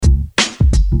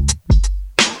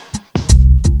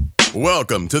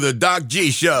Welcome to the Doc G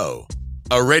Show,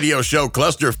 a radio show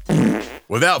cluster.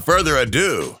 Without further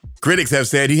ado, critics have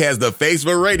said he has the face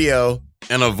for radio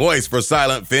and a voice for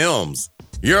silent films.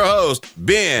 Your host,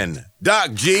 Ben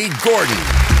Doc G Gordon.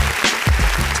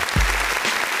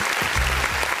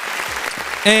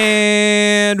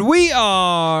 And we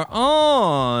are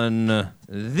on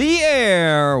the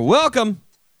air. Welcome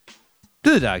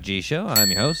to the Doc G Show. I'm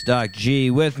your host, Doc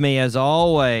G. With me, as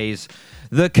always,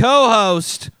 the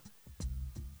co-host,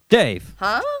 Dave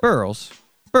Burles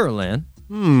Berlin.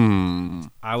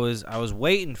 I was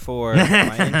waiting for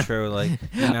my intro, like,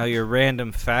 your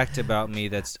random fact about me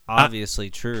that's obviously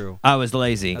true. I was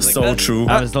lazy. True.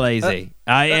 I was lazy.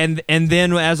 And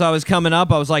then as I was coming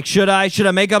up, I was like, should I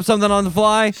make up something on the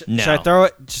fly? No. Should I throw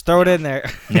it? Just throw it in there.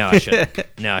 No, I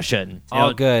shouldn't. No, I shouldn't.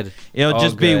 All good. It'll All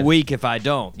just be good. weak if I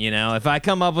don't. If I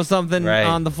come up with something Right.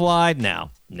 on the fly, no.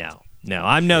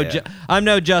 I'm no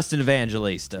Justin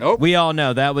Evangelista. Nope. We all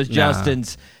know that was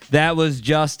Justin's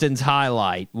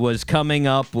highlight, was coming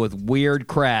up with weird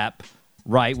crap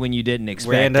right when you didn't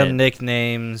expect Random it.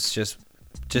 nicknames, just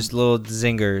little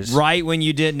zingers. Right when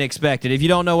you didn't expect it. If you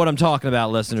don't know what I'm talking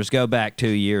about, listeners, go back 2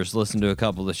 years, listen to a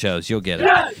couple of the shows. You'll get it.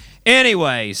 Yes!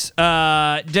 Anyways,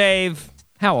 Dave,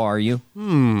 how are you?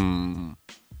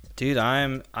 Dude,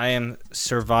 I am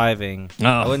surviving. Oh.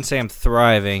 I wouldn't say I'm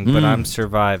thriving, but I'm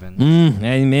surviving.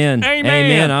 Amen.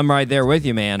 Amen. I'm right there with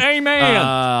you, man.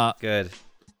 Amen. Good.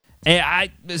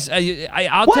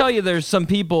 I'll tell you, there's some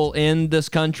people in this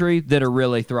country that are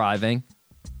really thriving.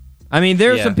 I mean,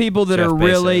 there's Yeah, some people that Jeff are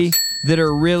Bezos.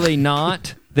 really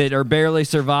not, that are barely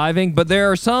surviving. But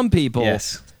there are some people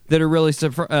Yes. that are really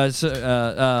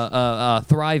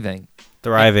thriving.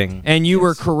 Thriving. And you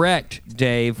were correct,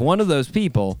 Dave. One of those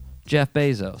people, Jeff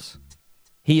Bezos,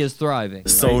 he is thriving.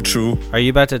 So true. Are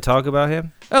you about to talk about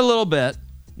him? A little bit,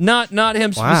 not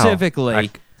him Wow.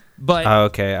 specifically, but. Oh,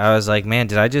 okay. I was like, man,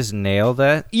 did I just nail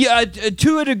that? Yeah,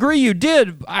 to a degree you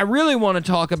did. I really want to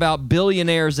talk about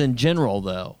billionaires in general,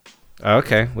 though.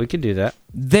 Okay, we can do that.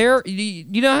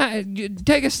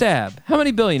 Take a stab. How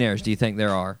many billionaires do you think there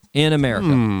are in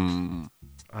America?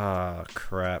 Oh,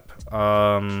 crap.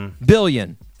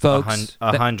 Billion, folks.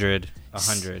 100.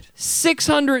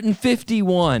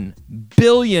 651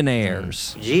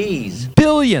 billionaires. Jeez.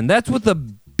 Billion. That's with a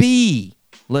B,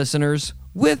 listeners.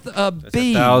 With a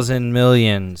B. 1,000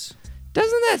 millions.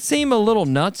 Doesn't that seem a little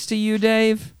nuts to you,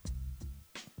 Dave?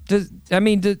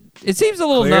 It seems a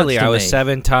little Clearly, nuts to I was me.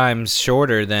 7 times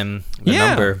shorter than the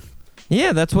number.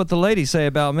 Yeah, that's what the ladies say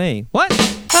about me. What?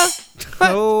 Huh?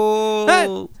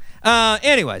 What? Oh.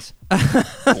 Anyways.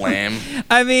 Wham.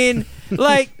 I mean,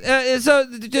 so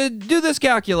do this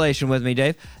calculation with me,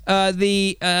 Dave.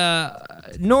 The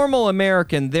normal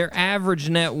American, their average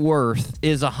net worth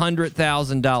is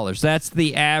 $100,000. That's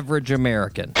the average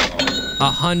American.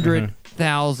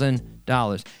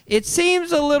 $100,000. It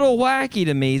seems a little wacky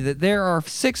to me that there are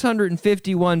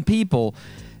 651 people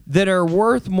that are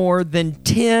worth more than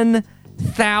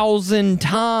 10,000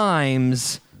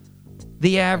 times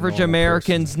the average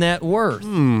American's net worth.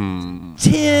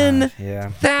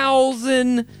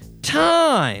 10,000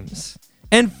 times.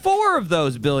 And 4 of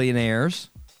those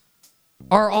billionaires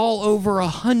are all over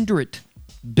 $100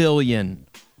 billion.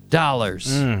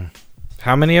 How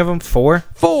many of them? 4?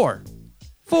 4.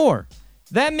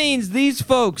 That means these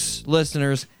folks,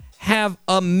 listeners, have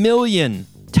 1 million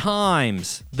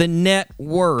times the net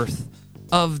worth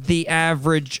of the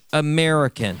average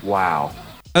American. Wow.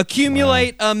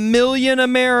 Accumulate 1 million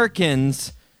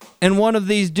Americans, and one of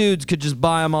these dudes could just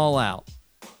buy them all out.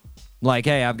 Like,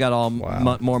 hey, I've got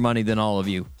more money than all of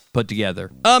you put together.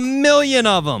 1 million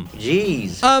of them.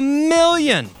 Jeez. 1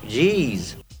 million.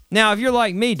 Jeez. Now, if you're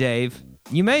like me, Dave,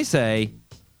 you may say,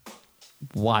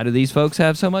 why do these folks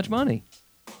have so much money?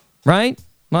 Right?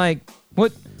 Like,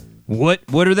 what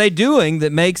are they doing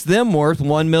that makes them worth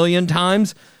 1 million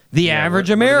times the average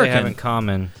American? What do they have in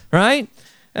common? Right?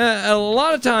 A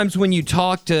lot of times when you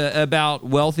talk about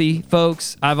wealthy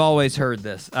folks, I've always heard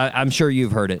this. I'm sure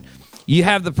you've heard it. You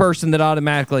have the person that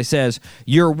automatically says,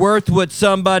 you're worth what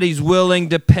somebody's willing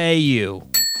to pay you.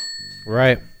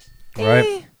 Right.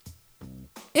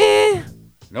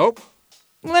 Nope.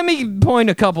 Let me point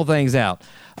a couple things out.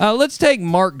 Let's take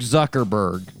Mark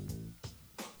Zuckerberg.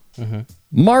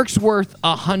 Mark's worth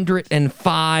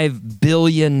 $105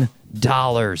 billion.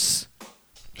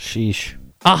 Sheesh.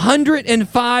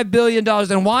 $105 billion.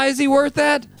 And why is he worth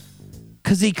that?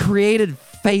 Because he created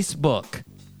Facebook.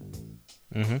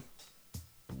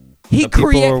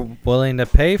 People are willing to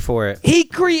pay for it. He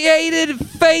created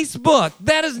Facebook.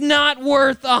 That is not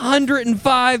worth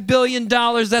 $105 billion.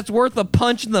 That's worth a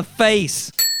punch in the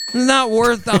face Not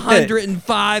worth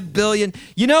 $105 billion.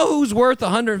 You know who's worth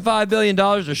 $105 billion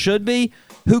or should be?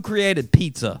 Who created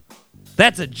pizza?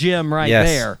 That's a gem right Yes.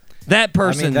 there. That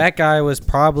person. I mean, that guy was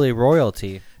probably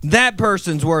royalty. That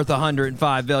person's worth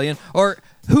 $105 billion. Or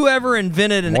whoever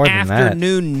invented an More than that.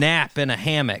 afternoon nap in a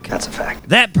hammock. That's a fact.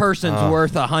 That person's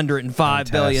worth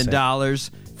 $105 billion.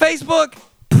 Facebook.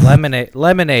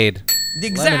 Lemonade.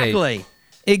 Exactly.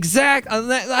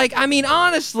 Like, I mean,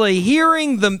 honestly,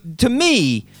 hearing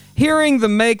the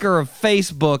maker of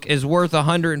Facebook is worth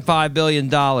 $105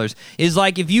 billion is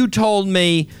like if you told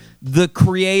me the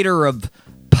creator of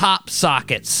pop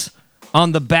sockets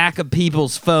on the back of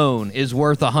people's phone is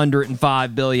worth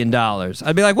 $105 billion.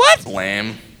 I'd be like, what?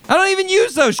 Blam. I don't even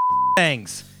use those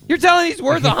things. You're telling me he's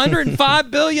worth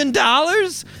 $105 billion?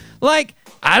 Like,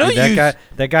 I don't use...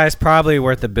 That guy's probably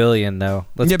worth $1 billion, though.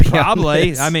 Let's Yeah, be probably.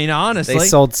 honest. I mean, honestly. They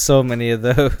sold so many of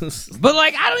those. But,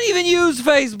 like, I don't even use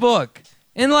Facebook.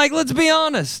 And, like, let's be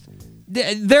honest.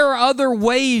 There are other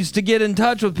ways to get in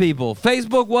touch with people.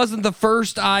 Facebook wasn't the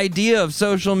first idea of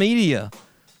social media.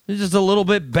 It's just a little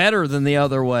bit better than the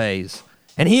other ways.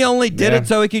 And he only did it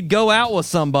so he could go out with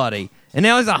somebody. And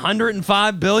now he's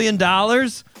 $105 billion?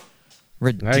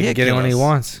 Ridiculous. He can get it when he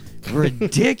wants.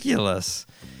 Ridiculous.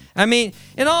 I mean,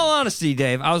 in all honesty,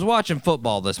 Dave, I was watching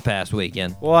football this past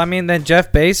weekend. Well, I mean, then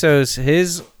Jeff Bezos,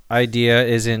 his idea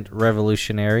isn't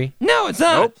revolutionary. No, it's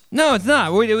not. Nope. No, it's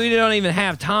not. We don't even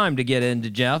have time to get into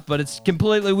Jeff, but it's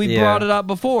completely, we brought it up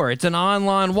before. It's an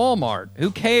online Walmart.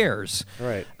 Who cares?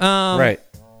 Right. Right.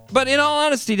 But in all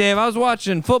honesty, Dave, I was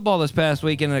watching football this past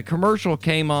week, and a commercial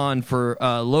came on for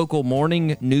a local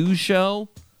morning news show.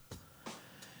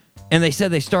 And they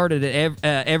said they started it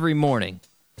every morning,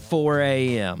 4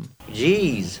 a.m.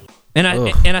 Jeez. And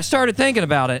I started thinking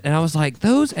about it, and I was like,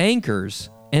 those anchors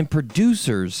and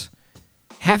producers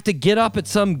have to get up at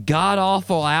some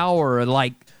god-awful hour at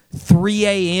like 3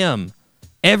 a.m.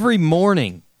 every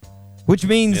morning, which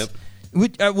means...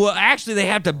 well, actually, they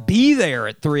have to be there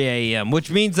at 3 a.m.,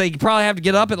 which means they probably have to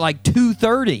get up at like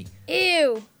 2:30.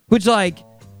 Ew. Which, like,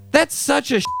 that's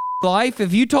such a life.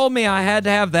 If you told me I had to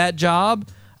have that job,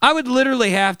 I would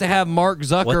literally have to have Mark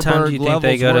Zuckerberg What time do you think levels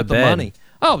they go to worth of bed? money.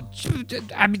 Oh,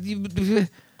 I mean,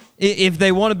 if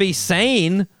they want to be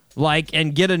sane, like,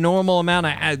 and get a normal amount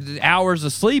of hours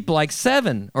of sleep, like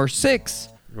 7 or 6.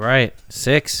 Right.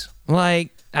 6.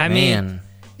 Like, I mean...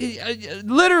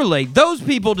 Literally, those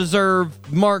people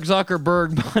deserve Mark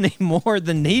Zuckerberg money more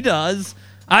than he does.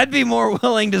 I'd be more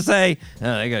willing to say,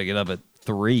 oh, they got to get up at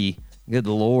 3. Good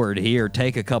Lord, here,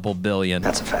 take a couple billion.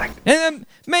 That's a fact. And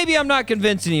maybe I'm not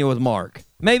convincing you with Mark.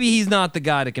 Maybe he's not the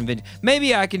guy to convince.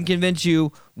 Maybe I can convince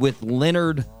you with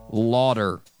Leonard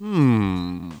Lauder.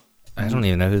 I don't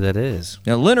even know who that is.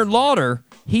 Now, Leonard Lauder,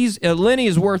 Lenny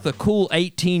is worth a cool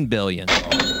 $18 billion.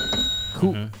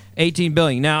 Cool. $18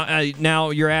 billion. Now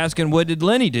you're asking, what did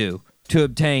Lenny do to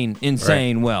obtain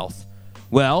insane wealth?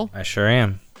 Well, I sure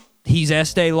am. he's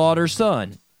Estee Lauder's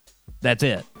son. That's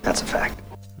it. That's a fact.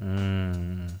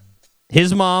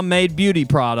 His mom made beauty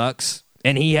products,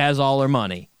 and he has all her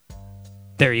money.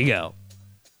 There you go.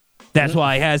 That's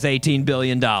why he has $18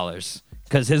 billion,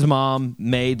 because his mom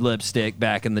made lipstick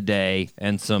back in the day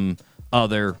and some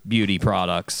other beauty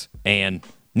products, and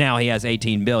now he has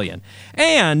 $18 billion.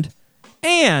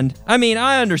 And, I mean,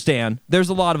 I understand there's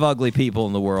a lot of ugly people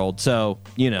in the world, so,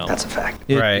 you know. That's a fact.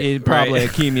 It probably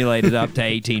accumulated up to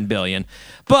 $18 billion.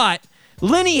 But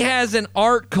Lenny has an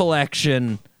art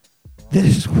collection that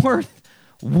is worth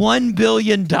 $1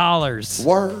 billion.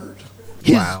 Word.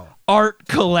 His art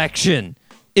collection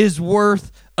is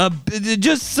worth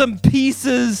just some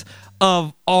pieces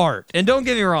of art. And don't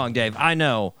get me wrong, Dave, I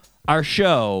know our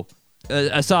show...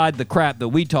 aside the crap that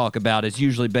we talk about is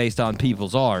usually based on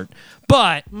people's art.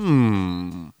 But,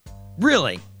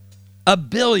 really, $1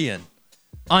 billion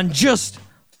on just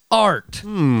art.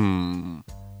 You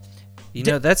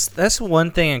know, that's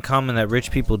one thing in common that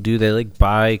rich people do. They, like,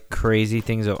 buy crazy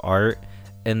things of art,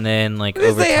 and then, like,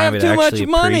 Because over they time have it too much actually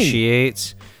money.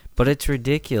 appreciates. But it's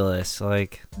ridiculous.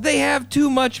 Like, They have too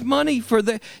much money for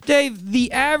the... Dave,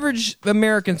 the average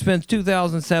American spends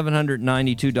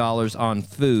 $2,792 on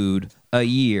food a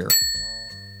year.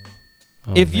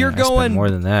 If you're I spend going... more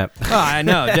than that. Oh, I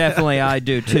know, definitely I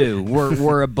do too.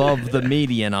 We're above the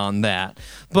median on that.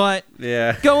 But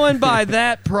going by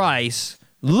that price,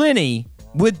 Lenny,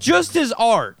 with just his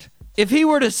art, if he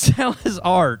were to sell his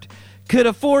art, could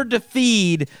afford to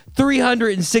feed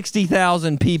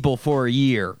 360,000 people for a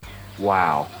year.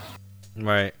 Wow.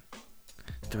 Right.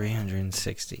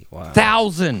 360. Wow.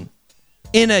 1,000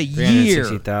 in a year.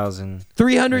 360,000.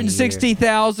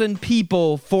 360,000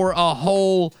 people for a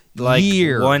whole Like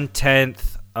year.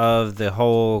 1/10 of the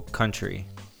whole country.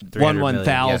 300 million.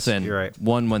 1,000. Yes, you're right.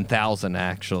 1,000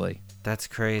 actually. That's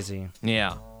crazy.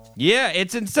 Yeah. Yeah,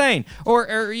 it's insane. Or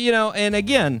and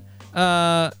again,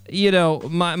 my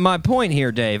point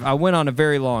here, Dave, I went on a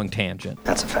very long tangent.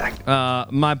 That's a fact.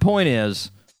 My point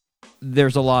is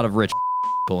there's a lot of rich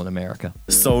people in America.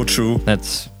 So true.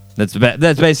 That's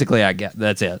basically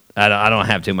that's it. I don't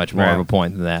have too much more of a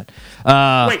point than that.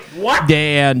 Wait, what?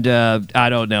 And I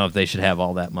don't know if they should have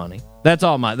all that money. That's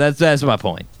my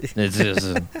point. It's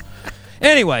just,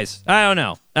 anyways, I don't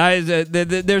know.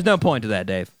 There's no point to that,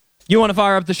 Dave. You want to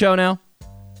fire up the show now?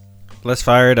 Let's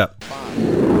fire it up.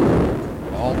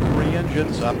 All 3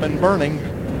 engines up and burning.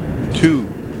 2,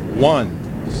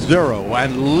 1, 0,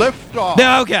 and lift off.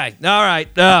 Okay. All right.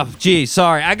 Oh, gee,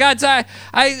 sorry.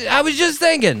 I was just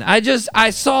thinking.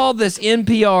 I saw this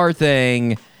NPR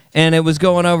thing, and it was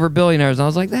going over billionaires, and I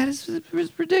was like, that is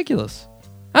ridiculous.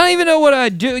 I don't even know what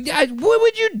I'd do. What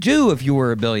would you do if you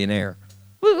were a billionaire?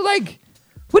 Like,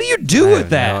 what do you do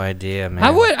with that? No idea, man. I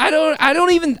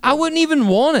wouldn't even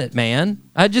want it, man.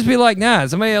 I'd just be like, nah,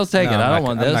 somebody else take it. I don't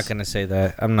want this. I'm not gonna say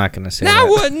that. No, I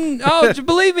wouldn't. Oh,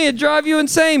 believe me, it'd drive you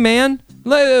insane, man.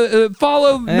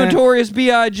 Follow Notorious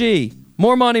B.I.G.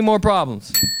 More money, more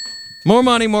problems. More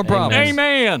money, more problems.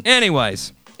 Amen.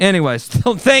 Anyways,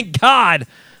 thank God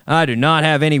I do not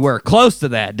have anywhere close to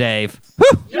that, Dave.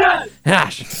 Whew. Yes!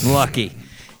 Gosh, lucky.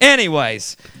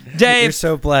 Anyways, Dave. You're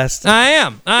so blessed. I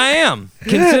am.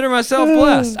 Consider myself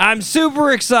blessed. I'm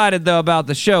super excited, though, about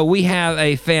the show. We have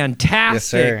a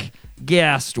fantastic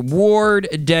guest, Ward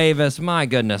Davis. My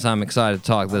goodness, I'm excited to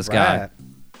talk to this guy.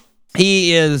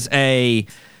 He is a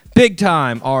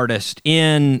big-time artist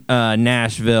in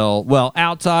Nashville. Well,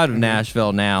 outside of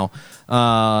Nashville now.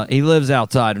 He lives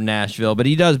outside of Nashville, but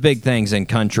he does big things in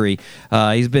country.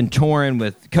 He's been touring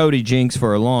with Cody Jinks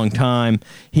for a long time.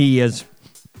 He has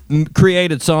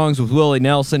created songs with Willie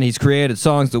Nelson. He's created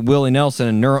songs that Willie Nelson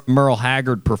and Merle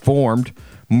Haggard performed.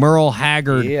 Merle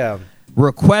Haggard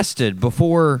requested,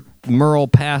 before Merle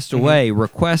passed away,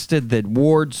 requested that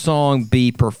Ward's song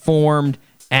be performed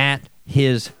at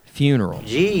his funeral.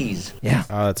 Jeez. Yeah.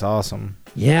 Oh, that's awesome.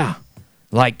 Yeah.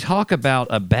 Like, talk about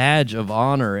a badge of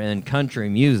honor in country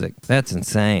music. That's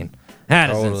insane. That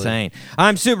is insane.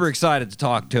 I'm super excited to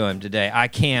talk to him today. I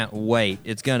can't wait.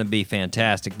 It's going to be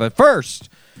fantastic. But first,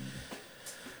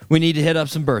 we need to hit up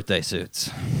some birthday suits.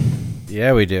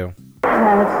 Yeah, we do.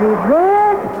 Happy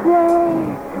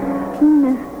birthday,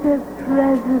 Mr.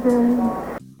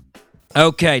 President.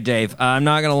 Okay, Dave, I'm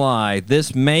not going to lie.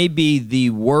 This may be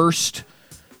the worst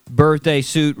birthday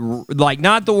suit, like,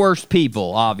 not the worst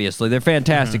people, obviously. They're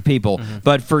fantastic people.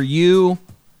 But for you,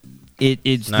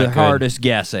 it's the hardest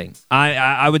guessing.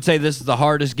 I would say this is the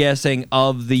hardest guessing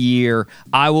of the year.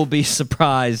 I will be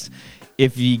surprised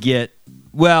if you get,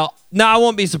 well, no, I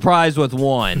won't be surprised with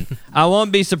one. I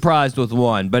won't be surprised with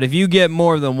one. But if you get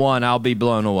more than one, I'll be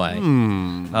blown away.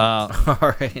 All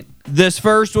right. This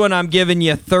first one, I'm giving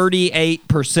you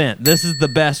 38%. This is the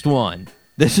best one.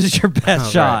 This is your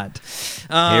best shot.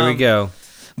 Here we go.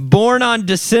 Born on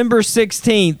December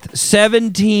 16th,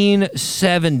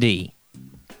 1770.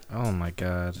 Oh, my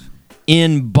God.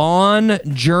 In Bonn,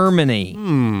 Germany.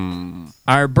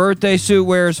 Our birthday suit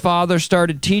wearer's father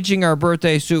started teaching our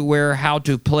birthday suit wearer how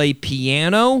to play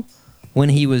piano when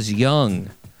he was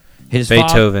young. His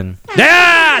Beethoven.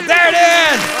 Yeah, there it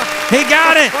is. He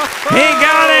got it.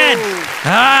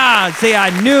 See, I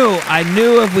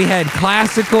knew if we had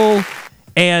classical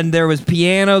and there was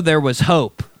piano, there was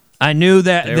hope. I knew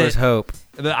that there was hope.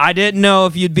 But I didn't know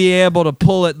if you'd be able to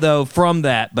pull it, though, from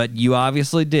that, but you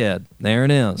obviously did. There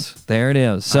it is.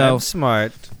 So I'm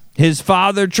smart. his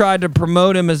father tried to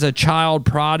promote him as a child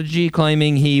prodigy,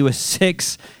 claiming he was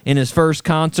 6 in his first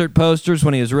concert posters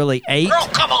when he was really 8. Girl,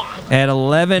 come on! At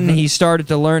 11, he started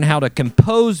to learn how to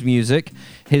compose music.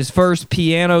 His first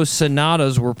piano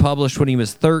sonatas were published when he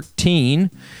was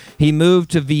 13. He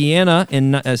moved to Vienna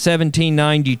in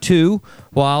 1792.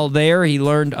 While there, he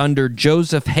learned under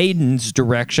Joseph Haydn's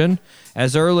direction.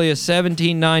 As early as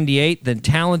 1798, the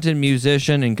talented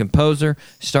musician and composer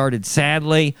started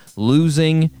sadly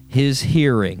losing his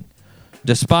hearing.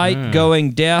 Despite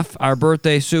going deaf, our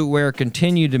birthday suit wearer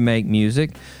continued to make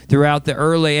music. Throughout the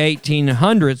early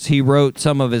 1800s, he wrote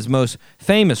some of his most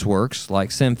famous works,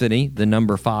 like Symphony, the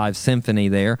number 5 Symphony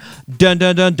there. Dun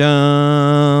dun dun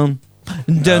dun.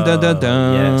 Dun dun dun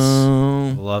dun. Yes.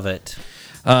 Love it.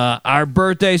 Our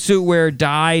birthday suit wearer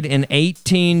died in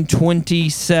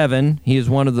 1827. He is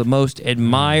one of the most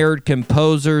admired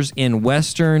composers in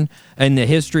the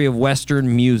history of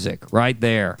Western music. Right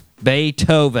there.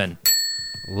 Beethoven.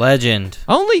 Legend.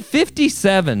 Only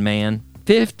 57, man.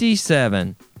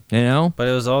 57. You know? But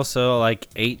it was also like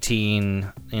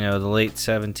 18, the late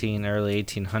 17, early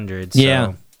 1800s.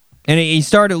 Yeah. So. And he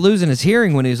started losing his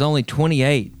hearing when he was only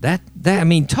 28. That I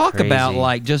mean, talk Crazy. about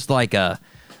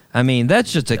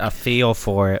that's just I feel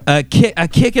for it. a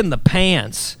kick in the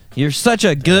pants. You're such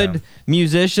a good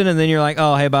musician, and then you're like,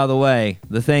 oh, hey, by the way,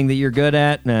 the thing that you're good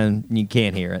at, and you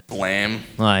can't hear it. Blam.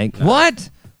 Like, what?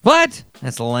 What?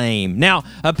 That's lame. Now,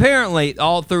 apparently,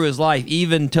 all through his life,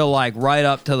 even till like right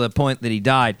up to the point that he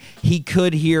died, he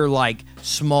could hear like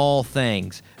small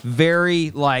things, very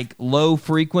like low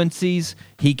frequencies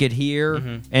he could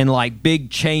hear, and like big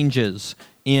changes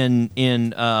in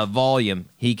volume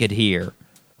he could hear.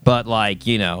 But like,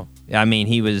 he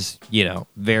was,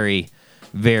 very,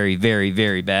 very, very,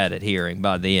 very bad at hearing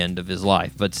by the end of his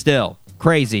life. But still,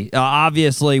 crazy.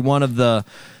 Obviously, one of the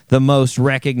most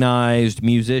recognized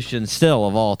musicians still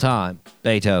of all time,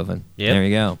 Beethoven.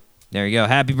 Yep. There you go.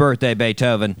 Happy birthday,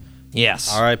 Beethoven.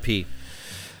 Yes. R.I.P.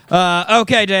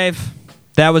 Okay, Dave.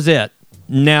 That was it.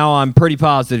 Now I'm pretty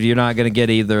positive you're not going to get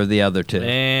either of the other two.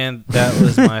 And that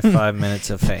was my 5 minutes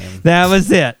of fame. That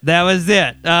was it.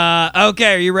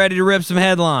 Okay, are you ready to rip some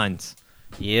headlines?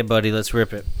 Yeah, buddy, let's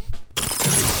rip it.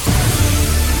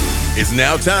 It's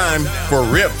now time for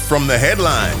Rip from the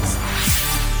Headlines.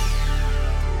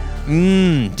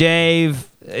 Dave,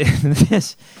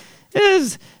 this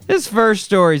first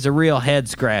story is a real head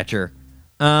scratcher.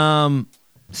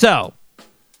 So,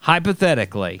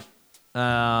 hypothetically,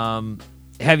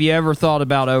 have you ever thought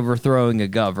about overthrowing a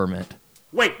government?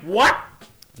 Wait, what?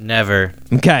 Never.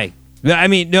 Okay. I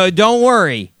mean, no, don't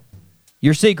worry.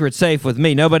 Your secret's safe with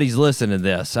me. Nobody's listening to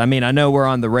this. I mean, I know we're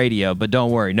on the radio, but don't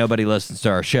worry. Nobody listens to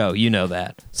our show. You know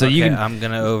that. So Okay, you can. I'm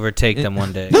going to overtake them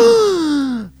one day.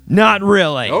 Not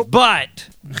really. Nope. But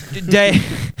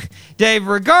Dave,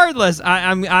 regardless,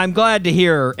 I'm glad to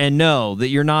hear and know that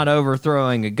you're not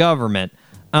overthrowing a government.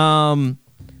 And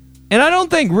I don't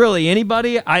think really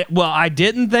anybody. I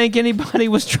didn't think anybody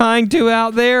was trying to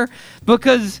out there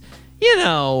because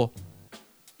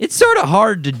it's sort of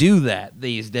hard to do that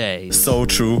these days. So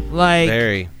true. Like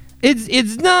Very.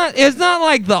 it's not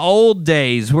like the old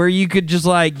days where you could just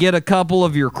like get a couple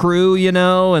of your crew,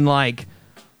 and like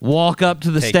walk up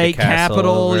to the Take state the castle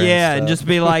capitol, over and and stuff. just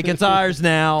be like, it's ours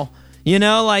now.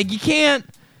 Like you can't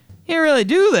really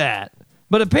do that.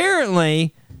 But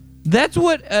apparently, that's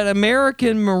what an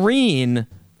American Marine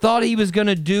thought he was going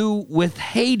to do with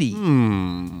Haiti.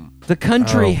 The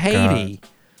country Oh, Haiti.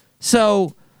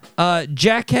 So,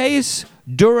 Jacques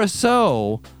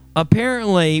Duraceau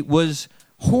apparently was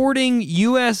hoarding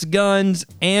U.S. guns,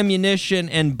 ammunition,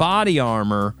 and body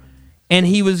armor, and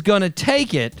he was going to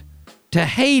take it to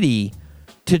Haiti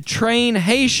to train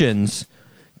Haitians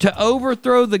to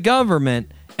overthrow the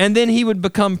government, and then he would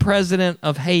become president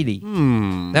of Haiti.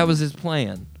 That was his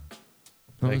plan.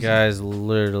 That guy's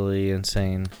literally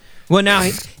insane. Well, now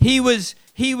he was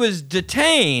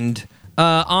detained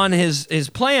on his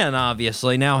plan.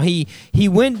 Obviously, now he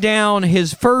went down.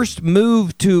 His first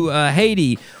move to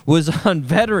Haiti was on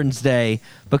Veterans Day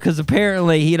because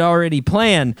apparently he'd already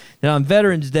planned that on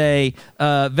Veterans Day,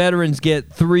 veterans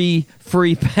get 3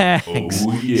 free bags.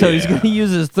 Oh, yeah. So he's going to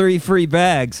use his 3 free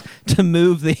bags to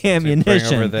move the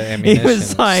ammunition. over the He ammunition.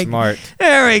 was like, Smart.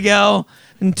 there we go.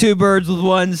 And 2 birds with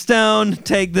 1 stone.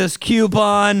 Take this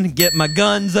coupon. Get my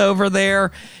guns over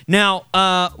there.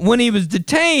 Now, when he was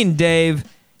detained, Dave,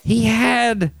 he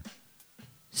had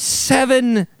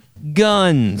 7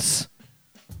 guns.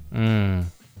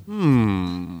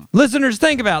 Listeners,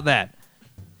 think about that.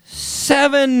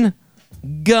 7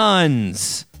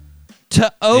 guns to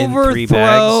In 3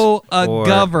 overthrow bags, a or-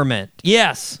 government.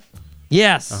 Yes.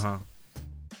 Uh-huh.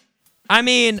 I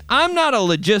mean, I'm not a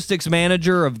logistics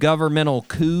manager of governmental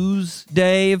coups,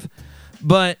 Dave,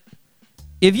 but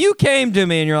if you came to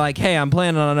me and you're like, hey, I'm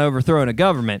planning on overthrowing a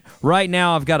government, right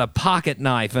now I've got a pocket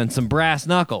knife and some brass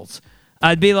knuckles,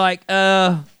 I'd be like,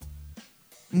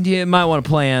 you might want to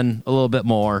plan a little bit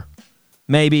more.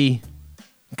 Maybe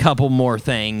a couple more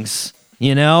things.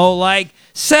 Like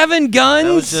 7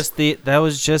 guns? That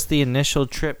was just the initial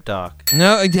trip, Doc.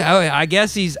 No, I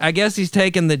guess he's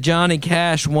taking the Johnny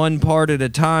Cash one part at a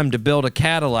time to build a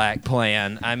Cadillac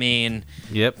plan. I mean,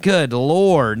 Yep. good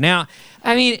Lord. Now,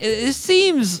 I mean, it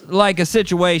seems like a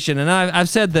situation, and I've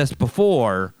said this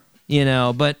before,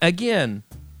 but again,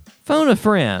 phone a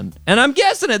friend. And I'm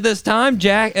guessing at this time,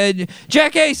 Jackie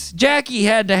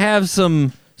had to have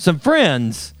some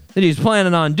friends that he's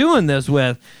planning on doing this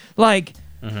with. Like,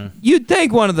 you'd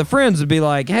think one of the friends would be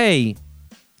like, hey,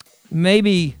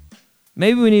 maybe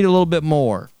we need a little bit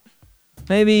more.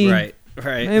 Maybe Right.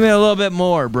 a little bit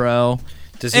more, bro.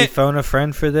 Does he phone a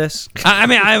friend for this? I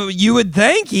mean, you would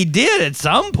think he did at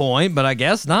some point, but I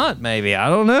guess not. Maybe, I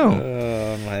don't know.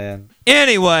 Oh man.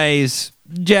 Anyways,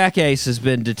 Jackace has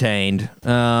been detained.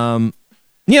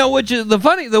 Which is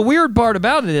the weird part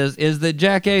about it is that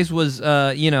Jackace was,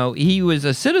 he was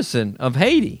a citizen of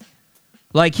Haiti.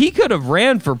 Like, he could have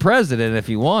ran for president if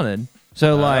he wanted.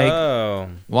 So,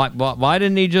 why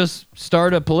didn't he just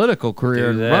start a political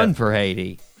career and run for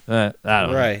Haiti? I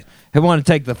don't know. Right. He wanted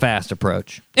to take the fast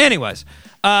approach. Anyways,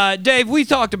 Dave, we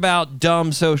talked about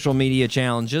dumb social media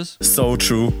challenges. So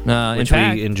true. Which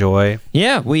we enjoy.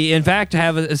 Yeah, we in fact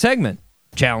have a segment,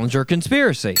 Challenge or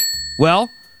Conspiracy. Well,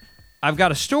 I've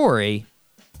got a story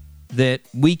that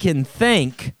we can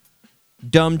thank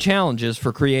dumb challenges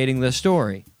for creating this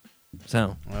story.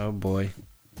 So. Oh boy.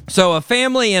 So a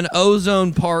family in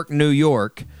Ozone Park, New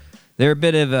York, they're a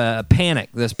bit of a panic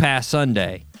this past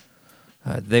Sunday.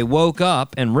 They woke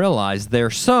up and realized their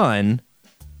son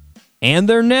and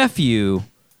their nephew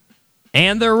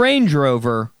and their Range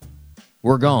Rover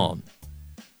were gone.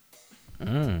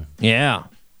 Yeah.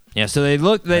 So they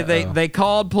looked. They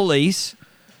called police,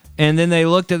 and then they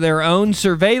looked at their own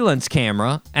surveillance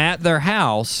camera at their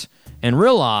house and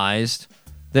realized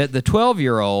that the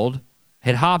 12-year-old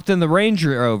had hopped in the Range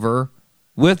Rover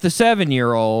with the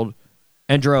 7-year-old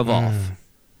and drove off.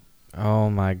 Oh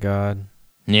my God.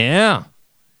 Yeah.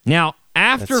 Now,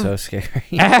 That's so scary.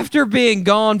 after being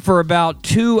gone for about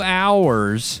 2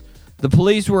 hours, the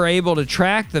police were able to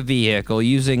track the vehicle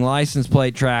using license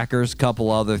plate trackers, couple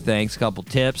other things, couple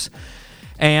tips.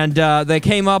 And they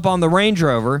came up on the Range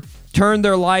Rover, turned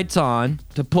their lights on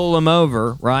to pull him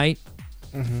over, right?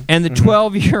 And the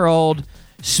 12-year-old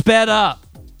sped up,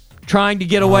 trying to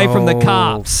get away from the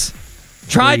cops.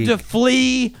 Tried to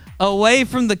flee away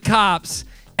from the cops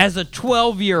as a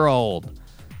 12-year-old.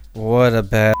 What a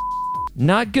bad.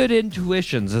 Not good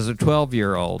intuitions as a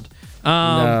 12-year-old.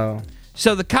 No.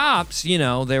 So the cops, they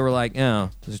were like, oh,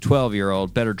 there's a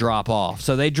 12-year-old, better drop off.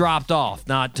 So they dropped off,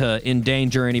 not to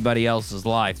endanger anybody else's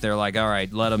life. They're like, all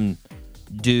right, let them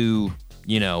do,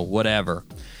 whatever.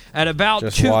 At about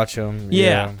Just watch them.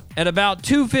 Yeah. At about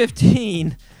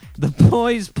 2:15, the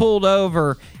boys pulled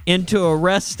over into a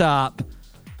rest stop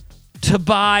to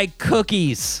buy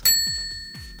cookies.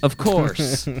 Of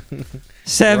course.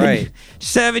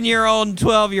 7-year-old and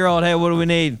 12-year-old. Hey, what do we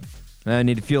need? I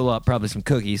need to fuel up. Probably some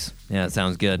cookies. Yeah, that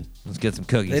sounds good. Let's get some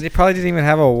cookies. They probably didn't even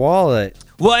have a wallet.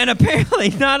 Well, and apparently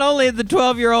not only had the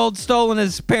 12-year-old stolen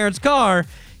his parents' car,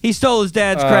 he stole his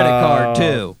dad's credit card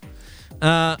too.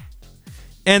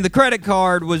 And the credit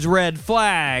card was red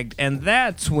flagged, and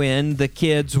that's when the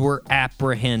kids were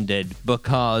apprehended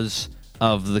because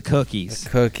of the cookies.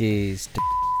 Cookies.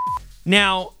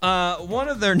 Now, one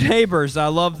of their neighbors, I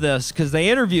love this because they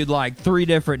interviewed like 3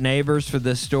 different neighbors for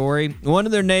this story. One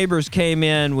of their neighbors came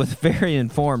in with a very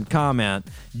informed comment.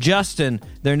 Justin,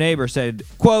 their neighbor, said,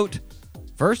 quote,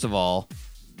 "First of all,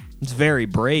 it's very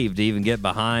brave to even get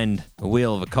behind the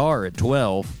wheel of a car at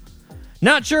 12.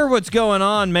 Not sure what's going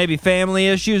on, maybe family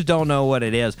issues, don't know what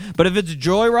it is. But if it's a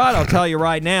joyride, I'll tell you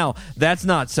right now, that's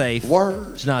not safe.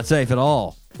 Word. It's not safe at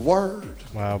all." Word.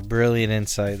 Wow, brilliant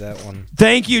insight, that one.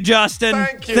 Thank you, Justin.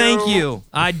 Thank you.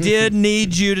 I did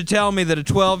need you to tell me that a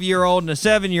 12-year-old and a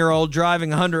 7-year-old driving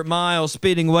 100 miles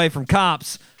speeding away from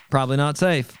cops, probably not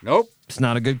safe. Nope. It's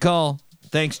not a good call.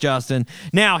 Thanks, Justin.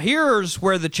 Now, here's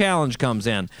where the challenge comes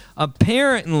in.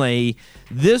 Apparently,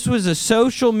 this was a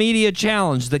social media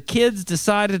challenge. The kids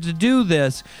decided to do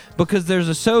this because there's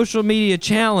a social media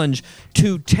challenge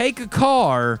to take a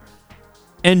car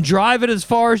and drive it as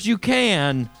far as you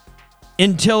can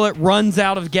until it runs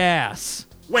out of gas.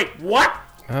 Wait, what?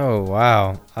 Oh,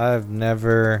 wow. I've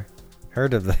never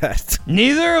heard of that.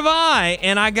 Neither have I,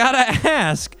 and I gotta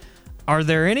ask, are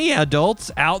there any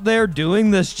adults out there doing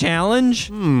this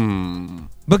challenge?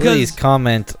 Because, Please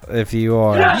comment if you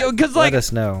are. Let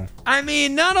us know. I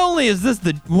mean, not only is this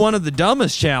one of the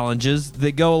dumbest challenges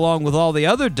that go along with all the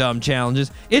other dumb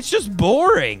challenges, it's just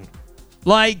boring.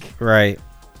 Like, Right.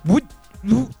 what do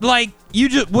you?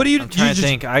 I'm trying to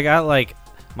think. I got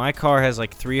my car has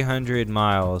 300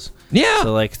 miles. Yeah.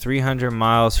 So 300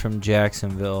 miles from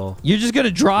Jacksonville. You're just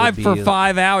gonna drive Would for be-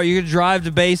 5 hours. You're gonna drive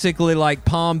to basically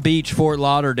Palm Beach, Fort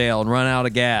Lauderdale, and run out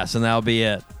of gas, and that'll be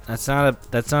it. That's not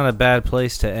a bad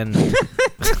place to end.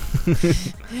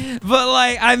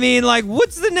 But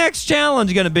what's the next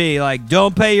challenge gonna be?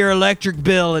 Don't pay your electric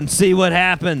bill and see what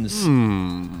happens.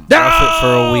 Off it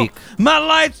for a week. My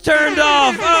lights turned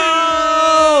off.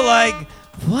 Oh,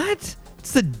 what?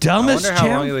 It's the I dumbest wonder how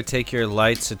long it challenge. would take your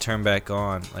lights to turn back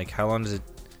on. How long does it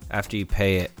after you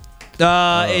pay it?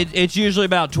 It's usually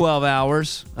about 12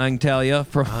 hours. I can tell you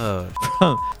from Oh,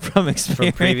 from experience.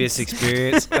 From previous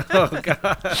experience. Oh god.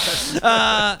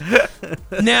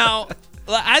 Now,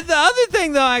 the other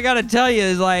thing though I gotta tell you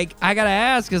is like I gotta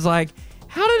ask is like,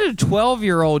 how did a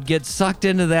 12-year-old get sucked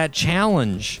into that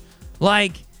challenge?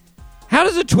 Like, how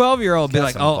does a 12-year-old be Got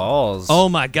like, some balls. oh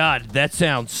my god, that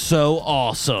sounds so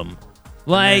awesome? And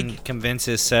Like, then convince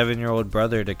his 7-year-old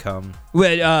brother to come.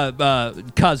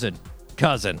 cousin.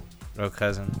 Oh,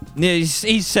 cousin. Yeah,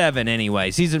 he's 7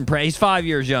 anyways. He's 5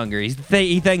 years younger.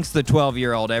 He thinks the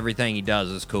 12-year-old everything he does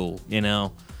is cool. You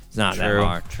know, it's not that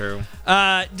hard. True.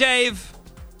 Dave,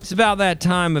 it's about that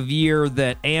time of year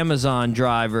that Amazon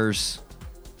drivers,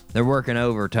 they're working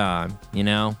overtime. You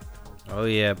know, Oh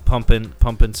yeah, pumping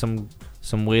some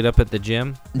weight up at the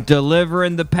gym.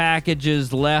 delivering the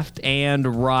packages left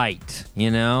and right.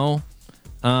 You know,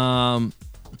 well,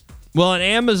 an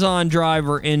Amazon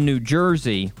driver in New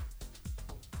Jersey,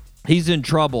 he's in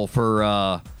trouble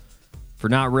for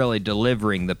not really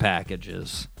delivering the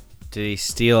packages. Did he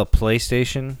steal a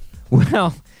PlayStation?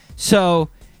 Well, so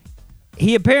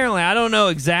he apparently, I don't know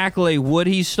exactly what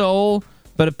he stole,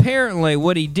 but apparently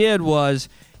what he did was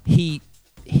he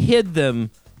hid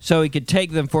them so he could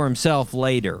take them for himself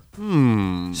later.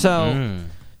 So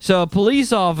a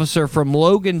police officer from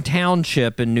Logan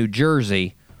Township in New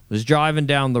Jersey was driving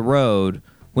down the road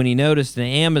when he noticed an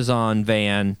Amazon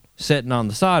van sitting on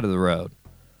the side of the road.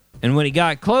 And when he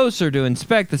got closer to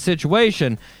inspect the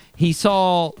situation, he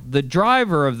saw the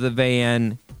driver of the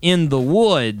van in the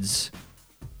woods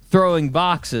throwing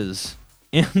boxes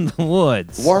in the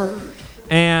woods. Word.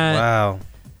 And Wow.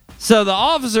 so the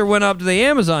officer went up to the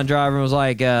Amazon driver and was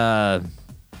like, what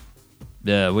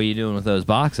are you doing with those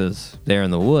boxes there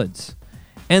in the woods?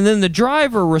 And then the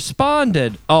driver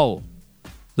responded, oh,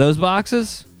 those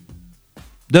boxes?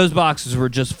 Those boxes were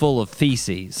just full of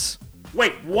feces.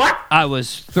 Wait, what? I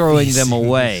was throwing them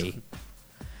away.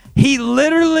 He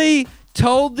literally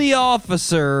told the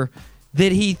officer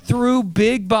that he threw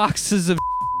big boxes of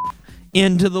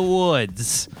into the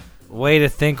woods. Way to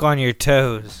think on your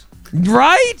toes.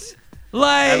 Right?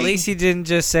 Like, At least he didn't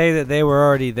just say that they were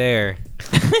already there.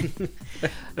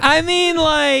 I mean,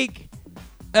 like,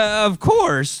 of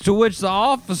course, to which the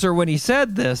officer, when he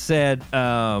said this, said,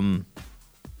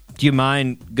 do you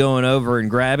mind going over and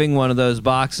grabbing one of those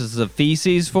boxes of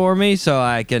feces for me so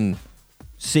I can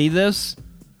see this?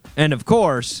 And of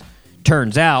course,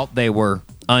 turns out they were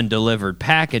undelivered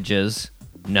packages,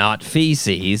 not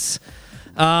feces.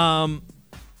 Now,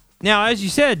 as you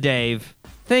said, Dave,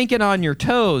 thinking on your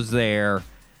toes there,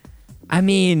 I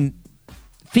mean,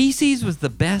 feces was the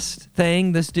best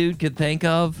thing this dude could think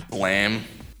of. Blam.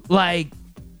 Like,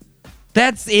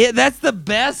 that's it. That's the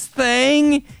best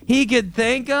thing he could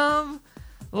think of.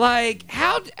 Like,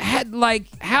 how did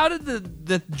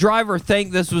the driver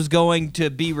think this was going to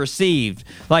be received?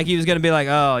 Like, he was going to be like,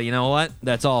 oh, you know what?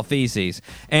 That's all feces.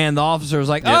 And the officer was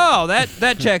like, oh,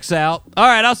 that checks out. All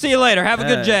right, I'll see you later. Have a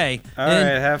good day. All right,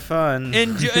 have fun.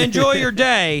 Enjoy your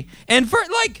day. And for,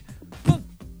 like,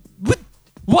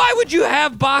 why would you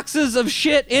have boxes of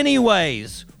shit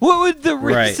anyways? What would the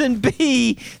reason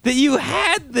be that you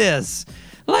had this?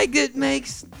 Like, it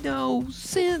makes no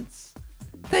sense.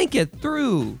 Think it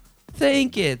through.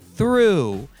 Think it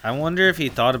through. I wonder if he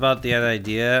thought about the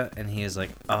idea and he was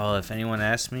like, oh, if anyone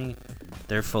asks me,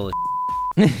 they're full of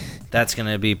that's going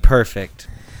to be perfect.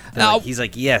 He's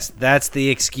like, yes, that's the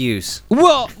excuse.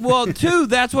 Well, too,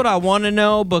 that's what I want to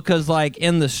know because, like,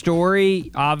 in the story,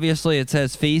 obviously it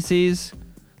says feces.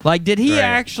 Like, did he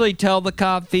actually tell the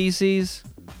cop feces?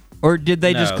 Or did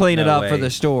they just clean it up for the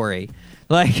story?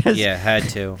 Like, yeah, had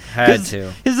to. Because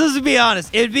let's be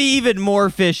honest, it'd be even more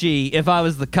fishy if I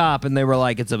was the cop and they were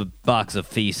like, it's a box of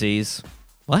feces.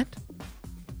 What?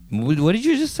 What did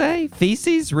you just say?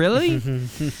 Feces? Really?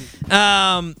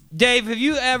 Dave, have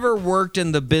you ever worked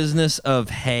in the business of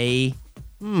hay?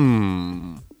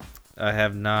 I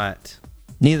have not.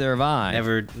 Neither have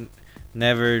I.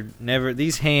 Never.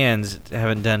 These hands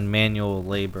haven't done manual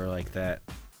labor like that.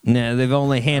 No, they've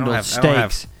only handled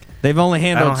steaks. They've only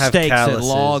handled steaks at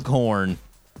Longhorn.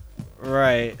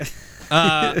 Right.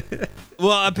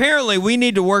 Well, apparently we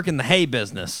need to work in the hay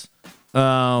business.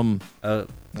 Because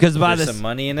by there's some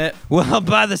money in it. Well,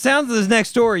 by the sounds of this next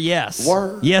story, yes.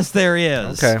 Word. Yes, there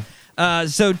is. Okay.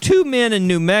 So 2 men in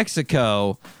New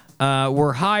Mexico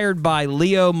were hired by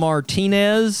Leo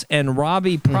Martinez and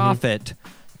Robbie Prophet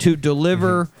to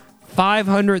deliver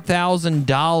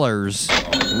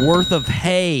 $500,000 worth of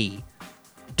hay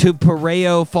to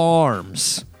Pareo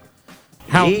Farms.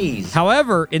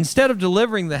 However, instead of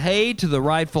delivering the hay to the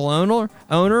rightful owner,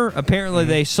 apparently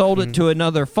they sold it to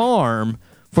another farm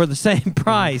for the same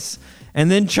price and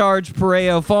then charged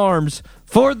Pareo Farms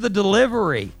for the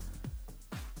delivery.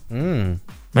 Man,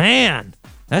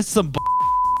 that's some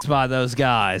by those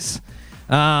guys.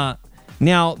 Now,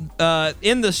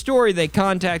 in the story, they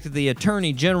contacted the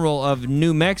Attorney General of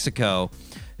New Mexico,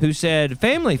 who said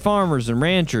family farmers and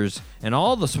ranchers and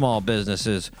all the small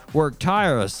businesses work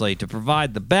tirelessly to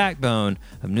provide the backbone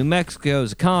of New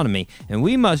Mexico's economy, and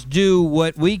we must do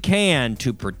what we can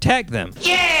to protect them.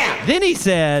 Yeah! Then he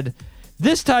said,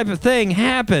 this type of thing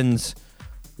happens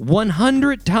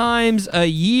 100 times a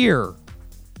year.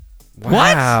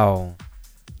 Wow.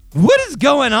 What is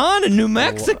going on in New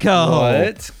Mexico?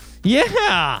 What?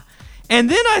 Yeah. And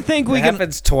then I think we can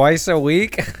happens twice a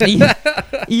week.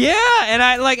 Yeah, and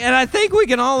I think we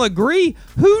can all agree,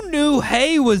 who knew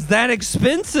hay was that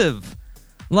expensive?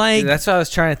 Like, Dude, that's what I was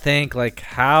trying to think. Like,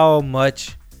 how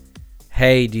much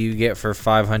hay do you get for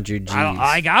 500 G's?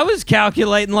 I was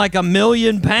calculating like 1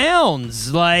 million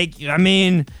pounds. Like, I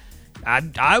mean,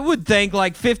 I would think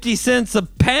like 50 cents a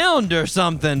pound or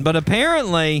something, but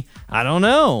apparently, I don't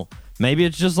know. Maybe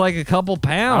it's just like a couple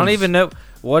pounds. I don't even know.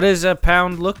 What does a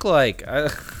pound look like? I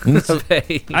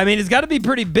mean, it's got to be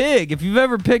pretty big. If you've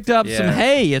ever picked up some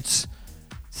hay, it's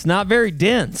not very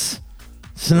dense.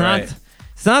 It's not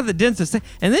the densest thing.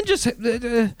 And then just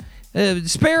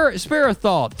spare a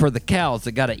thought for the cows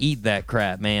that got to eat that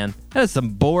crap, man. That is some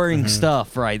boring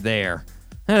stuff right there.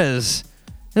 That is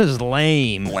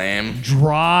lame. Blam.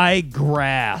 Dry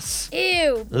grass.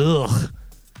 Ew.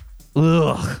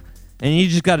 Ugh. And you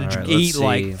just got to eat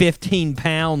like 15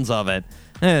 pounds of it.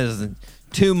 That is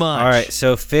too much. All right,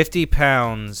 so 50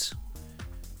 pounds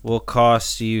will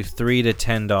cost you $3 to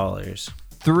 $10.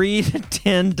 $3 to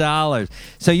 $10.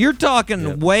 So you're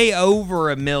talking way over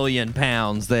 1 million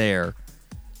pounds there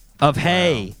of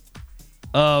hay.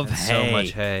 That's so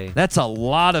much hay. That's a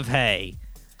lot of hay.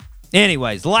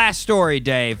 Anyways, last story,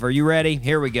 Dave. Are you ready?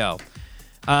 Here we go.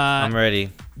 I'm ready.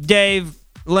 Dave,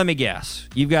 let me guess.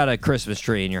 You've got a Christmas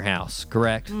tree in your house,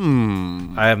 correct?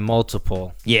 I have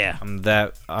multiple. Yeah. I'm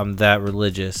that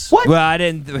religious. Well, I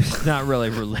didn't. It's not really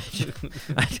religion.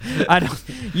 I don't.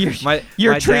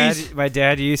 Your trees. My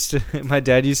dad used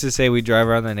to say we drive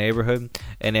around the neighborhood,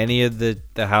 and any of the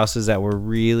houses that were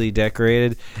really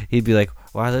decorated, he'd be like,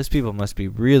 "Wow, those people must be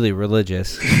really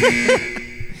religious."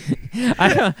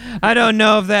 I don't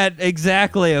know if that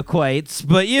exactly equates,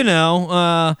 but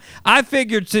I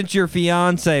figured since your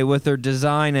fiance with her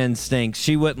design instincts,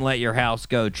 she wouldn't let your house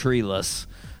go treeless.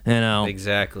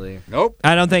 Exactly. Nope.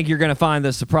 I don't think you're gonna find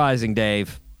this surprising,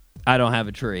 Dave. I don't have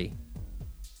a tree.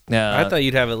 I thought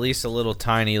you'd have at least a little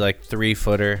tiny, like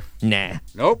 3-footer. Nah.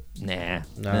 Nope. Nah.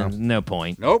 No. No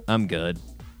point. Nope. I'm good.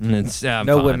 I'm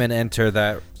No fine. women enter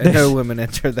that. No women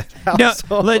enter that house.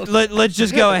 No, let's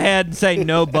just go ahead and say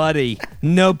nobody,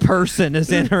 no person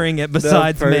is entering it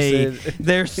besides me.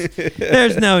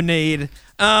 There's no need.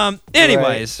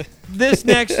 Anyways, this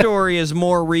next story is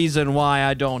more reason why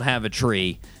I don't have a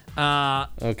tree.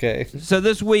 Okay. So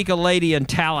this week, a lady in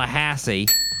Tallahassee,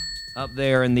 up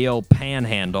there in the old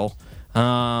Panhandle,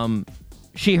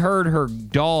 she heard her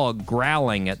dog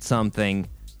growling at something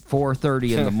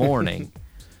 4:30 in the morning.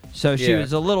 So she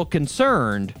was a little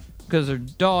concerned because her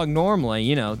dog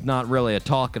normally, not really a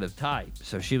talkative type.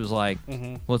 So she was like,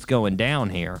 what's going down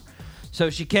here? So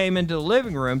she came into the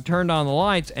living room, turned on the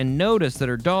lights, and noticed that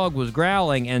her dog was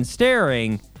growling and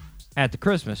staring at the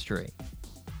Christmas tree.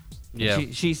 Yeah.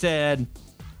 She said,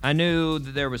 I knew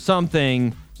that there was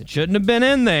something that shouldn't have been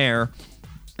in there.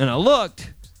 And I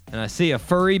looked, and I see a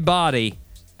furry body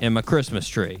in my Christmas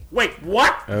tree. Wait,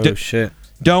 what? Oh, shit.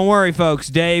 Don't worry, folks.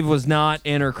 Dave was not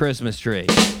in her Christmas tree.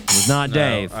 It was not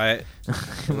Dave. I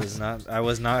was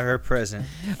not her present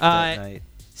that night.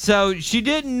 So she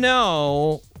didn't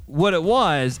know what it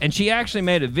was, and she actually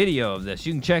made a video of this.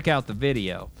 You can check out the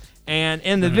video. And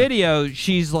in the video,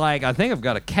 she's like, I think I've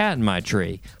got a cat in my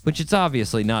tree, which it's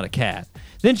obviously not a cat.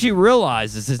 Then she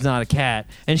realizes it's not a cat,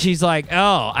 and she's like,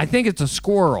 oh, I think it's a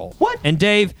squirrel. What? And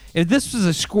Dave, if this was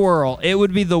a squirrel, it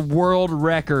would be the world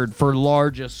record for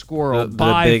largest squirrel The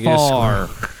by biggest far.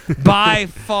 By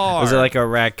far. Was it like a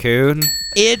raccoon?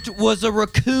 It was a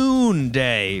raccoon,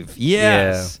 Dave.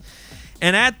 Yes. Yeah.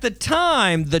 And at the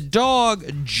time, the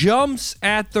dog jumps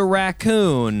at the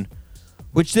raccoon,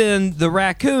 which then the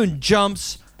raccoon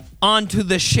jumps onto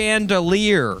the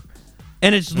chandelier.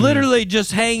 And it's literally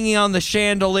just hanging on the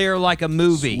chandelier like a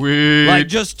movie. Sweet. Like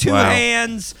just two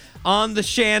hands on the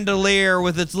chandelier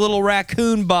with its little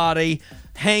raccoon body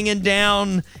hanging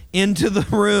down into the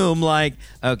room like,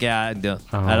 okay, I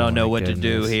don't know what to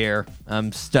do here.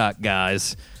 I'm stuck,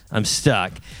 guys. I'm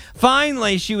stuck.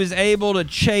 Finally, she was able to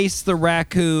chase the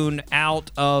raccoon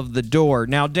out of the door.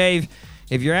 Now, Dave,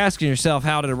 if you're asking yourself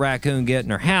how did a raccoon get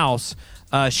in her house,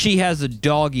 she has a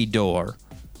doggy door,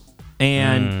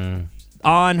 and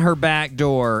on her back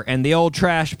door, and the old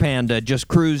trash panda just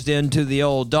cruised into the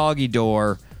old doggy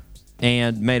door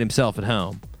and made himself at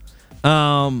home.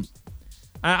 I'm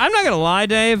not gonna lie,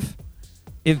 Dave.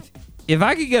 If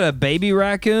I could get a baby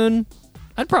raccoon,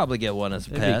 I'd probably get one as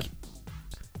a pet.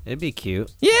 It'd be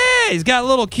cute. Yeah, he's got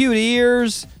little cute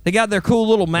ears. They got their cool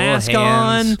little mask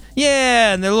on.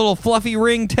 Yeah, and their little fluffy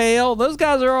ring tail. Those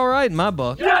guys are all right in my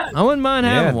book. Yes! I wouldn't mind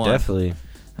having one. Yeah, definitely.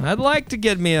 I'd like to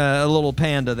get me a little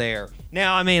panda there.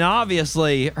 Now, I mean,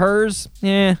 obviously, hers,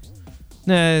 it'd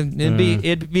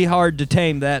be hard to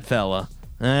tame that fella.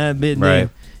 Right.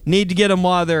 Need to get them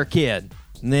while they're a kid.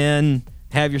 And then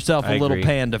have yourself a little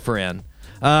panda friend.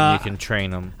 You can train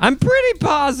them. I'm pretty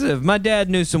positive my dad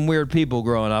knew some weird people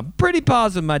growing up. Pretty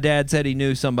positive my dad said he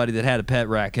knew somebody that had a pet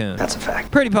raccoon. That's a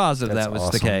fact. Pretty positive that was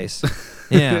the case.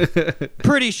 Yeah.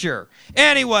 Pretty sure.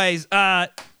 Anyways,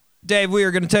 Dave, we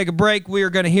are going to take a break. We are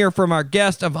going to hear from our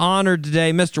guest of honor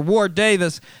today, Mr. Ward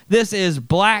Davis. This is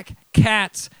Black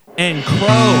Cats and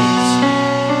Crows.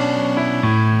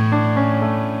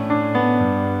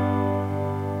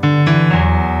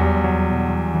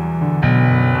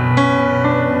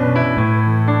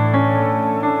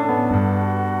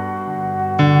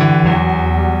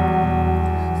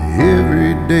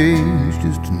 Every day's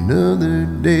just another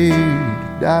day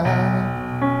to die.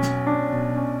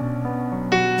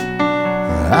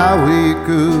 I wake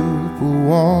up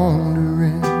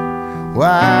wondering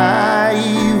why I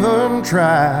even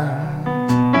try.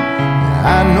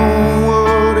 I know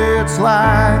what it's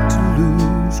like to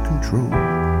lose control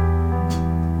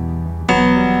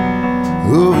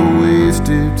of a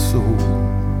wasted soul.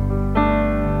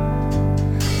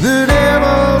 The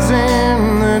devil's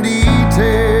in the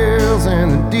details,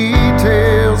 and the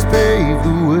details pave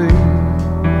the way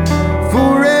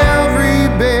for every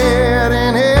bed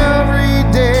and every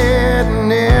dead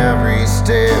and every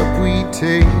step we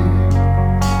take.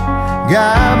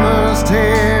 God must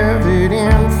have it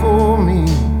in for me,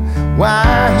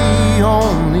 why he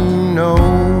only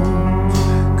knows.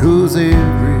 'Cause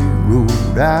every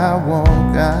road I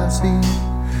walk I see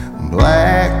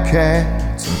black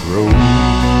cats and crows.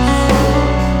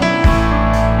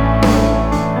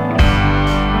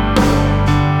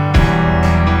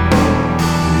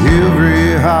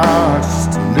 Every heart's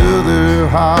just another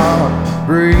heart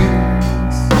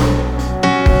breaks.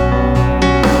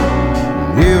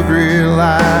 Every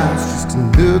life's just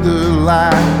another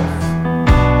life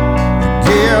that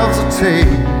gives a taste.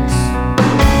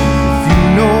 If you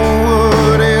know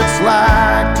what it's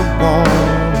like to want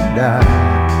to die,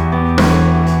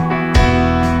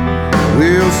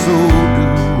 well, so do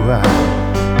I.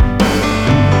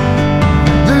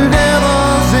 The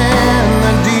devil's in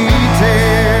the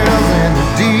details, and the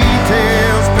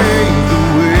details pave the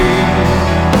way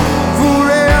for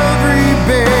every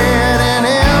bed and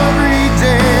every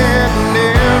dead and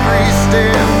every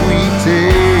step we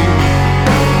take.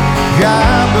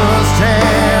 God must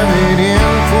have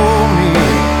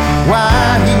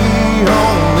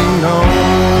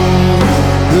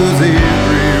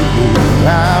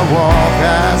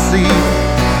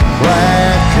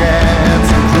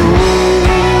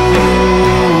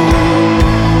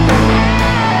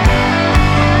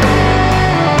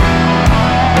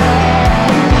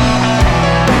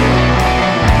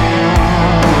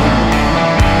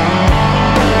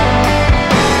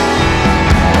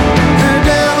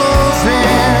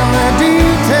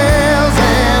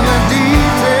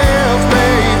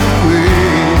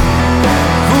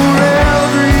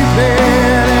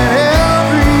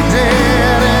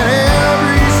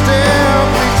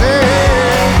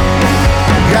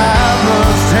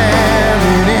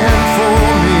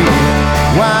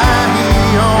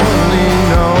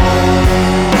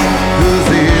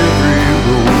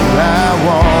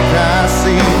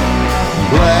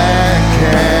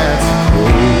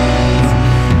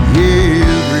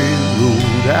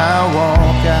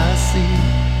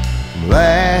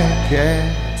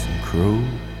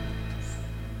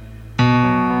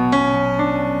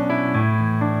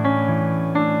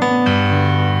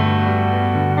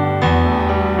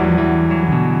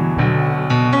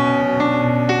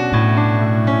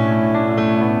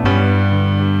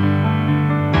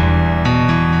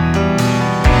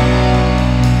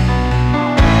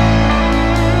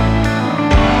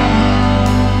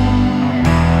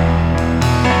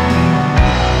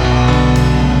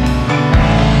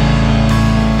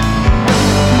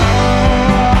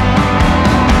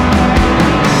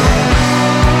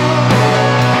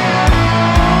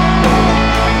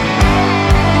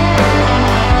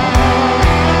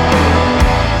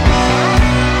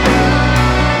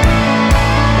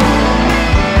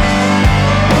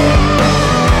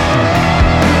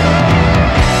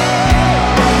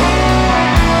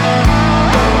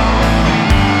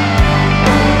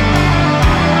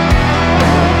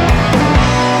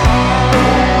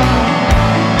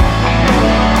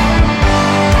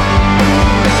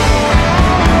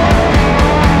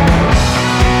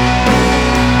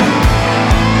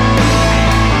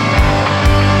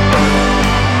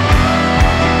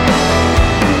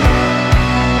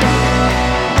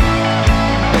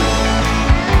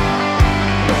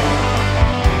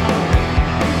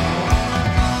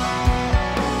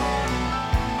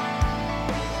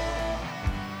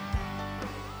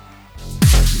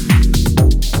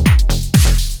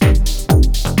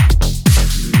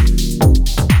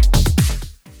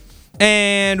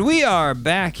are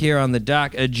back here on the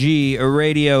Doc G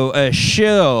Radio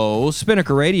Show.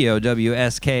 Spinnaker Radio,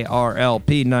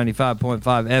 WSKRLP 95.5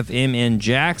 FM in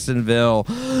Jacksonville,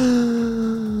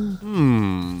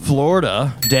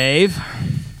 Florida. Dave?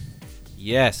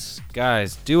 Yes,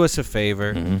 guys, do us a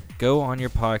favor. Go on your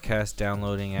podcast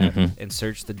downloading app and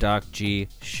search the Doc G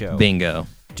Show. Bingo.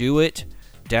 Do it.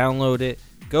 Download it.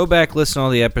 Go back, listen to all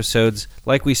the episodes.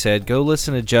 Like we said, go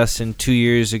listen to Justin 2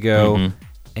 years ago,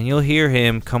 and you'll hear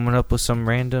him coming up with some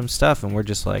random stuff, and we're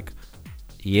just like,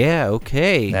 yeah,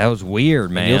 okay. That was weird,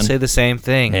 man. And you'll say the same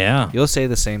thing. Yeah. You'll say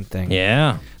the same thing.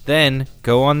 Yeah. Then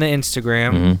go on the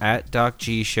Instagram at Doc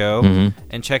G Show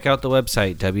and check out the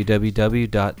website,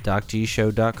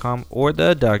 www.docgshow.com or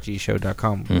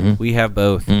thedocgshow.com. We have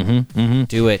both.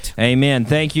 Do it. Amen.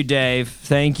 Thank you, Dave.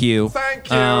 Thank you.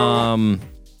 Thank you.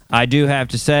 I do have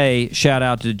to say, shout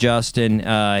out to Justin,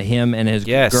 him and his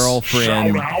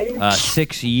girlfriend,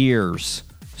 6 years.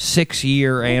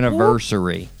 6-year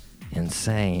anniversary.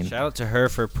 Insane. Shout out to her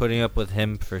for putting up with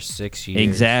him for 6 years.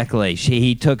 Exactly.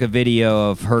 He took a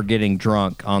video of her getting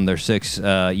drunk on their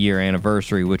 6-year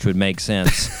anniversary, which would make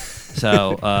sense.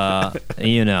 So,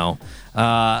 she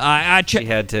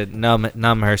had to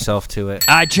numb herself to it.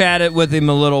 I chatted with him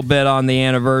a little bit on the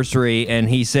anniversary, and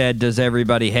he said, "Does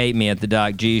everybody hate me at the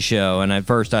Doc G Show?" And at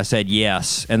first I said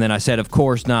yes, and then I said, "Of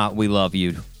course not. We love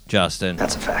you, Justin."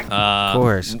 That's a fact. Of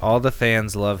course. All the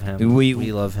fans love him. We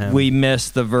love him. We miss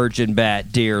the Virgin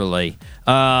Bat dearly.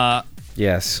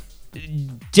 Yes.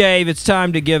 Dave, it's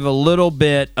time to give a little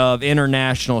bit of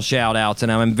international shout-outs,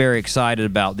 and I'm very excited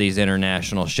about these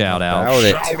international shout-outs.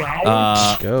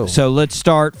 Let's go. So let's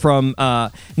start from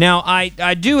now.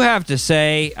 I do have to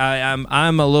say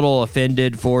I'm a little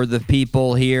offended for the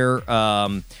people here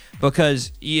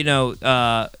because in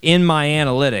my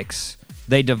analytics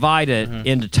they divide it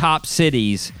into top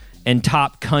cities and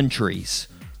top countries,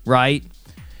 right?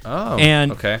 Oh,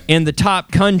 and okay. In the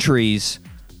top countries,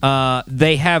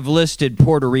 they have listed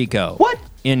Puerto Rico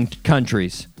in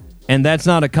countries, and that's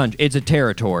not a country; it's a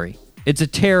territory. It's a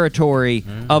territory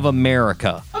of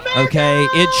America. Okay,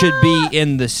 it should be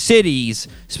in the cities,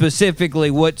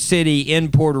 specifically what city in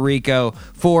Puerto Rico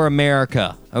for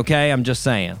America. Okay, I'm just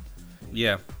saying.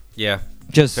 Yeah.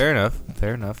 Just Fair enough.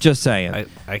 Just saying.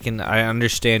 I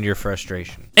understand your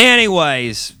frustration.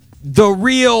 Anyways, the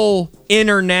real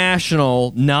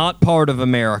international, not part of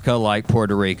America like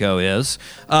Puerto Rico is,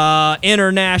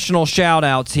 international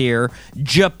shout-outs here.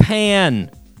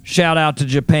 Japan. Shout out to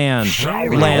Japan.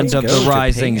 Land of the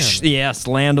rising,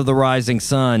 land of the rising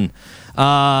sun.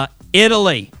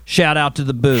 Italy. Shout out to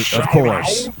the boot, of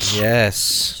course.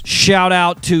 Yes. Shout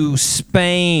out to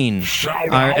Spain,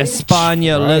 our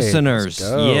España listeners.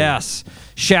 Yes.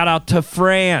 Shout out to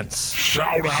France.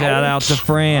 Shout out to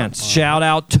France. Shout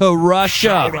out to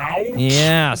Russia.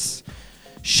 Yes.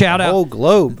 Shout out. Whole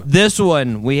globe. This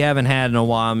one we haven't had in a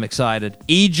while. I'm excited.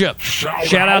 Egypt.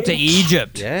 Shout out to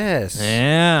Egypt. Yes.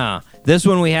 Yeah. This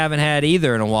one we haven't had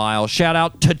either in a while. Shout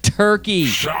out to Turkey.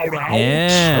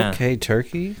 Yeah. Okay,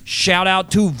 Turkey. Shout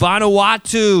out to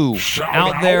Vanuatu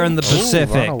out there in the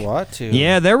Pacific. Vanuatu.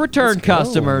 Yeah, they're return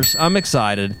customers. I'm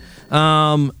excited.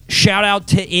 Shout out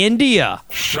to India.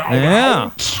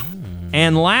 Yeah.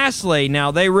 And lastly,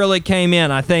 now they really came in.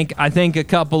 I think a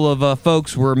couple of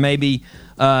folks were maybe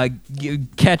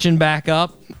catching back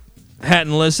up,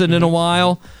 hadn't listened in a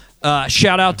while.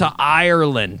 Shout out to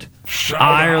Ireland.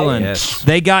 Ireland. Yes.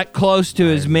 They got close to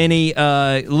as many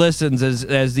listens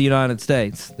as the United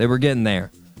States. They were getting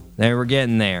there.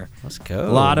 Let's go.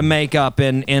 A lot of makeup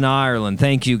in Ireland.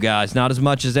 Thank you, guys. Not as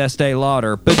much as Estee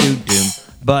Lauder, but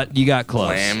you got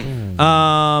close.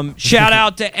 Shout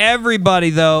out to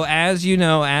everybody, though. As you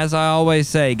know, as I always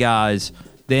say, guys,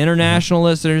 the international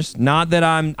listeners. Not that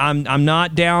I'm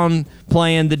not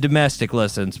downplaying the domestic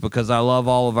listens, because I love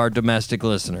all of our domestic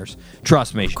listeners.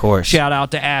 Trust me. Of course. Shout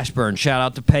out to Ashburn. Shout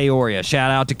out to Peoria.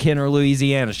 Shout out to Kenner,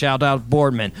 Louisiana. Shout out to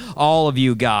Boardman. All of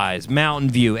you guys. Mountain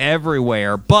View.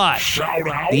 Everywhere. But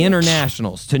the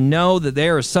internationals, to know that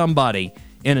there is somebody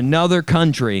in another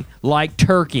country like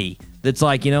Turkey that's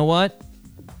like, you know what?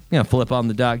 I'm going to flip on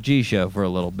the Doc G Show for a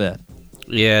little bit.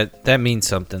 Yeah, that means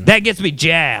something. That gets me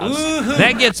jazzed.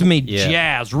 That gets me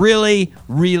jazzed. Really,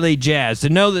 really jazzed. To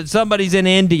know that somebody's in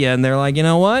India and they're like, you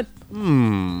know what?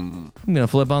 I'm going to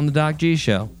flip on the Doc G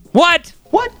Show. What?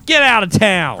 Get out of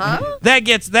town. Huh? That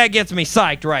gets me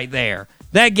psyched right there.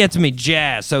 That gets me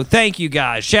jazzed. So thank you,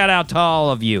 guys. Shout out to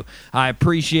all of you. I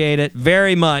appreciate it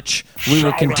very much. We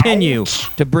will continue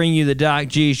to bring you the Doc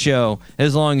G Show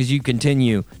as long as you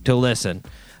continue to listen.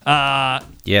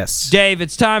 Yes. Dave,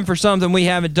 it's time for something we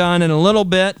haven't done in a little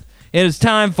bit. It is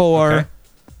time for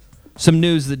some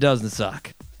news that doesn't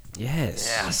suck.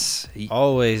 Yes.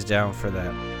 Always down for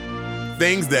that.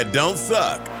 Things that don't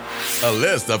suck. A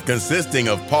list of consisting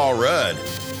of Paul Rudd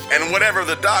and whatever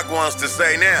the doc wants to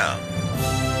say now.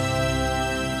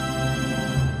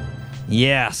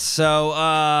 Yes.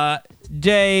 So,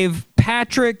 Dave,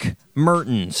 Patrick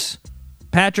Mertens.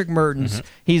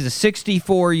 He's a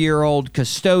 64-year-old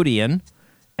custodian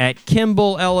at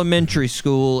Kimball Elementary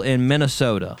School in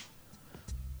Minnesota.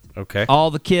 Okay.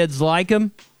 All the kids like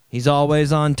him. He's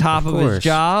always on top of his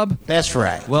job. That's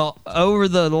right. Well, over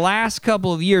the last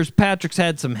couple of years, Patrick's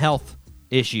had some health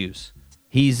issues.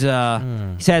 He's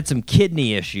had some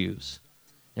kidney issues.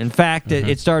 In fact,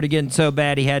 it started getting so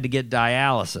bad he had to get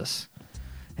dialysis.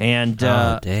 And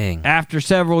dang. after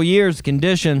several years, the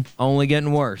condition only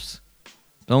getting worse.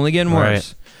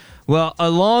 Worse. Well,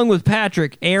 along with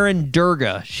Patrick, Erin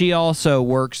Durga, she also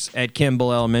works at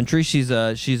Kimball Elementary. She's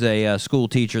a school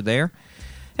teacher there.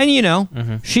 And, you know,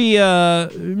 she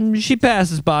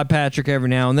passes by Patrick every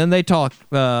now and then. They talk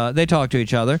to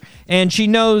each other. And she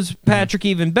knows Patrick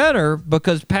even better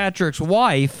because Patrick's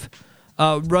wife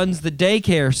runs the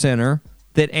daycare center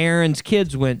that Erin's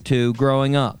kids went to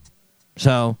growing up.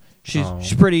 So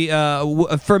she's pretty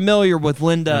familiar with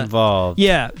Linda. Involved.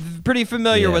 Yeah, pretty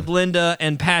familiar with Linda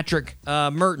and Patrick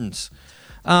Mertens.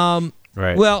 Right.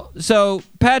 Well, so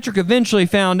Patrick eventually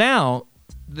found out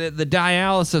that the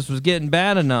dialysis was getting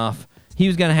bad enough, he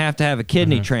was going to have a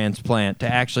kidney transplant to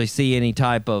actually see any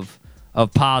type of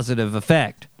positive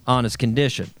effect on his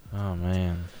condition. Oh,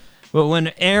 man. But when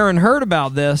Erin heard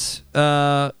about this,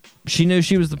 she knew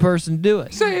she was the person to do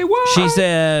it. Say what? She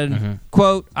said,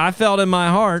 quote, "I felt in my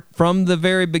heart from the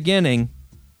very beginning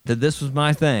that this was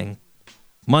my thing.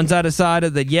 Once I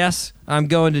decided that, yes, I'm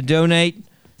going to donate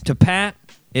to Pat,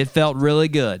 it felt really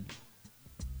good."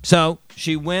 So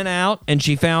she went out and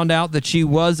she found out that she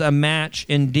was a match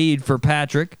indeed for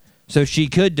Patrick, so she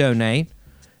could donate.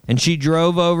 And she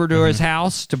drove over to his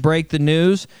house to break the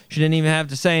news. She didn't even have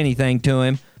to say anything to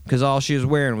him because all she was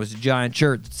wearing was a giant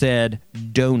shirt that said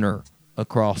donor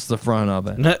across the front of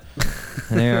it. And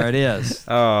there it is.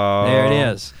 Oh, there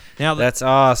it is. Now that's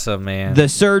awesome, man. The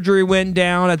surgery went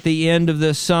down at the end of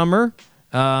this summer,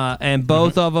 and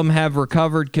both of them have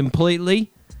recovered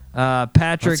completely.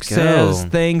 Patrick says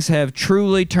things have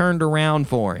truly turned around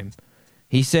for him.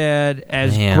 He said,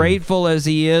 as grateful as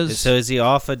he is... So is he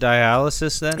off of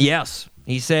dialysis then? Yes.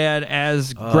 He said,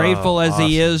 as grateful as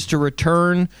he is to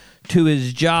return to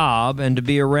his job and to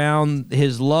be around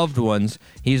his loved ones,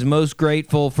 he's most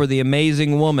grateful for the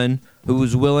amazing woman who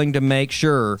was willing to make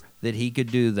sure that he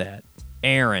could do that.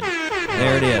 Erin.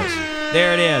 There it is.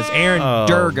 There it is. Erin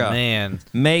Durga. Man.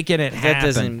 Making it happen. That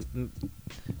doesn't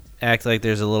act like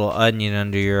there's a little onion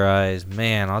under your eyes.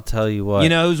 Man, I'll tell you what. You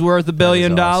know who's worth $1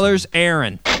 billion? Awesome.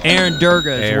 Erin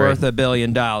Durga is worth $1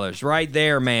 billion. Right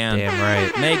there, man. Damn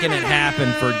right. Making it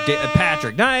happen for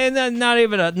Patrick. Not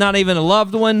even a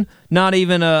loved one. Not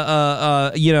even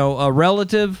a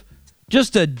relative.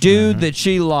 Just a dude that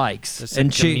she likes. Just a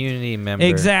community member.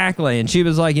 Exactly. And she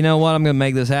was like, you know what? I'm going to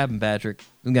make this happen, Patrick.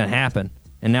 It's going to happen.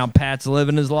 And now Pat's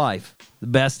living his life the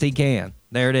best he can.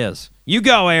 There it is. You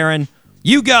go, Erin.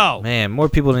 You go. Man, more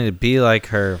people need to be like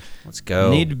her. Let's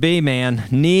go. Need to be, man.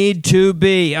 Need to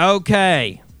be.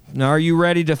 Okay. Now, are you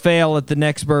ready to fail at the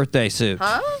next birthday suit?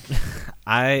 Huh?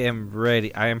 I am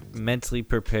ready. I am mentally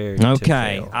prepared to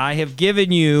fail. I have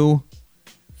given you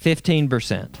 15%.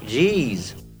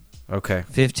 Jeez. Okay.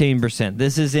 15%.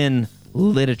 This is in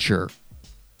literature.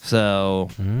 So,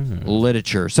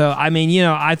 literature. So, I mean, you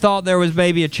know, I thought there was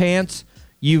maybe a chance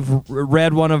you've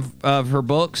read one of her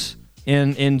books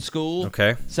in school.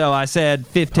 Okay. So I said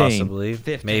 15. Possibly.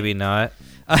 15. Maybe not.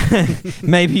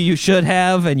 Maybe you should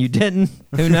have and you didn't.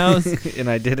 Who knows? And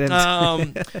I didn't.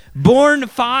 Born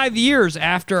 5 years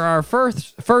after our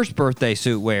first birthday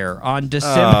suit wear on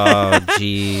December. Oh,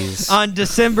 jeez. On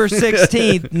December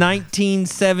 16th,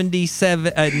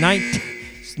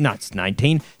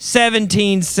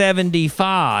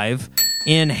 1775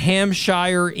 in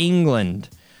Hampshire, England.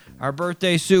 Our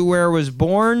birthday suit wearer was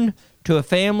born to a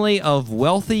family of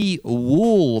wealthy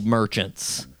wool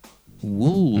merchants.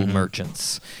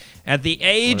 At the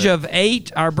age of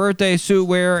 8, our birthday suit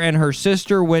wearer and her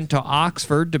sister went to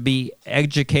Oxford to be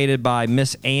educated by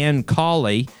Miss Anne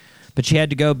Cawley, but she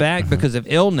had to go back because of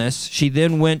illness. She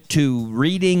then went to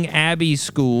Reading Abbey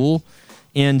School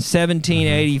in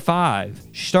 1785.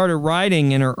 She started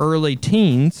writing in her early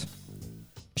teens.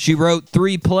 She wrote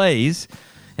 3 plays,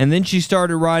 and then she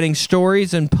started writing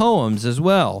stories and poems as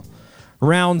well.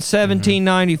 Around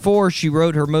 1794, she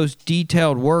wrote her most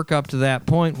detailed work up to that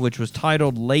point, which was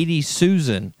titled Lady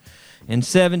Susan. In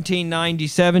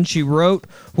 1797, she wrote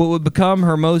what would become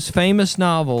her most famous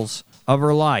novels of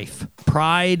her life,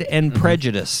 Pride and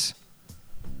Prejudice.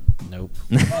 Nope.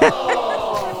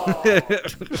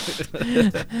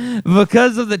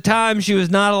 Because of the time, she was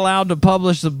not allowed to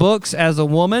publish the books as a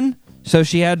woman, so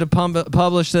she had to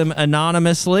publish them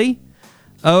anonymously.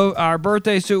 Oh, our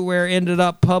birthday suitwear ended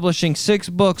up publishing 6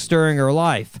 books during her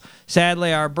life.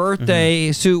 Sadly, our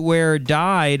birthday suitwear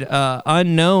died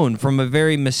unknown from a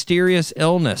very mysterious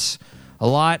illness. A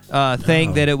lot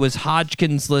think that it was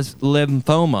Hodgkin's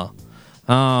lymphoma.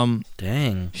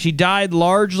 Dang. She died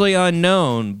largely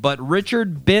unknown, but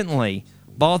Richard Bentley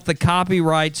bought the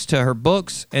copyrights to her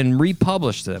books and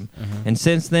republished them. And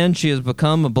since then, she has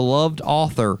become a beloved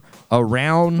author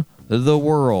around the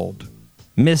world.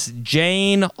 Miss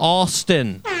Jane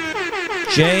Austen.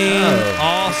 Austen. Okay.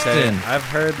 I've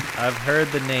heard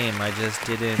the name. I just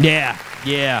didn't. Yeah.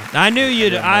 I knew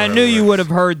you would have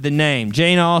heard the name.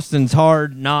 Jane Austen's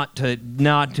hard not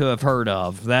to have heard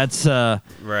of. That's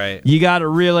right. You got to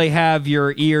really have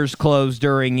your ears closed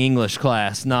during English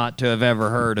class not to have ever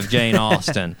heard of Jane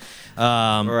Austen.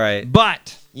 Right.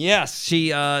 But yes, she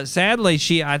sadly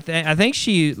I think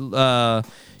she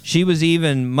was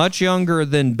even much younger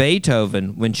than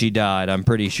Beethoven when she died. I'm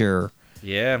pretty sure.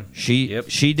 Yeah. She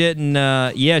didn't.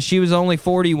 She was only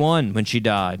 41 when she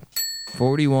died.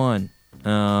 41.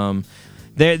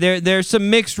 There's some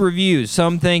mixed reviews.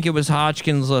 Some think it was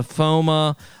Hodgkin's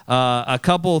lymphoma. A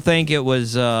couple think it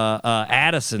was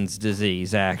Addison's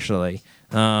disease, actually.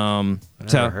 I've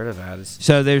never heard of Addison.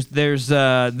 So there's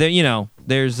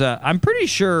I'm pretty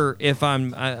sure if I'm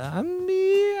gonna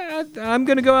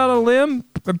go out on a limb.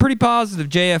 I'm pretty positive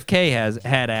JFK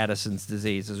had Addison's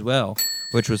disease as well,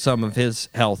 which was some of his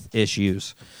health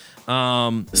issues.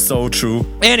 So true.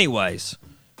 Anyways,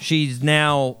 she's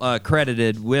now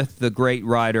credited with the great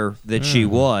writer that she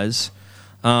was.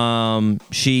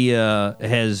 She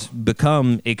has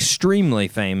become extremely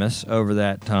famous over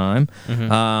that time.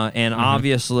 And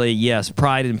obviously, yes,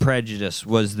 Pride and Prejudice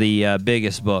was the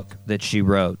biggest book that she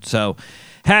wrote. So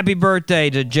happy birthday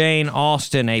to Jane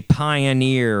Austen, a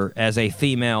pioneer as a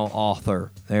female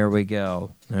author. There we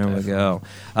go.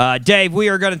 Dave, we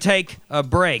are going to take a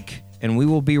break, and we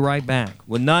will be right back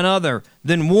with none other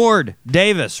than Ward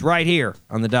Davis right here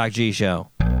on the Doc G Show.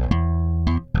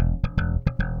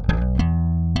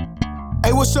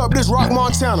 Hey, what's up? This Rock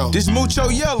Montana. This Mucho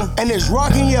Yellow. And this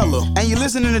Rockin' Yellow. And you're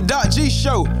listening to Doc G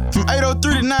Show from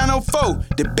 803 to 904.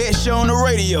 The best show on the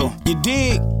radio. You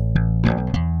dig?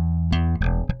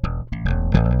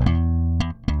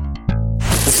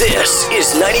 This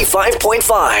is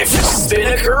 95.5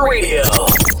 Spinnaker Radio.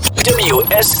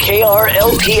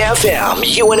 WSKR-LP-FM,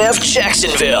 UNF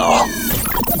Jacksonville.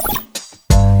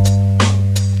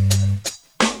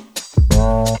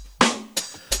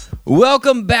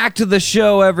 Welcome back to the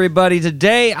show, everybody.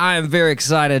 Today, I am very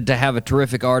excited to have a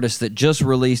terrific artist that just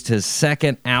released his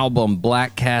second album,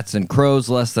 Black Cats and Crows,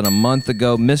 less than a month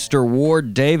ago, Mr.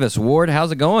 Ward Davis. Ward,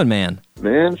 how's it going, man?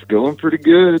 Man, it's going pretty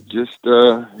good. Just,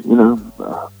 trying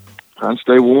to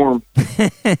stay warm.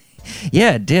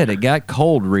 Yeah, it did. It got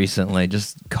cold recently,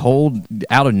 just cold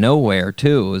out of nowhere,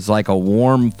 too. It was like a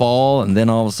warm fall, and then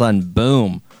all of a sudden,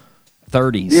 boom,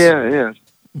 30s. Yeah.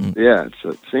 Yeah,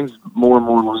 it seems more and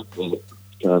more like that as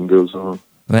time goes on.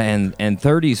 And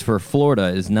 30s for Florida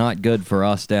is not good for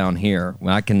us down here.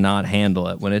 I cannot handle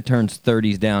it. When it turns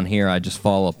 30s down here, I just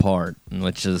fall apart,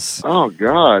 which is... Oh,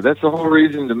 God, that's the whole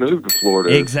reason to move to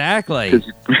Florida. Exactly.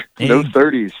 No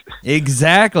 30s.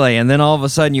 Exactly. And then all of a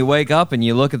sudden you wake up and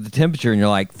you look at the temperature and you're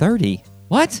like, 30?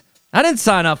 What? I didn't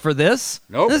sign up for this.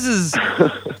 Nope. This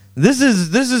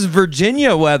is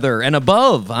Virginia weather and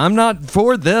above. I'm not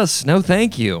for this. No,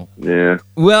 thank you. Yeah.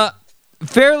 Well,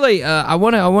 fairly. I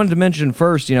wanted to mention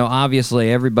first.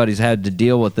 Obviously everybody's had to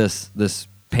deal with this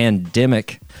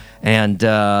pandemic, and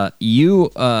you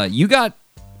got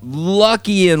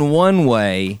lucky in one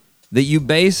way that you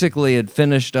basically had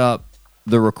finished up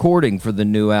the recording for the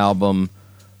new album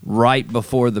right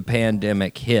before the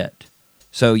pandemic hit.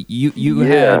 So you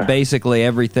had basically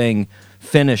everything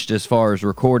finished as far as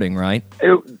recording, right?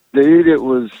 It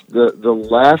was the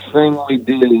last thing we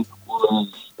did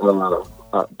was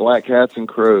Black Cats and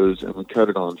Crows, and we cut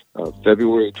it on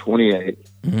February 28th.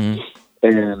 Mm-hmm.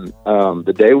 And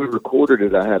the day we recorded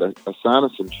it, I had a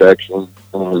sinus infection,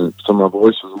 and so my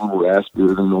voice was a little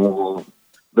raspier than normal.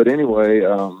 But anyway,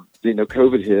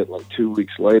 COVID hit like 2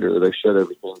 weeks later. They shut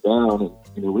everything down,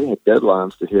 and we had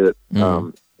deadlines to hit.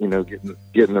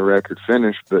 Getting the record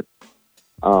finished, but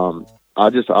I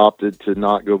just opted to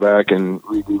not go back and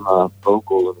redo my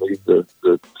vocal and leave the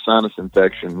sinus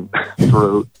infection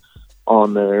throat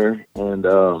on there. And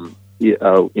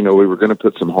we were going to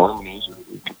put some harmonies.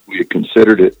 We had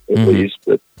considered it at least,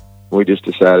 but we just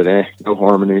decided, no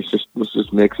harmonies. Let's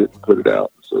just mix it and put it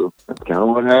out. So that's kind of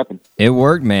what happened. It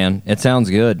worked, man. It sounds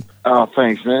good. Oh,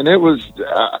 thanks, man. It was.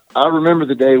 I remember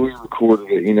the day we recorded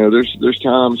it. There's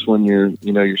times when you're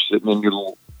sitting in your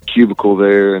little cubicle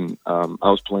there, and I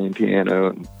was playing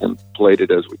piano and played it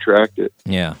as we tracked it.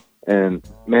 Yeah. And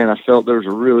man, I felt there was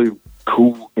a really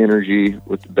cool energy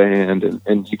with the band,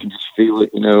 and you can just feel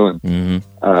it, and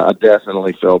I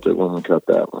definitely felt it when we cut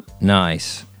that one.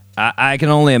 Nice. I can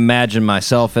only imagine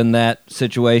myself in that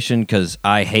situation because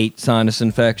I hate sinus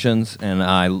infections, and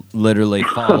I literally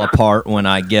fall apart when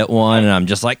I get one, and I'm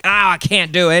just like, I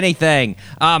can't do anything.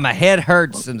 My head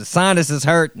hurts, and the sinuses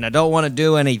hurt, and I don't want to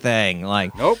do anything.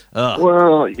 Like, nope.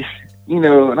 Well,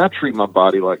 and I treat my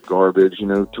body like garbage,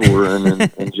 touring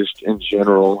and just in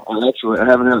general. I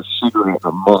haven't had a cigarette in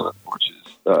a month, which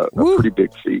is a pretty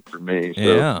big feat for me. So.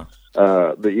 Yeah.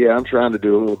 But yeah, I'm trying to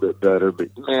do a little bit better. But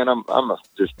man, I'm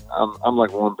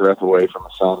like one breath away from a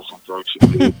sinus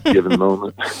infection at a given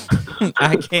moment.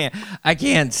 I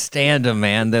can't stand them,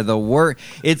 man. They're the worst.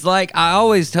 It's like I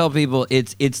always tell people,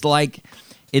 it's like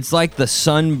the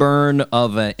sunburn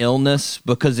of an illness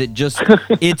because it's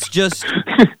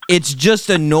just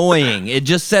annoying. It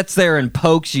just sits there and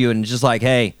pokes you, and it's just like,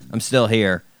 hey, I'm still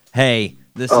here. Hey.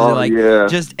 This is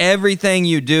just everything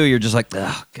you do, you're just like,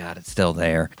 oh, God, it's still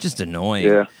there. Just annoying.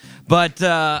 Yeah. But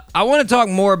I want to talk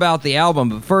more about the album,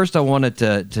 but first I wanted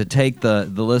to take the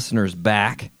listeners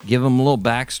back, give them a little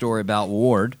backstory about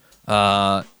Ward.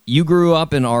 You grew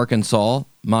up in Arkansas,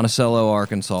 Monticello,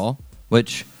 Arkansas,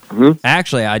 which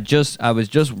actually I was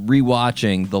just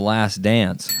rewatching The Last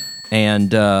Dance,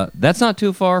 and that's not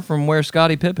too far from where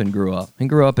Scottie Pippen grew up. He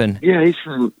grew up in... Yeah, he's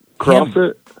from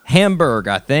Crawford. Hamburg,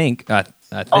 I think. I think.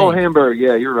 Oh, Hamburg.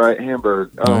 Yeah, you're right.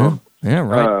 Hamburg. Yeah,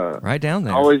 right down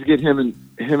there. I always get him and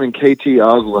KT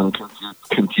Oslin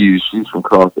confused. He's from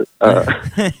Crawford.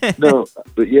 No,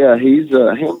 but yeah, he's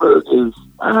Hamburg is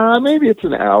maybe it's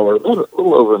an hour, a little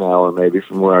over an hour maybe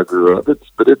from where I grew up.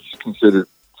 But it's considered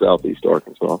Southeast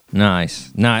Arkansas.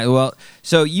 Nice. Well,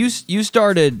 so you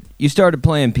started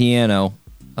playing piano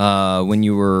when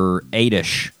you were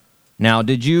 8-ish. Now,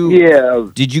 did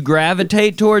you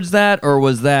gravitate towards that, or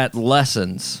was that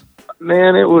lessons?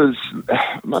 Man, it was.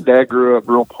 My dad grew up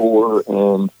real poor,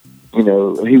 and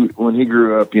when he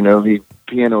grew up,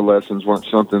 piano lessons weren't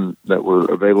something that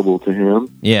were available to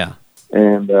him. Yeah,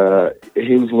 and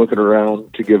he was looking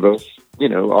around to give us,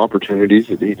 opportunities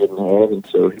that he didn't have, and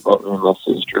so he bought me and my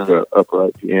sister an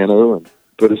upright piano and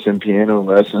put us in piano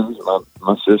lessons.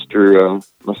 My sister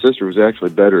was actually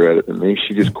better at it than me.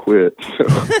 She just quit. So.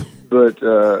 But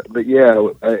yeah,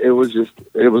 it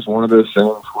was one of those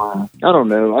things where, I don't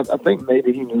know, I think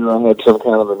maybe he knew I had some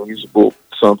kind of a musical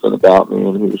something about me,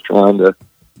 and he was trying to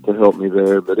help me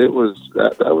there. But it was,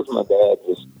 that was my dad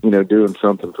just, doing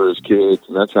something for his kids,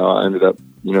 and that's how I ended up,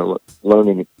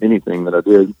 learning anything that I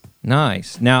did.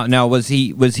 Nice. Now was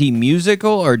he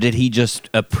musical, or did he just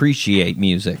appreciate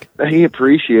music? He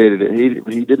appreciated it.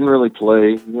 He didn't really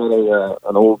play. He had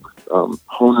an old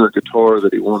Hohner guitar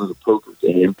that he wanted a poker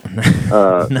game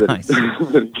nice.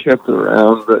 that he kept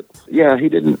around. But yeah, he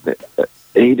didn't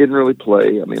really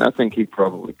play. I mean, I think he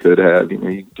probably could have. You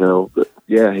can tell. But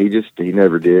yeah, he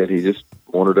never did. He just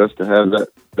wanted us to have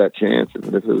that chance, and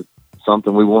if it was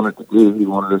something we wanted to do, he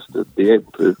wanted us to be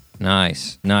able to.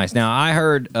 Nice. Now, I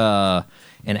heard an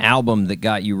album that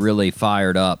got you really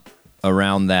fired up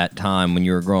around that time when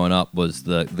you were growing up was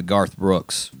the Garth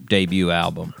Brooks debut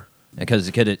album, because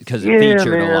it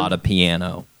featured a lot of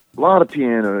piano. A lot of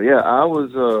piano, yeah. I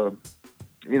was, I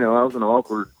was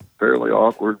an fairly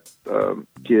awkward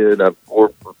kid. I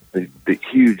wore the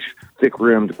huge,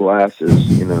 thick-rimmed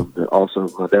glasses. Also,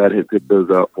 my dad had picked those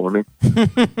out for me.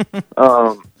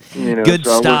 Good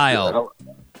style.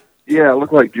 Yeah, I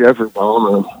look like Jeffrey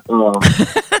Dahmer.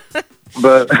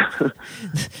 But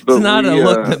it's not a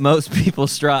look that most people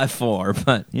strive for,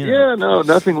 but yeah, no,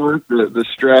 nothing worth the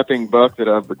strapping buck that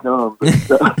I've become.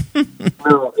 But,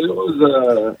 no, it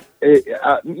was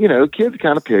kids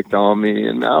kind of picked on me,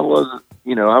 and I wasn't.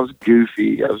 I was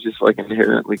goofy. I was just like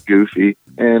inherently goofy,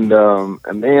 and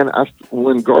man,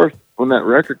 when that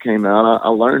record came out, I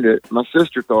learned it. My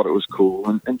sister thought it was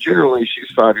cool, and generally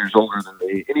she's 5 years older than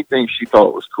me. Anything she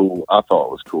thought was cool, I thought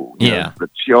was cool. Yeah.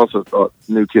 But she also thought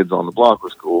New Kids on the Block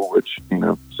was cool, which,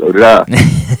 so did I.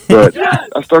 But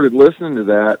I started listening to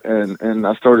that, and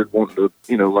I started wanting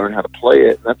to, learn how to play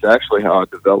it. And that's actually how I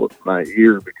developed my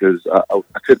ear, because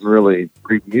I couldn't really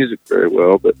read music very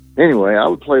well. But anyway, I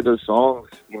would play those songs,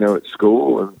 at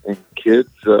school, and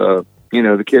kids, the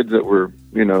kids that were,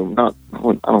 not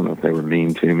don't know if they were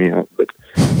mean to me, but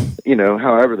you know,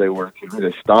 however they were to me,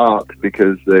 they stopped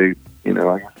because they, you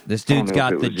know, this dude's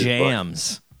got the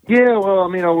jams. Yeah, well, I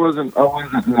mean, I wasn't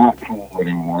not cool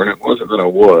anymore. And it wasn't that I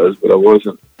was, but I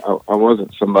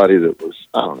wasn't somebody that was,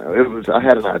 I don't know. I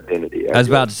had an identity. I was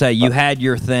about to say, you had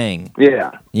your thing.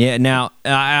 Yeah. Yeah. Now,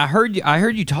 I heard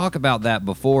you talk about that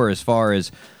before, as far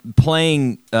as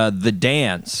playing the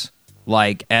dance,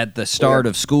 like at the start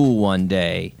of school one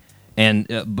day, and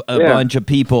a bunch of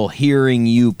people hearing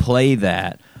you play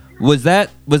that. Was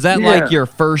that like your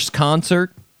first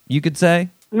concert, you could say?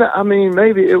 No, I mean,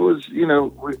 maybe it was, you know,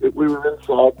 we were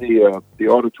inside the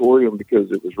auditorium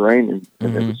because it was raining,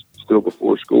 and it was still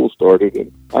before school started,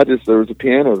 and there was a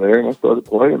piano there, and I started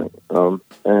playing it.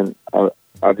 And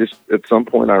I just, at some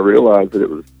point, I realized that it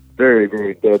was very,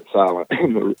 very dead silent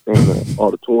in the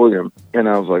auditorium, and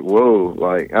I was like, whoa,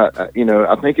 like,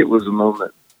 I think it was a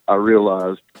moment I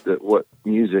realized that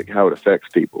how it affects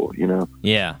people, you know?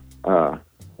 Yeah.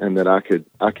 And that I could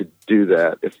do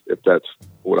that if that's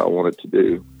what I wanted to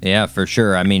do. Yeah, for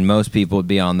sure. I mean, most people would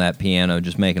be on that piano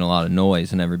just making a lot of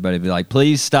noise, and everybody would be like,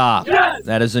 "Please stop! Yes!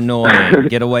 That is annoying.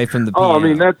 Get away from the piano." Oh, I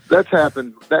mean, that's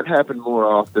happened. That happened more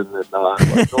often than not.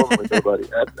 Like, normally, nobody.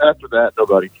 After that,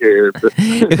 nobody cared. But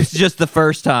it was just the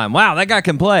first time. Wow, that guy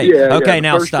can play. Yeah. Okay, the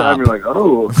now first stop. Time you're like,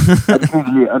 oh,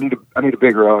 I need a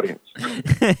bigger audience.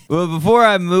 Well, before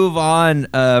I move on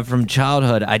from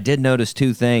childhood, I did notice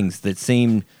two things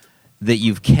that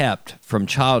you've kept from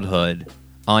childhood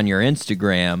on your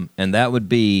Instagram, and that would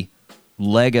be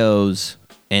Legos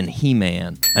and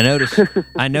He-Man. I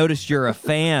noticed you're a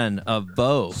fan of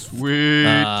both. Sweet.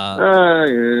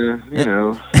 Yeah, you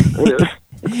know.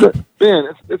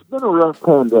 Man, it's been a rough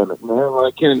pandemic, man.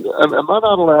 Like, am I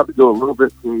not allowed to go a little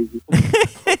bit crazy?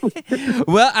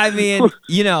 Well, I mean,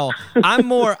 you know, I'm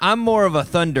more of a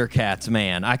Thundercats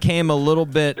man. I came a little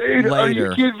bit later. Are you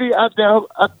kidding me? I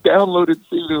downloaded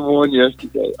season 1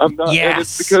 yesterday. I'm not. Yes. And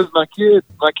it's because my kid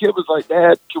was like,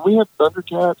 "Dad, can we have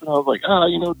Thundercats?" And I was like,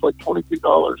 you know, it's like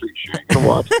 $22 each year. You can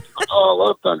watch it. Like, oh, I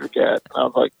love Thundercats. And I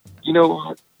was like, you know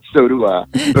what? So do I.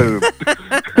 Boom.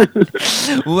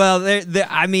 Well,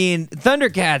 I mean,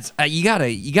 Thundercats. You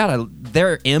gotta.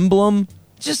 Their emblem,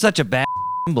 it's just such a bad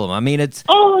emblem. I mean, it's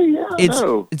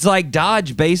like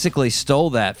Dodge basically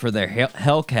stole that for their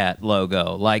Hellcat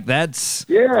logo. Like that's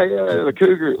the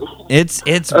cougar.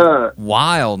 It's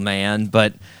wild, man.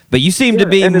 But you seem to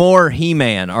be more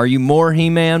He-Man. Are you more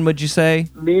He-Man? Would you say?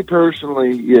 Me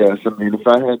personally, yes. I mean, if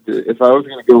I was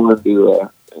going to go into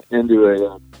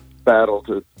a battle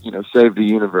to, you know, save the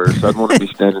universe, I'd want to be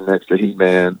standing next to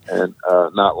He-Man and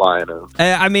not Lion-O.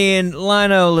 I mean,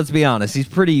 Lion-O, let's be honest, he's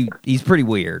pretty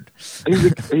weird. He's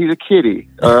a kitty,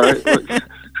 all right?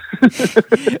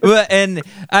 Well, and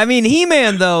I mean,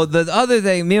 He-Man, though, the other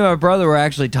day, me and my brother were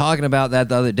actually talking about that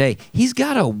the other day. He's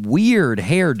got a weird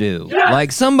hairdo. Yeah.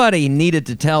 Like, somebody needed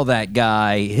to tell that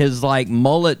guy his, like,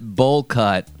 mullet bowl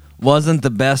cut wasn't the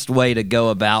best way to go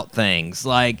about things.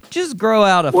 Like, just grow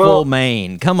out a full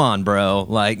mane. Come on, bro.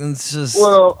 Like, it's just...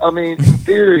 Well, I mean, in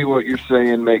theory, what you're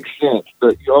saying makes sense,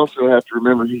 but you also have to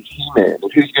remember he's He-Man,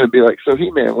 and who's going to be like, so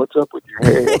He-Man, what's up with your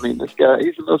hair? I mean, this guy,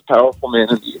 he's the most powerful man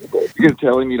in the universe. You're going to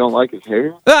tell him you don't like his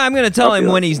hair? Well, I'm going to tell him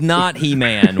when he's not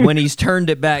He-Man, when he's turned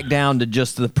it back down to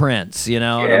just the Prince, you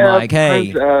know? And I'm like,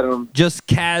 hey, just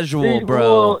casual, bro.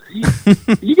 Well,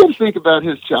 you got to think about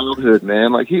his childhood,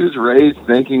 man. Like, he was raised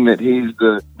thinking that he's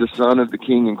the son of the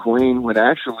king and queen, when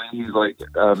actually he's like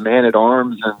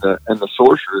man-at-arms, and the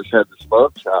sorceress had this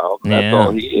love child. That's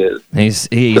all he is.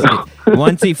 He's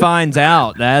once he finds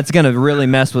out, that's going to really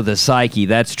mess with his psyche.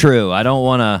 That's true. I don't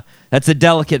want to... That's a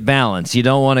delicate balance. You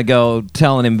don't want to go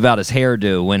telling him about his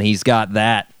hairdo when he's got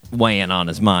that weighing on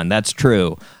his mind. That's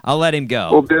true. I'll let him go.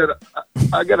 Well, Dad,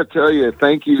 I got to tell you,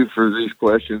 thank you for these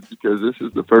questions, because this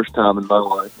is the first time in my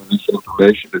life when this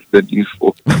information has been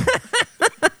useful.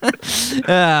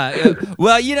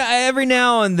 Well, you know, every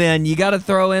now and then you got to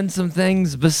throw in some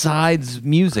things besides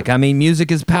music. I mean,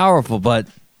 music is powerful, but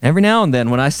every now and then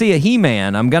when I see a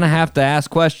He-Man, I'm going to have to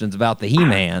ask questions about the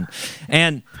He-Man.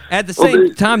 And at the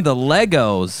same time, the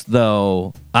Legos,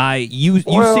 though, you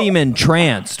seem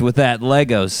entranced with that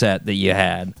Lego set that you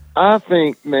had. I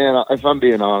think, man, if I'm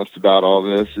being honest about all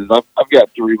this, is I've got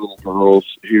 3 little girls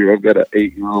here. I've got an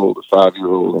 8-year-old, a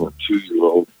 5-year-old, and a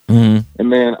 2-year-old. Mm-hmm. And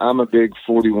man, I'm a big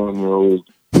 41-year-old,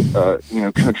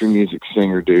 country music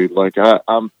singer, dude. Like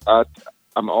I'm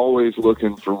always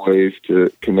looking for ways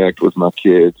to connect with my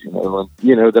kids,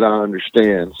 that I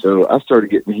understand. So I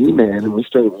started getting He-Man, and we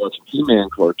started watching He-Man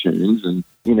cartoons, and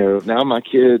now my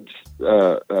kids,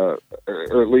 or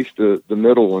at least the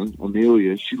middle one,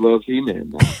 Amelia, she loves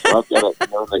He-Man now. So I've got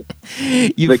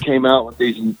they came out with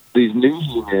these new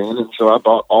He-Man, and so I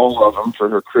bought all of them for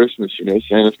her Christmas.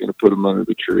 Santa's going to put them under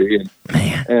the tree,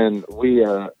 and we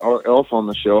our elf on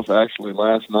the shelf actually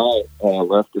last night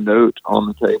left a note on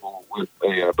the table with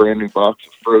a brand new box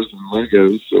of Frozen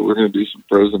Legos. So we're going to do some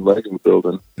Frozen Lego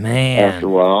building after a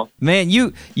while. Man,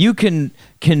 you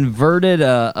converted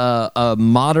a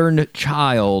modern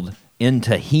child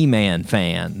into He-Man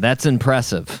fan. That's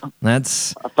impressive.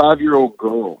 That's a 5-year-old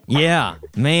girl. Yeah,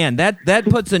 man, that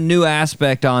puts a new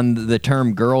aspect on the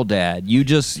term girl dad.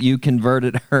 You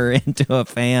converted her into a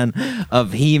fan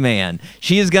of He-Man.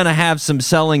 She is going to have some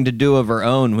selling to do of her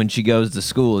own when she goes to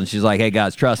school, and she's like, "Hey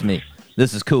guys, trust me.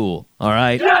 This is cool. All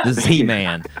right? This is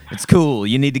He-Man. It's cool.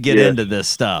 You need to get into this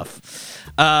stuff."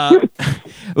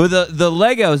 With the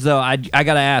Legos though, I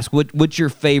got to ask, what's your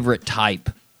favorite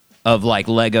type of like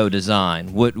Lego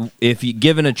design? What, if you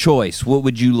given a choice, what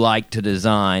would you like to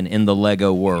design in the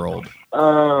Lego world?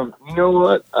 You know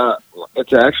what?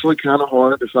 It's actually kind of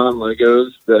hard to find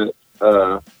Legos that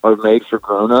are made for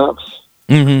grown-ups.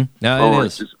 Mm-hmm. No, it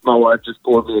is. My wife just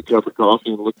poured me a cup of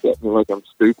coffee and looked at me like I'm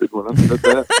stupid when I said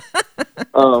that.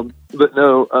 But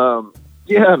no,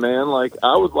 yeah, man. Like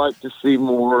I would like to see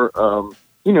more.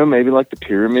 Maybe like the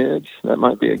pyramids. That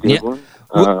might be a good one.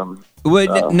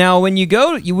 Now, when you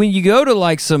go to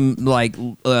like some like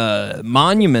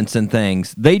monuments and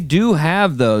things, they do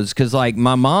have those because like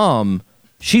my mom,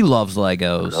 she loves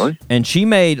Legos, really? And she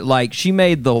made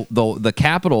the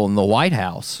Capitol and the White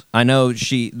House. I know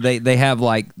they have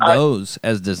like those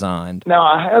as designed. Now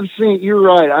I have seen. You're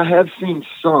right. I have seen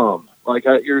some. Like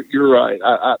you're right.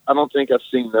 I don't think I've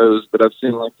seen those, but I've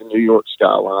seen like the New York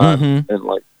skyline and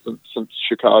like some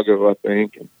Chicago, I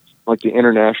think, and like the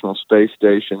International Space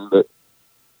Station. But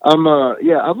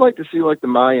I'd like to see like the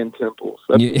Mayan temples.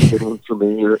 That's a good one for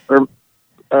me.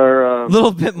 Or a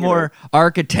little bit more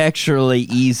architecturally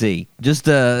easy. Just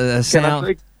a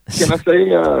sound. Can I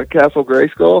say Castle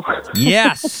Grayskull?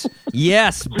 Yes.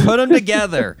 Put them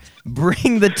together.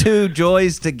 Bring the two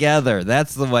joys together.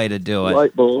 That's the way to do it.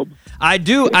 Light bulb. I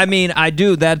do.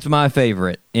 That's my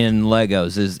favorite in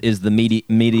Legos is the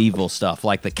medieval stuff,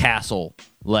 like the castle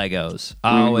Legos.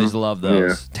 I always love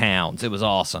those towns. It was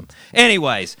awesome.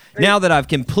 Anyways, now that I've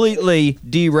completely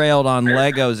derailed on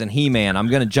Legos and He-Man, I'm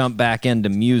going to jump back into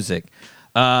music.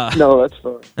 No, that's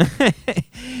fine.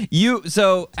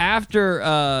 So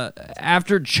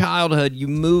after childhood, you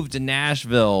moved to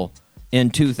Nashville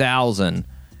in 2000.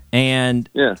 And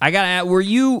I gotta ask, were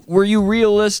you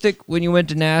realistic when you went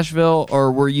to Nashville,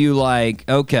 or were you like,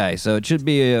 okay, so it should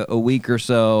be a week or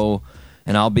so,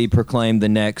 and I'll be proclaimed the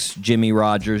next Jimmy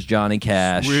Rogers, Johnny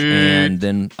Cash, and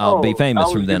then I'll be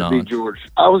famous from then on?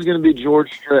 I was going to be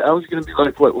George Strait. I was going to be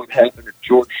like what happened if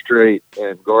George Strait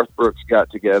and Garth Brooks got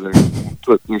together and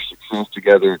put their success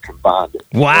together and combined it.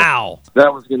 Wow.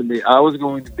 That was going to be. I was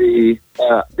going to be.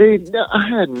 I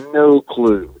had no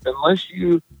clue.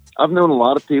 I've known a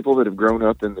lot of people that have grown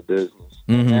up in the business.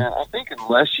 Mm-hmm. And I think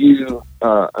unless you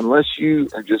are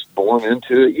just born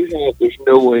into it, there's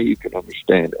no way you can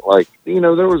understand it. Like,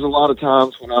 there was a lot of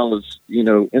times when I was,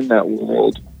 in that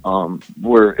world,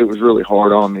 where it was really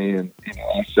hard on me, and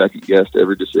I second guessed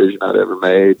every decision I'd ever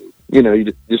made.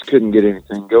 You just couldn't get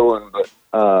anything going. But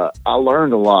I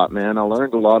learned a lot, man. I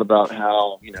learned a lot about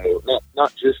how,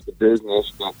 not just the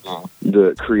business, but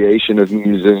the creation of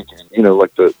music, and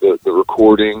like the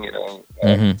recording.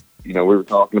 We were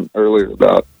talking earlier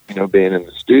about being in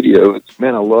the studio. I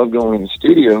love going in the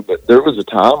studio, but there was a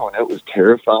time when it was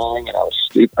terrifying, and I was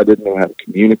stupid. I didn't know how to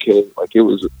communicate. Like it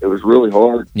was really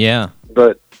hard. Yeah.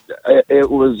 But it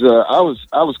was.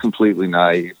 I was completely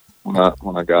naive when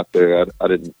I got there.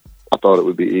 I thought it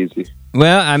would be easy.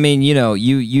 Well, I mean,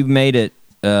 you made it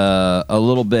a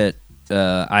little bit.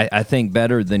 I think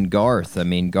better than Garth. I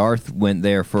mean, Garth went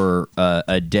there for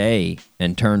a day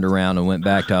and turned around and went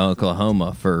back to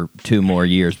Oklahoma for 2 more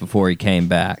years before he came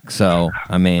back. So,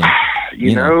 I mean,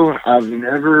 it's never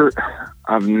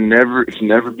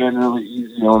been really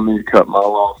easy on me to cut my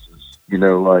losses.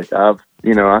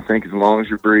 I think as long as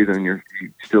you're breathing,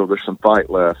 there's some fight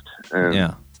left.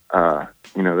 And,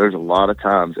 there's a lot of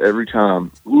times,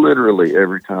 literally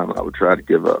every time I would try to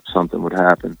give up, something would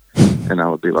happen. And I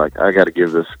would be like, I got to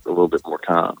give this a little bit more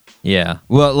time. Yeah.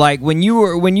 Well, like when you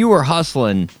were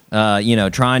hustling,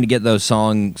 trying to get those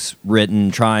songs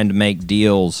written, trying to make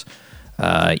deals,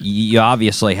 you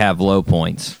obviously have low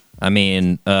points. I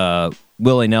mean,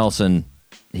 Willie Nelson,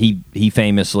 he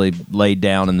famously laid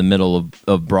down in the middle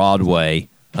of Broadway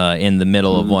in the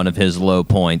middle of one of his low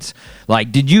points.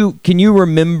 Like, can you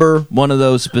remember one of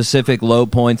those specific low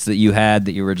points that you had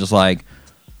that you were just like,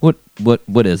 what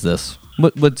is this?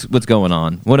 What's going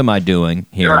on? What am I doing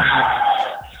here?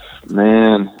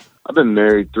 Man, I've been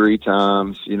married 3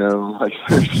 times, you know, like,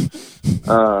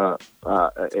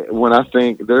 when I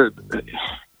think there's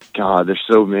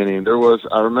so many.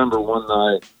 I remember one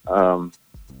night,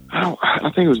 I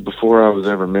think it was before I was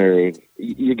ever married.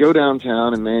 You go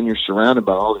downtown and, man, you're surrounded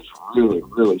by all these really,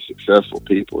 really successful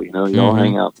people. You know, you all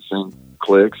hang out in the same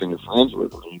cliques and you're friends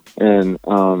with them. And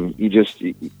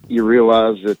you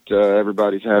realize that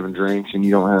everybody's having drinks and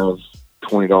you don't have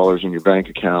 $20 in your bank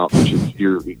account, which is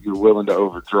you're willing to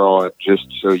overdraw it just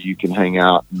so you can hang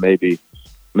out and maybe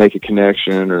make a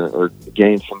connection or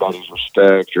gain somebody's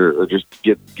respect or just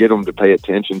get them to pay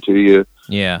attention to you.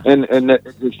 Yeah. And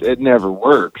it never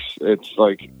works. It's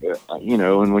like, you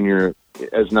know, and when you're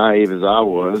as naive as I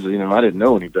was, you know, I didn't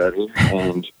know any better.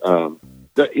 And,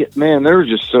 man, there were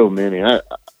just so many. I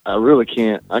really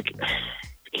can't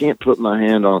put my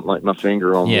hand on, like, my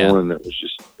finger on one that was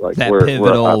just like that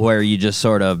pivotal where you just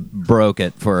sort of broke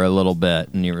it for a little bit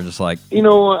and you were just like, you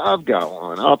know what, I've got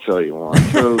one. I'll tell you one.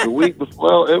 So the week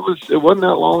before, well, it wasn't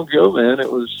that long ago, man.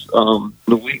 It was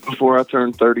the week before I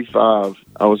turned 35.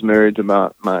 I was married to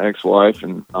my ex-wife,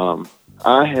 and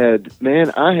I had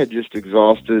just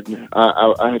exhausted.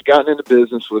 I had gotten into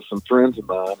business with some friends of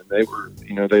mine, and they were,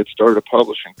 you know, they had started a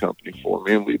publishing company for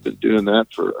me, and we've been doing that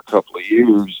for a couple of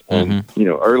years. And, you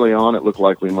know, early on, it looked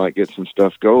like we might get some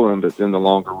stuff going, but then the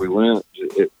longer we went,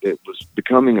 it was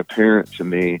becoming apparent to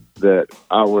me that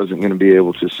I wasn't going to be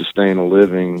able to sustain a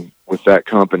living with that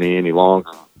company any longer.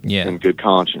 Yeah. In good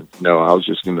conscience. No, I was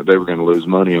just they were going to lose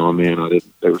money on me, and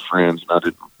they were friends, and I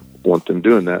didn't want them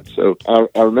doing that. So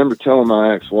I remember telling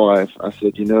my ex-wife, I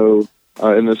said, you know,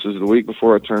 and this was the week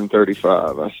before I turned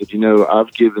 35. I said, you know,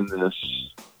 I've given this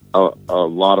a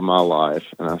lot of my life,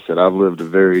 and I said, I've lived a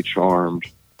very charmed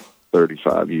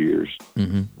 35 years,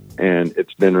 and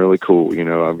it's been really cool. You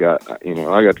know, I got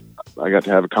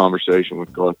to have a conversation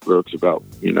with Garth Brooks about,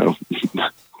 you know,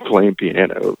 playing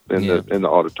piano in the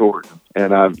auditorium,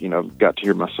 and I've, you know, got to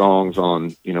hear my songs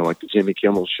on, you know, like the Jimmy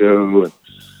Kimmel Show,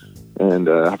 and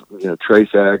you know,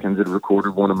 Trace Atkins had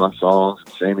recorded one of my songs,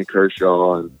 and Sammy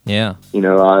Kershaw, and you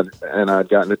know, I'd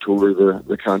gotten to tour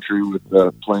the country with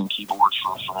playing keyboards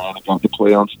for a friend. I got to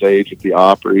play on stage at the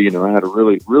Opry. You know, I had a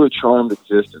really, really charmed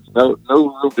existence. No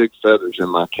real big feathers in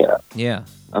my cap. Yeah.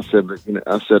 I said, but, you know,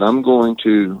 I'm going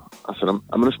to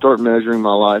start measuring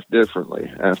my life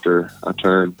differently after I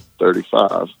turn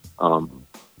 35. I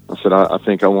said, I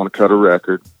think I want to cut a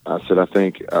record. I said, I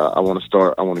think I want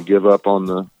to give up on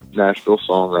the Nashville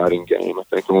songwriting game. I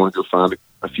think I want to go find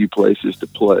a few places to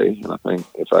play. And I think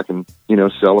if I can, you know,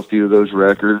 sell a few of those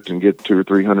records and get $200 or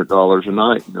 $300 a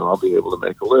night, you know, I'll be able to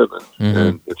make a living.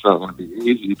 And it's not going to be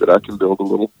easy, but I can build a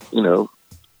little, you know,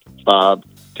 5,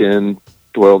 10,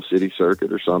 12 city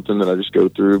circuit or something that I just go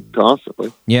through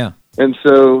constantly. Yeah. And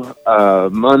so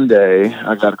Monday,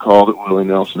 I got a call that Willie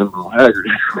Nelson and Merle Haggard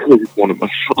recorded one of my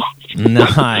songs.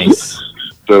 Nice.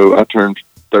 So I turned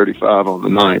 35 on the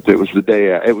 9th. It was the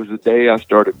day I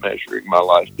started measuring my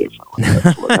life differently.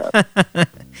 That's what happened.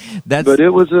 But it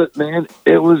was a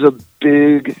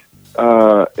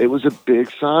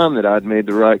big sign that I'd made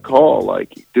the right call.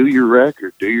 Like, do your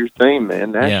record, do your thing,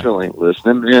 man. Nashville ain't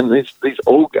listening, man. These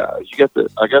old guys.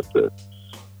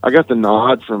 I got the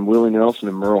nod from Willie Nelson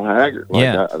and Merle Haggard. Like,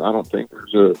 I don't think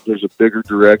there's a bigger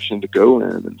direction to go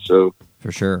in, and so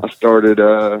for sure, I started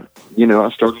hanging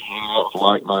out with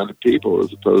like-minded people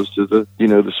as opposed to the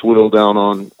swill down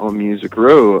on Music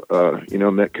Row.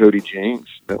 Met Cody Jinks,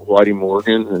 met Whitey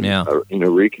Morgan,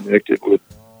 and reconnected with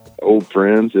old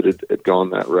friends that had gone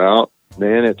that route.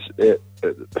 Man,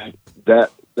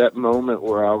 that moment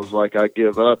where I was like, I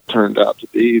give up, turned out to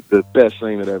be the best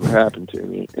thing that ever happened to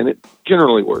me. And it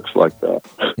generally works like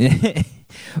that.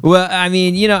 Well, I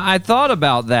mean, I thought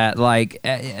about that, like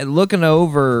looking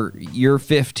over your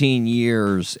 15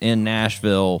 years in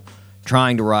Nashville,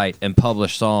 trying to write and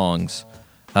publish songs.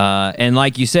 And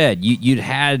like you said, you'd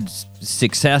had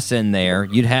success in there.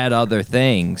 You'd had other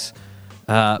things.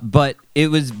 But it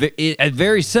was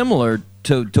very similar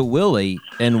to Willie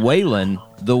and Waylon,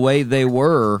 the way they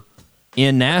were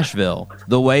in Nashville,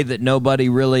 the way that nobody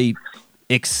really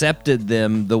accepted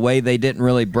them, the way they didn't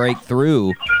really break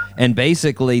through. And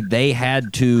basically they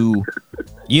had to,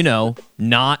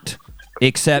 not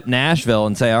accept Nashville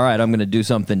and say, all right, I'm going to do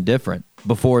something different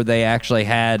before they actually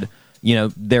had,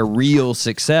 their real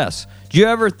success. Do you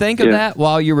ever think of that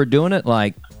while you were doing it?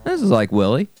 Like, this is like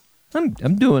Willie. I'm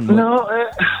doing. No,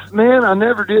 man, I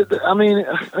never did. I mean,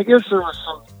 I guess there was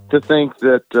to think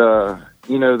that,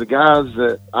 the guys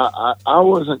that I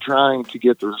wasn't trying to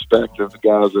get the respect of the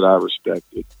guys that I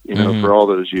respected, for all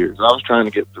those years. I was trying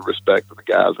to get the respect of the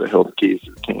guys that held the keys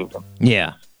to the kingdom.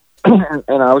 Yeah.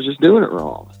 And I was just doing it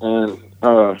wrong. And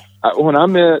when I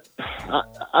met,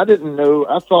 I didn't know.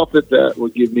 I thought that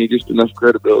would give me just enough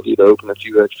credibility to open a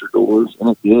few extra doors, and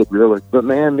it did, really. But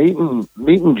man,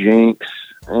 meeting Jinx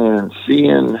and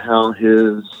seeing how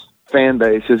his fan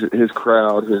base, his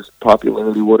crowd, his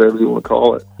popularity, whatever you want to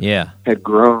call it, had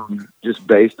grown just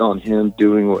based on him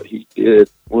doing what he did,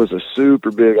 was a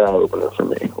super big eye opener for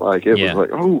me. Like it was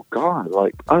like, oh God,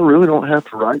 like I really don't have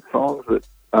to write songs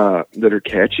that are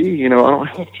catchy. I don't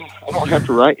have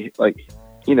to write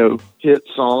hit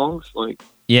songs like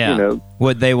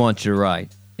what they want you to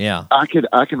write. Yeah, I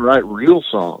can write real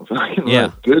songs. I can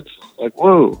write good songs. Like,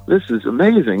 whoa, this is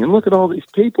amazing, and look at all these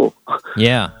people.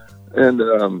 Yeah, and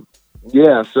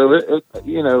so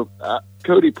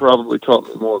Cody probably taught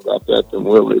me more about that than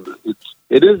Willie. But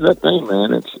it is that thing,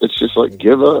 man. It's just like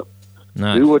give up,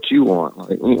 do what you want.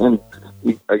 Like, and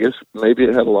I guess maybe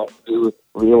it had a lot to do with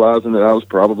realizing that I was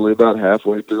probably about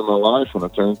halfway through my life when I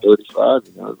turned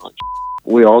 35. Like,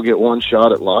 we all get one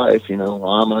shot at life.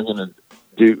 Why am I going to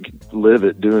live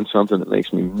it doing something that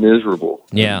makes me miserable?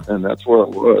 Yeah, and that's where I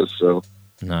was. So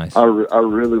nice. I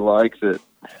really like that.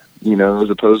 As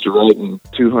opposed to writing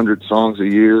 200 songs a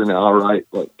year, now I write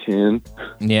like 10.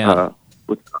 Yeah.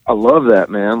 I love that,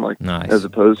 man. Like, nice. As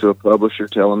opposed to a publisher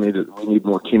telling me that we need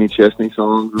more Kenny Chesney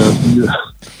songs.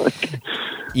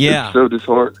 Yeah. It's so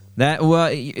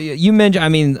disheartening. You mentioned, I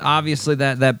mean, obviously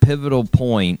that pivotal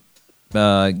point,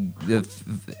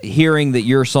 hearing that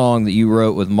your song that you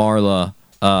wrote with Marla,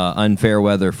 Unfair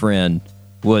Weather Friend,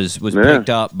 was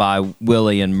picked up by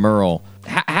Willie and Merle.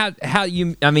 How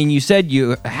you? I mean, you said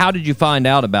how did you find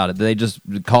out about it? Did they just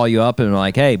call you up and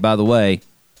like, hey, by the way,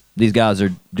 these guys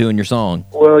are doing your song?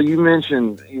 Well, you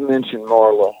mentioned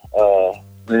Marla,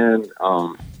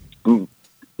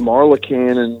 Marla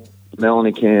Cannon,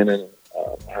 Melanie Cannon,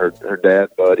 her dad,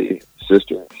 Buddy,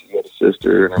 sister. She got a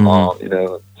sister and her mom.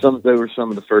 They were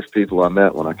some of the first people I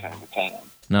met when I came to town.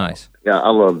 Nice. Yeah, I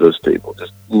love those people.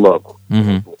 Just love them.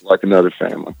 Mm-hmm. Like another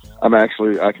family.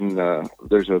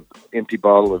 There's a empty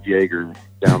bottle of Jaeger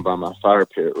down by my fire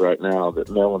pit right now that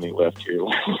Melanie left here.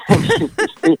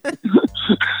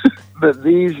 But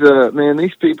these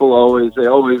people always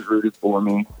rooted for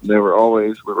me. We were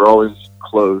always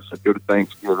close. I'd go to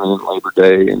Thanksgiving and Labor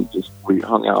Day and we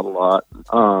hung out a lot.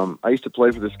 I used to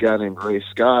play for this guy named Ray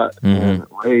Scott, and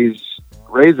Ray's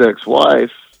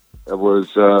ex-wife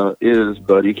is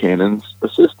Buddy Cannon's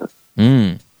assistant.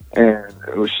 And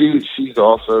she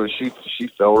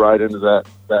fell right into that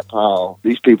pile.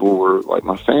 These people were like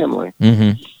my family.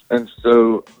 And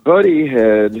so Buddy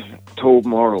had told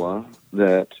Marla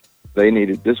that they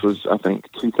needed, this was I think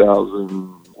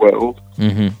 2012.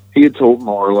 He had told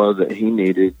Marla that he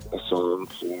needed a song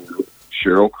for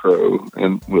Sheryl Crow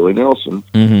and Willie Nelson.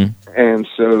 And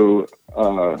so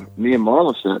me and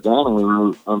Marla sat down and we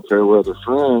wrote Unfair Weather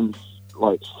Friends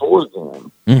like for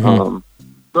them.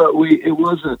 But we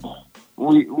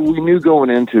knew going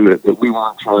into it that we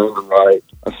weren't trying to write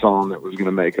a song that was going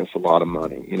to make us a lot of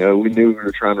money. We knew we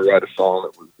were trying to write a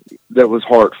song that was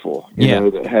heartful,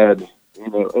 that had,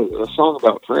 a song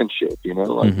about friendship,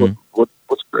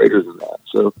 what's greater than that?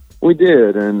 So we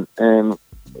did. And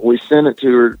we sent it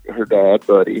to her dad,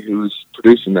 Buddy, who was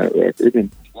producing that record. And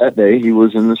that day he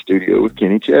was in the studio with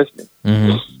Kenny Chesney.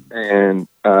 And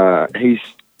he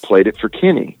played it for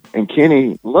Kenny, and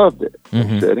Kenny loved it.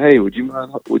 He said, "Hey, would you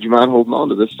mind holding on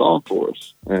to this song for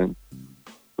us?" And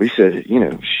we said,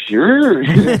 "Sure."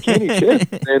 Kenny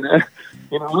Chesney, and I'd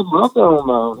love to own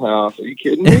my own house. Are you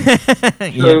kidding me?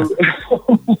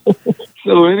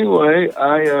 So anyway,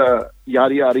 I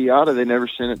yada yada yada. They never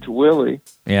sent it to Willie.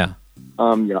 Yeah.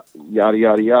 Yada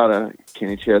yada yada.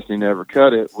 Kenny Chesney never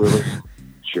cut it. Willie.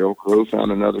 Sheryl Crow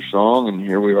found another song, and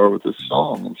here we are with this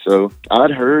song. And so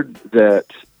I'd heard that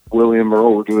Willie and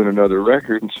Merle were doing another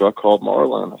record, and so I called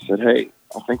Marla and I said, "Hey,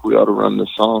 I think we ought to run this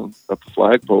song up the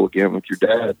flagpole again with your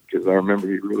dad, because I remember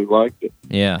he really liked it."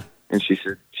 Yeah. And she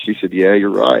said, "Yeah, you're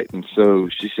right." And so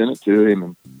she sent it to him,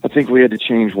 and I think we had to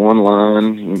change one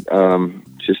line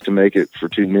just to make it for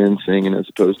two men singing as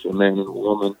opposed to a man and a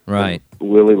woman. Right.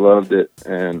 And Willie loved it,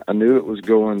 and I knew it was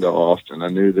going to Austin. I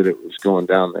knew that it was going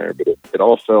down there, but it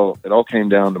all came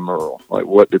down to Merle. Like,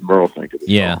 what did Merle think of it?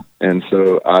 Yeah. Song? And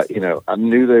so I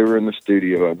knew they were in the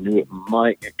studio. I knew it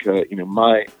might get cut.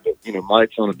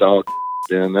 Mike's on a dog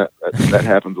den. That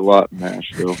happens a lot in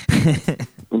Nashville.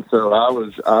 And so I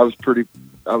was pretty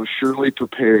surely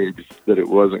prepared that it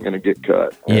wasn't going to get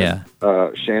cut. Yeah.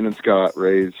 Shannon Scott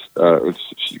raised,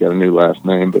 she's got a new last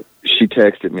name, but she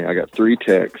texted me. I got 3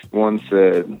 texts. One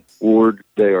said, Ward,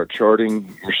 they are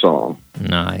charting your song.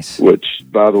 Nice. Which,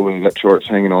 by the way, that chart's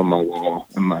hanging on my wall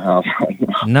in my house right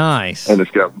now. Nice. And it's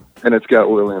got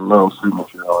Willie and Merle's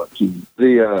signature on it too.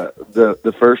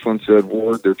 The first one said,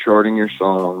 Ward, they're charting your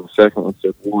song. The second one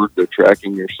said, Ward, they're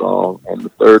tracking your song. And the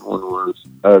third one was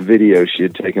a video she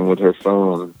had taken with her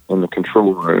phone in the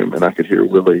control room, and I could hear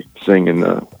Willie singing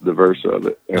the verse of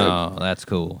it. And oh, that's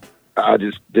cool. I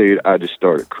just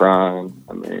started crying.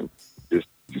 I mean, just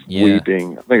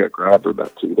weeping. I think I cried for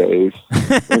about 2 days.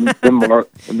 and then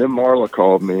Marla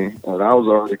called me, and I was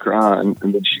already crying,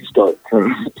 and then she started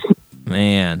crying.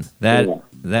 Man, that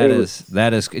is.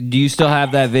 Do you still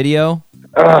have that video?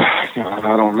 I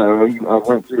don't know. I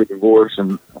went through a divorce,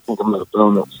 and I think I'm going to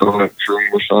throw that song at a tree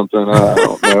or something. I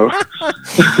don't know.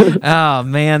 Oh,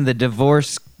 man, the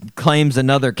divorce claims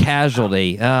another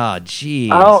casualty. Oh,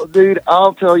 geez.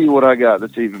 I'll tell you what I got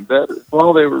that's even better.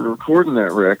 While they were recording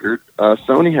that record,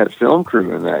 Sony had a film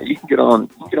crew in that. You can get on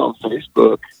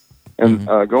Facebook and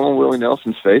go on Willie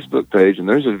Nelson's Facebook page, and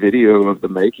there's a video of the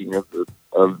making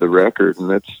of the record,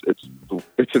 and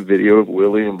it's a video of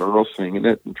Willie and Merle singing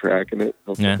it and tracking it.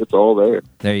 It's all there.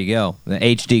 There you go. The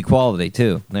HD quality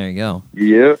too. There you go.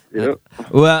 Yep.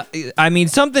 Well, I mean,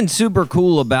 something super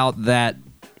cool about that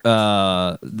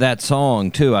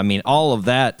song too. I mean, all of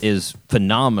that is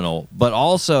phenomenal, but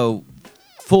also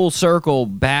full circle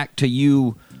back to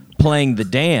you playing the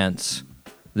dance.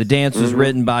 The dance was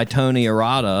written by Tony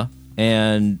Arata,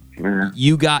 and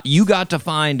you got to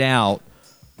find out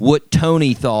what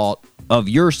Tony thought of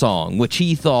your song, which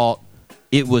he thought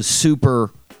it was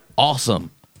super awesome.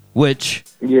 Which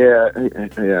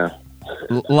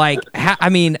like,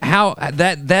 how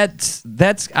that's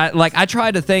I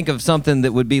try to think of something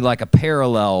that would be like a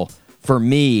parallel for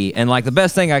me, and like the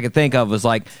best thing I could think of was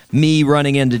like me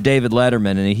running into David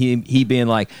Letterman and he being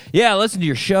like, yeah, listen to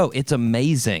your show, it's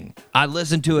amazing, I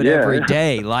listen to it every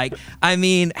day. Like, I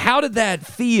mean, how did that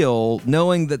feel,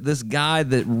 knowing that this guy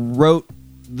that wrote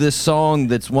this song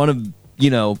that's one of, you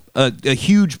know, a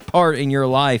huge part in your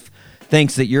life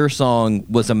thinks that your song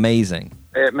was amazing?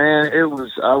 Man,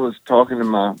 I was talking to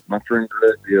my friend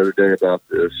Greg the other day about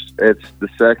this. It's the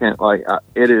second, like,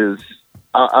 it is,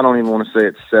 I don't even want to say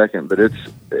it's second, but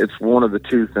it's one of the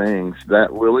two things,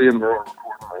 that Willie and Merle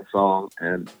recording my song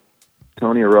and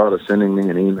Tony Arata sending me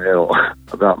an email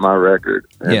about my record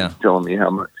and telling me how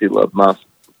much he loved my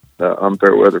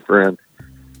Unfair Weather Friend.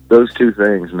 Those two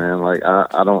things, man, like,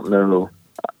 I don't know.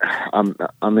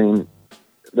 I mean,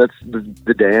 that's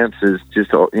the dance is just,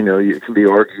 you know, it can be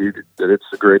argued that it's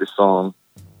the greatest song,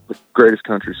 the greatest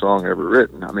country song ever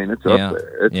written. I mean, it's up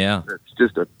there. It's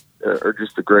just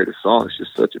just the greatest song. It's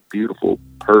just such a beautiful,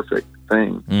 perfect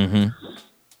thing.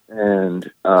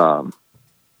 And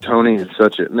Tony is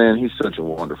he's such a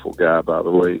wonderful guy, by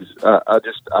the way.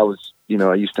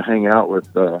 I used to hang out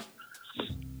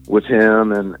with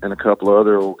him and a couple of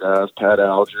other old guys, Pat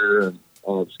Alger and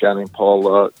this guy named Paul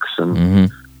Lux,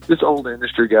 and just old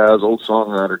industry guys, old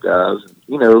songwriter guys. And,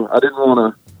 you know, I didn't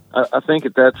want to. I think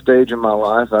at that stage in my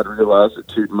life, I'd realized that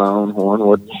tooting my own horn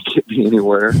wouldn't get me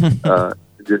anywhere.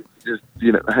 Just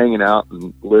you know, hanging out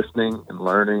and listening and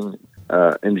learning,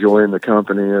 enjoying the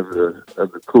company of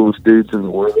the coolest dudes in the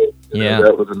world.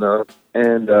 That was enough.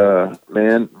 And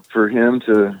man, for him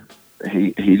to,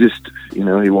 he just, you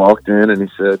know, he walked in and he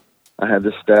said, I had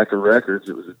this stack of records.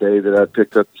 It was the day that I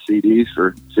picked up the CDs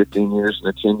for 15 years in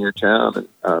a 10-year town.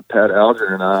 And Pat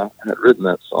Alger and I had written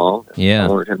that song. I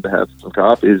wanted him to have some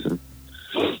copies. And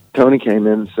Tony came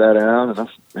in and sat down,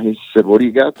 and he said, what do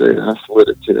you got there? And I slid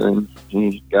it to him.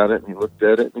 He got it, and he looked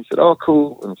at it, and he said, oh,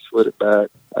 cool, and he slid it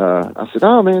back. I said,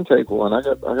 oh, man, take one. I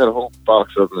got a whole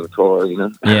box of them in the car, you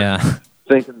know? Yeah.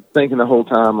 Thinking the whole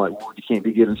time, like, well, you can't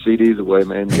be giving CDs away,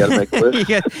 man. You got to make a list.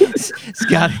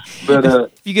 But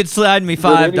if you could slide me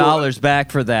 $5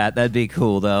 back for that, that'd be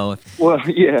cool, though. Well,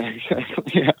 yeah,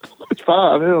 it's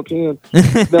 $5, hell, 10.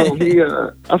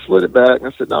 No, I slid it back, and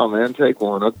I said, no, man, take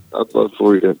one. I'd love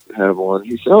for you to have one.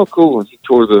 He said, oh, cool, and he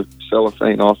tore the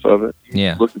cellophane off of it. He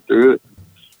was looking through it.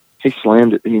 He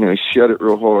slammed it, you know, he shut it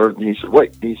real hard, and he said,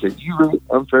 wait, he said, you wrote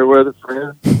Unfair Weather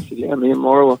Friend? I said, yeah, me and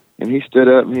Marla. And he stood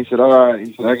up, and he said, all right,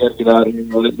 he said, I got to get out of here.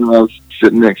 I didn't know I was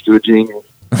sitting next to a genius.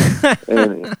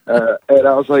 and I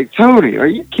was like, Tony, are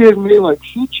you kidding me? Like,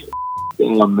 sit your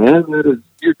down, man.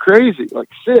 You're crazy. Like,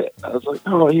 sit. I was like,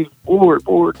 oh, he's bored.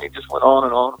 And he just went on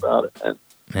and on about it. And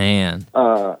man,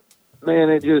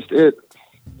 it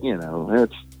you know,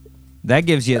 it's, that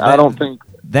gives you, I don't think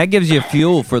that gives you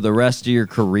fuel for the rest of your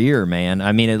career, man.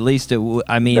 I mean, at least it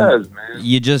does, man.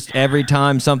 You just, every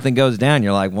time something goes down,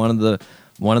 you're like, one of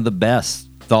the best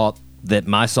thought that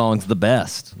my song's the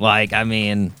best. Like, I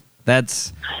mean,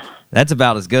 that's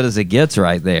about as good as it gets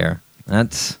right there.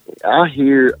 I'll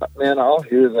hear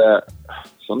that.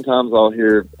 Sometimes I'll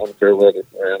hear Unfair Weather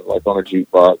Friend, like on a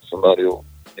jukebox. Somebody will,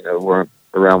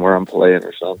 around where I'm playing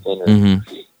or something, and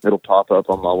it'll pop up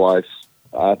on my wife's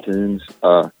iTunes.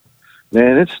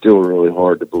 Man, it's still really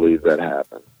hard to believe that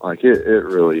happened. Like, it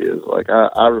really is. Like,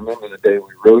 I remember the day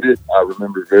we wrote it. I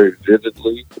remember very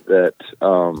vividly that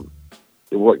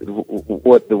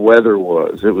what the weather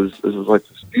was. It was like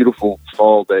this beautiful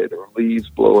fall day. There were leaves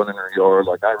blowing in our yard.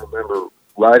 Like, I remember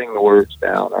writing the words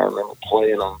down. I remember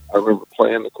playing them. I remember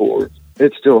playing the chords.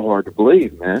 It's still hard to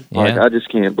believe, man. Yeah. Like, I just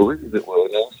can't believe that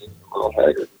Willie Nelson and Merle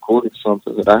Haggard recorded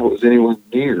something that I was anywhere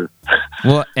near.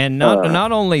 Well, and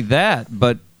not only that,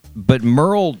 but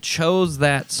Merle chose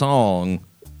that song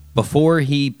before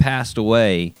he passed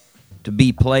away to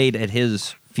be played at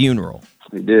his funeral.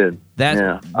 He did.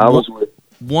 I was with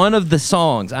one of the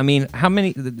songs. I mean, how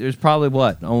many? There's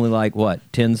probably only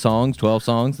 10 songs, 12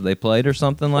 songs that they played or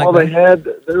something like that?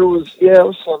 It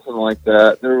was something like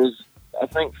that. I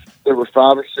think there were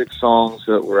 5 or 6 songs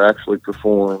that were actually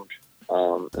performed,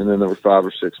 and then there were 5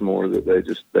 or 6 more that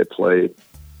they played.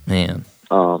 Man.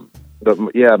 But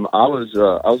yeah, I was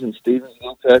in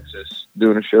Stevensville, Texas,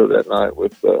 doing a show that night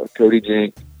with Cody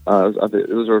Jink. I think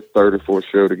it was our 3rd or 4th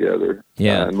show together.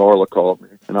 Yeah. And Marla called me,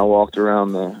 and I walked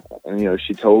around and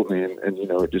she told me, and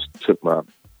it just took my,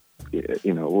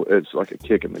 it's like a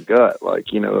kick in the gut.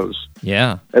 Like, it was.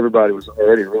 Yeah. Everybody was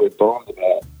already really bummed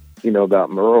about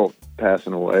Merle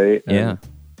passing away. And yeah.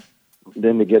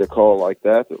 Then to get a call like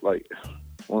that like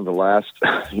one of the last.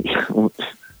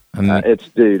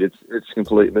 It's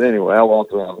complete. But anyway, I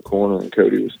walked around the corner and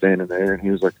Cody was standing there, and he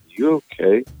was like, "Are you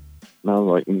okay?" And I was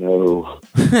like, "No,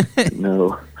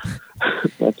 no."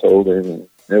 I told him, and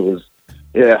it was,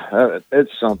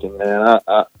 it's something, man.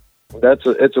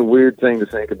 It's a weird thing to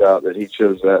think about that he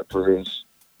chose that for his.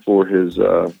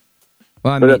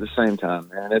 But at the same time,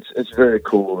 man, it's very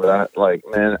cool that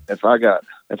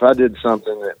if I did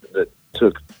something that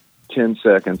took 10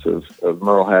 seconds of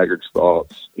Merle Haggard's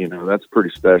thoughts, that's pretty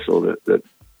special that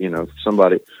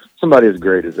somebody as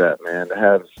great as that, man, to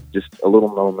have just a little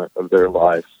moment of their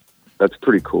life, that's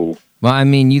pretty cool. Well, I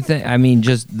mean,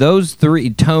 just those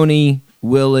 3, Tony,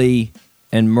 Willie,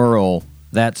 and Merle,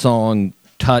 that song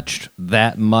touched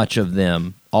that much of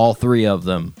them, all 3 of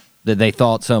them, that they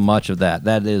thought so much of that.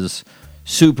 That is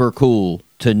super cool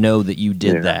to know that you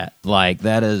did that. Like,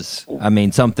 that is,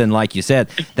 something like you said,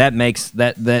 that makes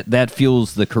that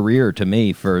fuels the career to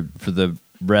me for the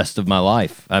rest of my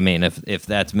life. I mean, if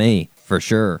that's me, for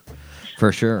sure.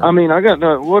 I got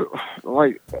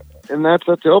and that's,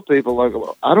 I tell people,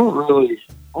 I don't really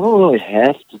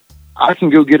have to. I can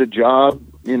go get a job,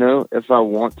 if I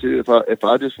want to. If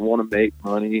I just want to make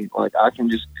money, I can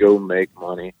just go make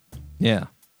money. Yeah.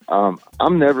 I'm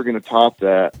never going to top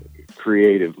that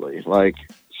creatively.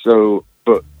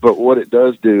 But what it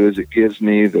does do is it gives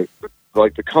me the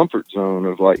comfort zone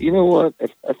of what,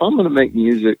 if I'm going to make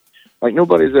music,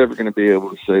 nobody's ever going to be able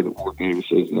to say that Ward Davis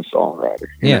isn't a songwriter.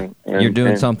 You're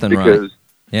doing something right.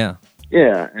 Yeah.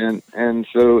 Yeah, and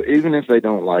so even if they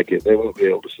don't like it, they won't be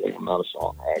able to say I'm not a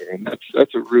songwriter, and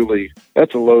that's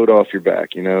a load off your back.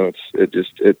 It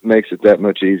makes it that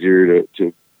much easier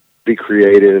to be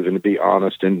creative and to be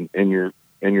honest in your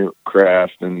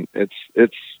craft, and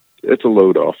it's a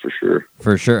load off for sure.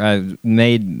 For sure, I've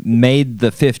made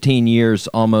the 15 years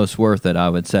almost worth it, I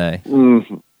would say.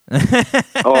 Mm-hmm.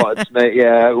 It's made,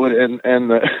 it would,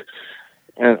 and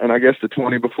I guess the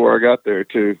 20 before I got there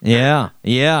too. Yeah.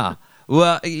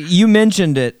 Well, you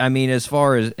mentioned it. I mean, as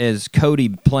far as Cody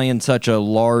playing such a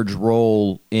large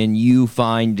role in you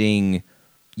finding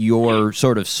your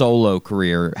sort of solo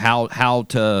career, how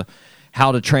to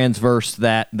transverse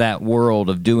that world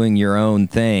of doing your own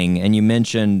thing. And you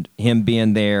mentioned him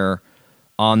being there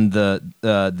on the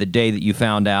day that you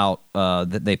found out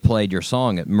that they played your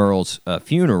song at Merle's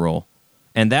funeral,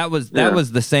 and that was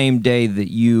the same day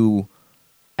that you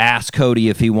asked Cody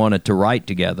if he wanted to write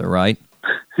together, right?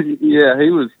 Yeah, he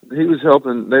was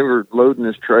helping. They were loading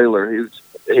his trailer. He was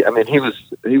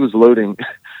loading.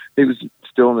 He was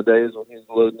still in the days when he was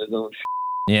loading his own shit.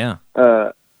 Yeah.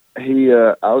 I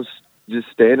was just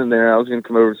standing there. I was going to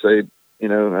come over and say,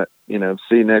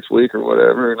 see you next week or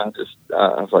whatever. And I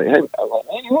was like, hey,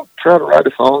 man, you want to try to write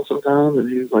a song sometime? And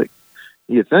he was like,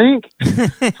 you think?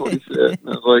 That's what he said. And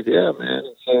I was like, yeah, man.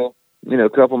 And so, a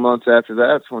couple months after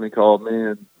that's when he called me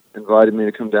and invited me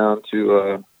to come down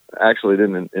to actually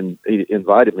didn't. And he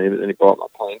invited me, but then he bought my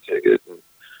plane ticket. And,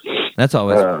 That's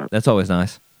always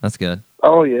nice. That's good.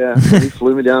 Oh yeah, he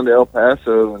flew me down to El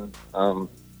Paso and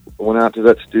went out to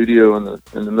that studio in the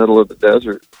middle of the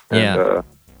desert. And,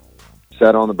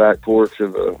 sat on the back porch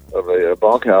of a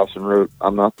bunkhouse and wrote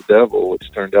 "I'm Not the Devil,"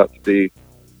 which turned out to be,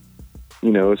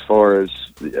 as far as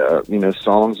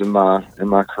songs in my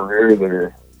career that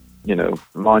are,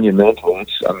 monumental.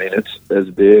 It's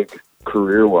as big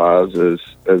career-wise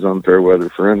as Unfair Weather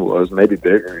Friend was, maybe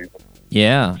bigger even.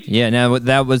 Yeah. Now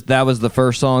that was the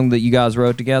first song that you guys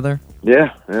wrote together.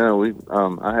 Yeah. We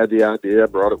I had the idea. I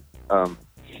brought it.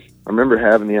 I remember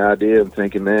having the idea and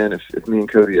thinking, man, if me and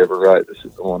Cody ever write, this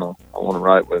is the one I want to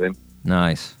write with him.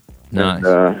 Nice. And,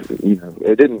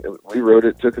 it didn't. We wrote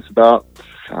it. Took us about,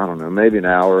 I don't know, maybe an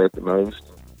hour at the most.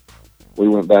 We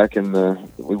went back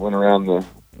we went around the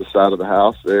side of the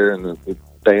house there, and the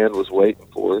band was waiting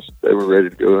for us. They were ready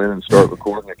to go in and start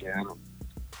recording again.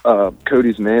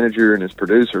 Cody's manager and his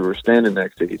producer were standing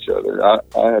next to each other. I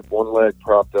had one leg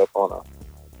propped up on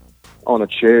a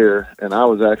chair, and I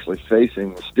was actually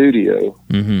facing the studio.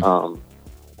 Mm-hmm.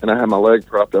 And I had my leg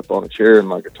propped up on a chair and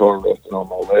my guitar resting on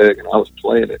my leg, and I was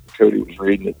playing it. Cody was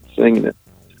reading it and singing it.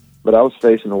 But I was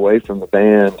facing away from the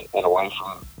band and away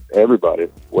from everybody,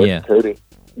 away from Cody.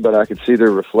 But I could see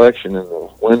their reflection in the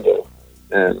window.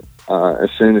 And as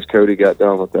soon as Cody got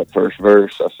done with that first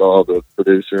verse, I saw the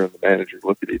producer and the manager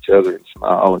look at each other and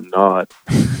smile and nod.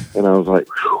 And I was like,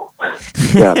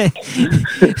 yeah.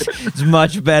 It's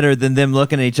much better than them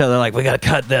looking at each other like, we got to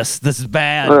cut this. This is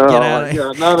bad. Get out of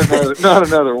here. Not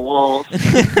another waltz.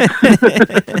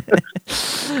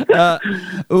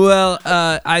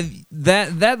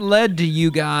 That led to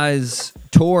you guys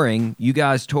touring. You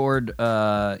guys toured.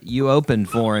 You opened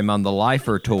for him on the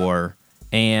Lifer tour,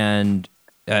 and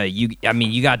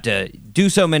you got to do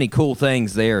so many cool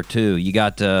things there too. You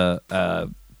got to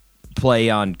play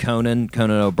on Conan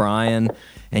O'Brien,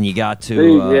 and you got to.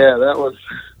 That was.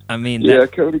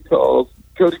 Cody calls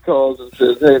and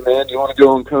says, "Hey man, you want to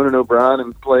go on Conan O'Brien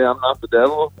and play I'm Not the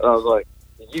Devil?" I was like,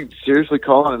 "You seriously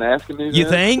calling and asking me?" You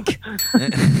think?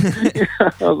 I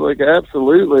was like,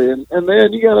 "Absolutely." And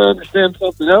then you got to understand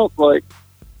something else. Like,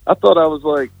 I thought I was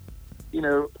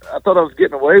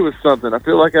getting away with something. I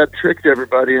feel like I tricked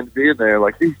everybody into being there.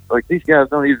 Like these guys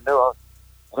don't even know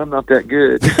I'm not that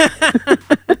good.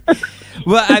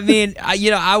 Well,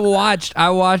 I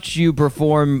watched you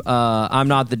perform I'm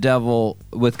Not the Devil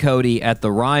with Cody at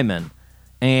the Ryman,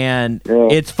 and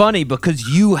it's funny because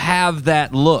you have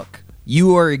that look.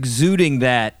 You are exuding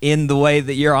that in the way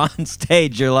that you're on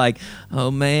stage. You're like,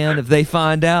 oh man, if they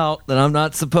find out that I'm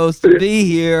not supposed to be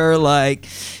here, like,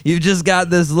 you've just got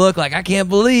this look like, I can't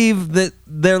believe that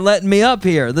they're letting me up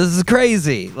here. This is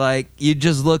crazy. Like, you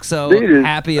just look so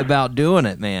happy about doing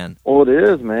it, man. Well, it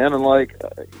is, man. And like,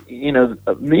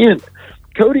 me and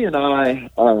Cody and I,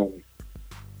 like,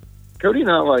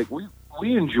 we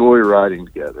enjoy riding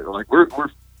together. Like, we're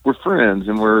friends,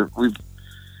 and we've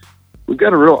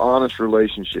got a real honest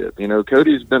relationship.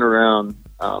 Cody's been around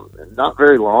not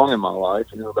very long in my life,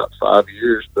 about 5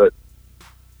 years, but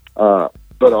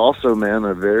also, man,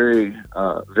 a very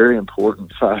very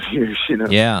important 5 years.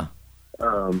 Yeah.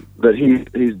 But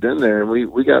he's been there, and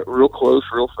we got real close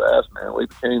real fast, man. We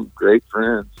became great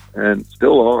friends and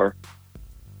still are.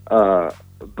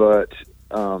 But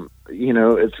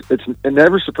it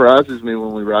never surprises me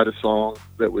when we write a song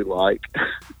that we like.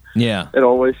 Yeah. It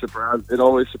always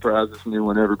surprises me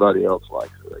when everybody else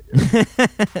likes it, I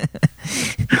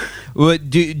guess. Well,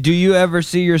 do you ever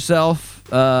see yourself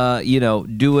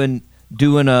doing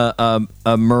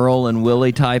a Merle and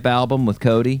Willie type album with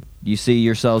Cody? Do you see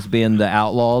yourselves being the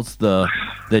Outlaws, the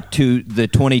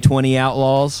 2020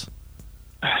 Outlaws?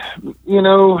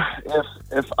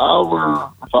 If I were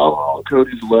on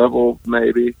Cody's level,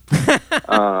 maybe.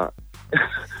 I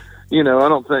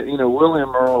don't think Willie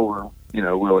and Merle were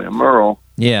Willie and Merle.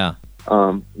 Yeah.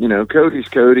 Cody's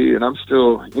Cody, and I'm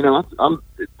still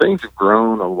things have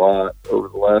grown a lot over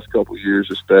the last couple of years,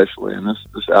 especially, and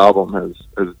this album has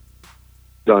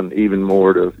done even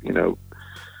more to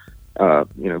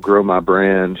grow my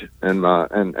brand and my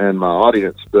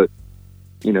audience. But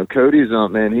Cody's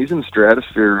he's in the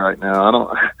stratosphere right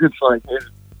now. It's like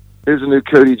here's a new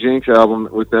Cody Jinks album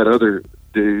with that other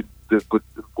dude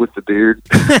with the beard.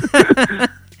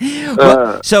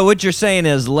 So what you're saying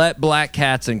is let Black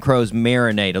Cats and Crows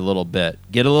marinate a little bit,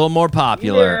 get a little more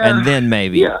popular, and then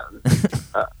maybe. Yeah.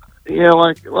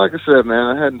 Like I said,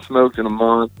 man, I hadn't smoked in a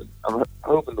month. I'm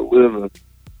hoping to live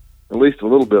at least a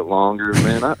little bit longer,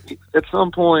 man. At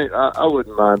some point, I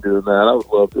wouldn't mind doing that. I would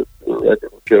love to do a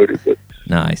record with Cody, but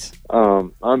nice. I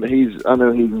know he's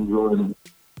enjoying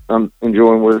I'm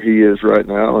enjoying where he is right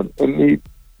now, and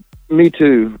me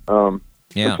too.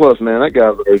 Yeah. And plus, man, that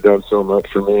guy's already done so much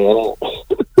for me. I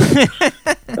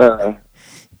don't.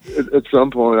 At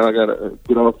some point, I gotta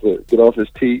get off his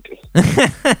teat.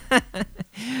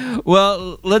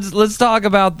 Well, let's talk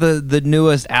about the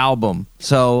newest album.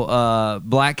 So,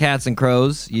 Black Cats and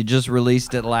Crows, you just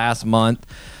released it last month.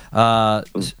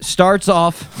 Starts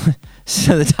off,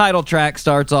 so the title track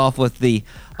starts off with the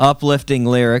uplifting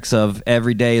lyrics of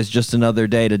 "Every day is just another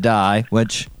day to die,"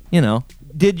 which, you know.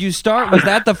 Did you start? Was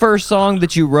that the first song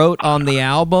that you wrote on the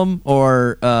album,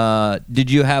 or did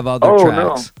you have other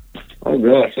tracks? No. Oh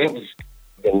gosh, that was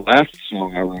the last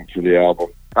song I wrote for the album.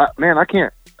 I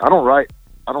don't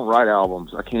write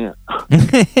albums. I can't. I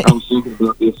was thinking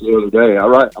about this the other day.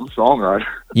 I'm a songwriter.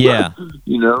 Yeah.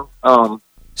 You know.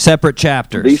 Separate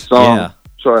chapters. These songs. Yeah.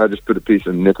 Sorry, I just put a piece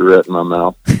of Nicorette in my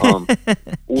mouth.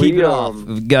 Keep it off.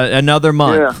 We've got another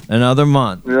month. Yeah. Another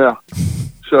month. Yeah.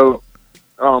 So,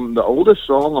 the oldest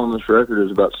song on this record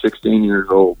is about 16 years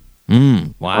old.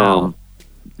 Wow.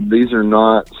 These are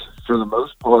not, for the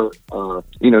most part,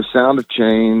 Sound of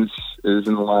Chains is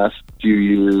in the last few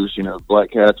years. You know,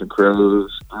 Black Cats and Crows.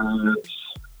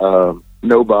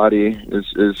 Nobody is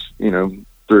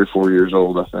 3 or 4 years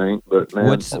old, I think. But man,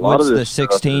 what's the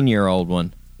 16-year-old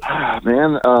one?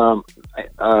 Man,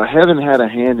 Heaven Had a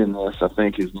Hand in This, I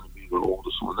think, is going to be the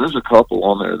oldest one. There's a couple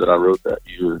on there that I wrote that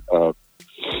year.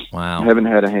 Wow. Haven't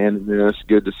Had a Hand in This,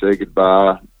 Good to Say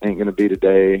Goodbye, Ain't Gonna Be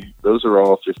Today. Those are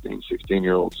all 15,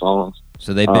 16-year-old songs.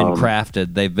 So they've been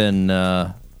crafted. They've been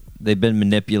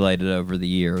manipulated over the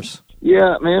years.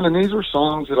 Yeah, man, and these were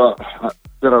songs that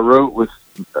I wrote with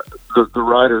the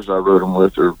writers I wrote them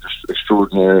with are just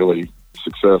extraordinarily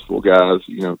successful guys.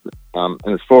 And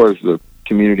as far as the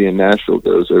community in Nashville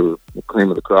goes, they were the cream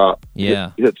of the crop.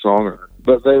 Yeah, hit songwriter.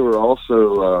 But they were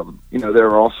also, they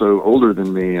were also older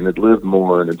than me and had lived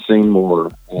more and had seen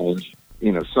more. And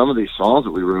some of these songs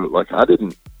that we wrote, like I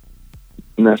didn't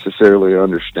necessarily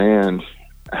understand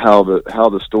how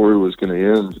the story was going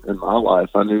to end in my life.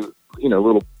 I knew,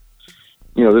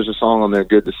 there's a song on there,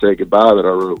 Good to Say Goodbye, that I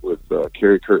wrote with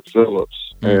Carrie Kurt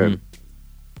Phillips. Mm-hmm.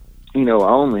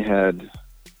 And,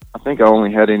 I think I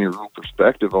only had any real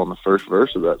perspective on the first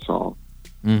verse of that song.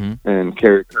 Mm-hmm. And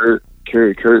Carrie Kurt,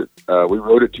 we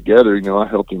wrote it together. I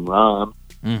helped him rhyme,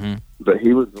 but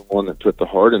he was the one that put the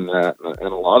heart in that.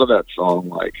 And a lot of that song,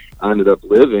 like, I ended up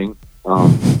living,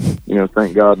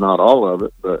 thank God not all of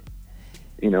it, but,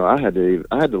 I had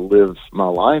to live my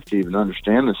life to even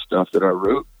understand the stuff that I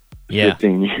wrote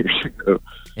 15 years ago.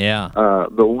 Yeah.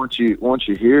 But once you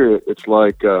hear it, it's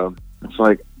like,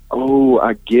 oh,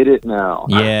 I get it now.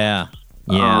 Yeah.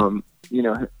 Yeah.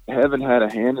 Heaven Had a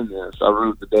Hand in This. I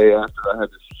wrote the day after I had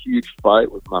this huge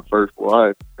fight with my first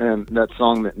wife, and that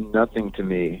song meant nothing to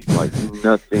me, like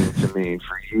nothing to me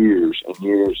for years and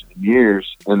years and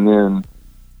years. And then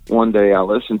one day I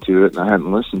listened to it, and I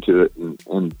hadn't listened to it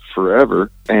in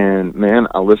forever. And man,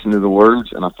 I listened to the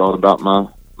words, and I thought about my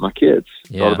kids,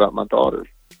 thought about my daughters,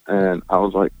 and I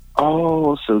was like,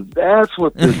 oh, so that's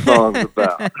what this song's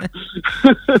about.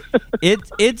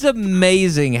 It's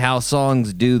amazing how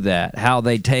songs do that, how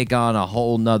they take on a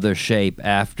whole nother shape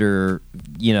after,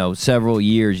 several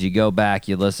years. You go back,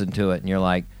 you listen to it, and you're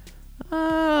like,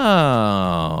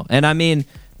 oh. And I mean,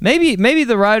 maybe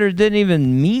the writer didn't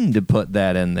even mean to put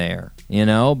that in there,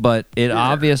 but it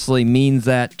obviously means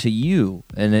that to you,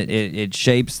 and it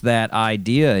shapes that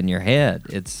idea in your head.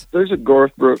 There's a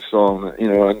Garth Brooks song that,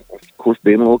 and of course,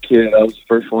 being a little kid, I was the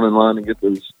first one in line to get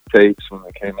those tapes when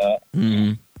they came out.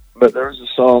 Mm-hmm. But there was a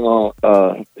song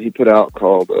he put out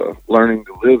called "Learning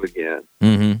to Live Again,"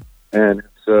 and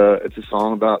it's a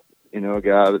song about a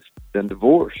guy that's been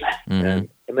divorced. And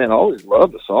man, I always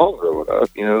loved the song growing up.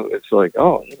 It's like,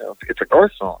 oh, it's a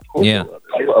Garth song. Of course, yeah,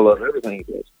 I love everything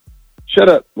he does. Shut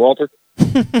up, Walter.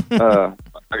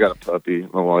 I got a puppy.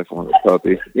 My wife wanted a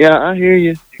puppy. Yeah, I hear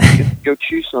you. You can go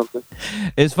chew something.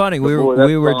 It's funny. We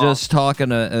were just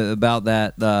talking about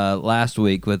that last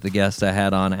week with the guest I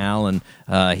had on, Alan.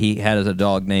 He had a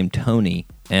dog named Tony,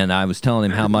 and I was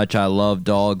telling him how much I love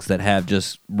dogs that have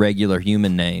just regular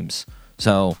human names.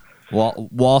 So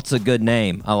Walt's a good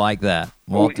name. I like that.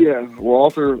 Walter. Yeah,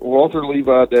 Walter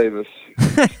Levi Davis.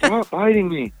 Stop biting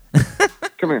me.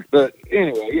 Come here. But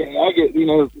anyway, yeah, I get,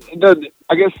 it doesn't,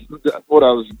 I guess what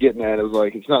I was getting at is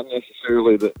like, it's not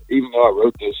necessarily that, even though I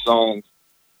wrote those songs,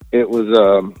 it was,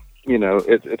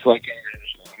 it's like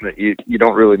that you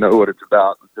don't really know what it's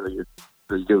about until you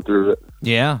go through it.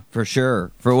 Yeah, for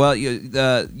sure.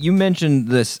 You mentioned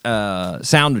this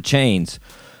Sound of Chains,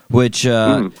 which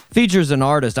features an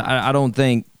artist I don't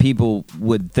think people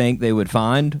would think they would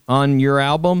find on your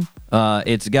album.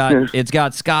 It's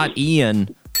got Scott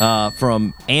Ian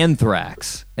from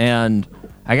Anthrax, and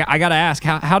I got to ask,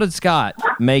 how did Scott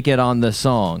make it on this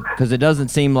song? Because it doesn't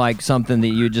seem like something that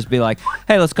you'd just be like,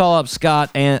 hey, let's call up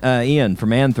Scott Ian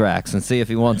from Anthrax and see if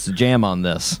he wants to jam on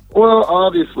this. Well,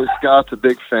 obviously, Scott's a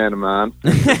big fan of mine,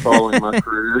 following my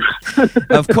career.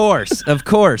 Of course.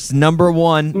 Number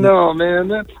one. No, man,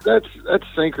 that's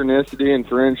synchronicity and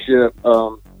friendship.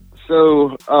 The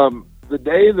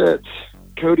day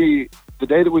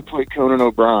that we played Conan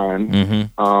O'Brien,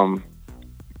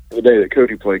 the day that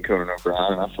Cody played Conan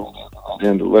O'Brien, I told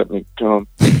him to let me come.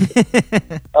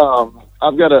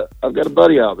 I've got a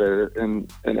buddy out there in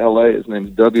L.A. His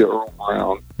name's W. Earl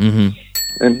Brown, and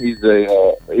he's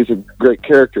a great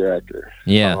character actor.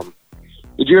 Yeah.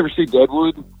 Did you ever see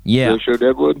Deadwood? Yeah. The show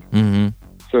Deadwood.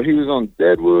 So he was on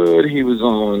Deadwood. He was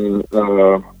on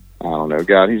I don't know,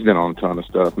 God, he's been on a ton of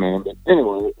stuff, man. But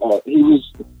anyway, he was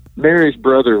Mary's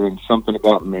brother in Something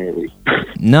About Mary.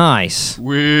 Nice.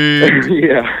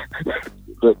 Yeah.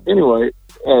 But anyway,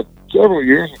 several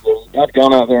years ago, I'd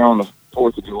gone out there on the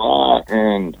 4th of July,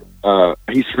 and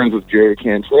he's friends with Jerry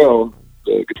Cantrell,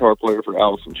 the guitar player for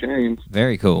Alice in Chains.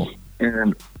 Very cool.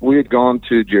 And we had gone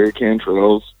to Jerry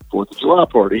Cantrell's 4th of July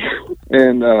party.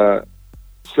 And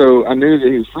so I knew that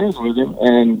he was friends with him,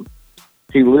 and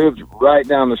he lived right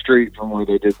down the street from where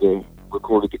they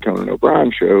recorded the Conan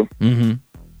O'Brien show.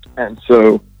 And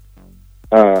so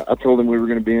I told him we were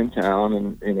going to be in town,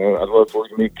 and I'd love for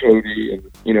him to meet Cody, and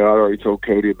I'd already told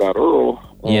Cody about Earl,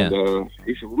 and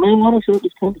he said, "Well, man, why don't you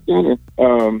just come to dinner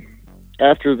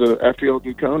after y'all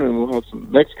do Conan? We'll have some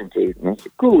Mexican food." And I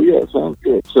said, "Cool, yeah, sounds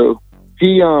good." So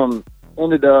he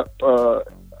ended up.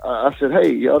 I said,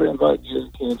 "Hey, you ought to invite Jerry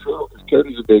Cantrell because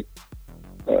Cody's a big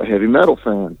heavy metal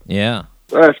fan." Yeah,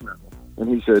 thrash metal, and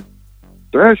he said,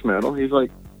 "Thrash metal?" He's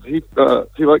like. He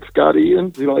likes Scott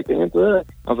Ian. He liked Anthrax.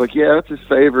 I was like, yeah, that's his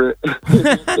favorite. He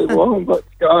said, well, but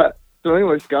Scott. So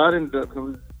anyway, Scott ended up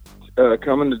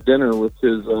coming to dinner with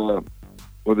his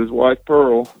wife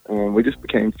Pearl, and we just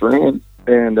became friends.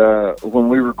 And when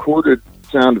we recorded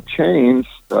Sound of Chains,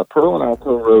 Pearl and I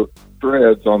co-wrote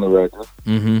threads on the record.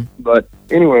 But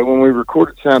anyway, when we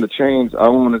recorded Sound of Chains, I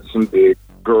wanted some big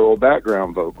girl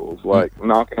background vocals, like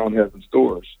Knocking on Heaven's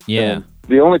Doors. Yeah. And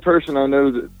the only person I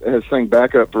know that has sang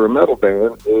backup for a metal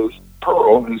band is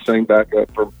Pearl, who sang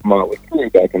backup for Motley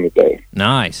Crue back in the day.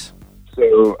 Nice.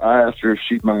 So I asked her if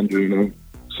she'd mind doing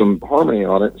some harmony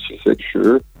on it, and she said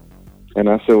sure. And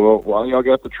I said, well, while y'all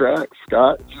got the track,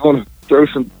 Scott, if you want to throw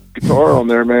some guitar on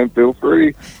there, man, feel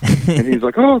free. And he's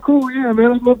like, oh, cool, yeah,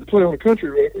 man, I'd love to play on a country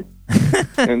record.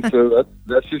 And so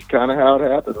that's just kind of how it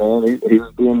happened, man. He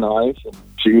was being nice, and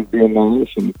she was being nice,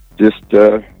 and just,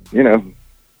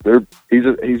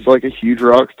 he's like a huge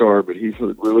rock star, but he's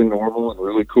really normal and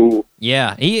really cool.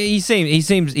 Yeah, he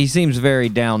seems very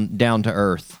down to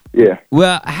earth. Yeah.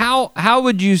 Well, how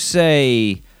would you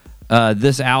say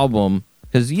this album?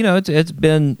 Because it's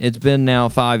been now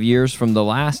 5 years from the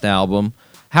last album.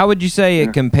 How would you say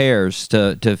it compares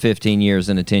to 15 years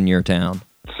in a 10-year town?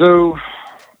 So,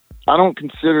 I don't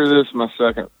consider this my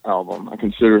second album. I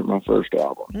consider it my first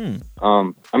album.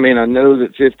 I mean, I know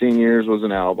that 15 years was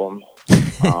an album.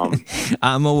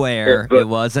 I'm aware it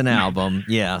was an album.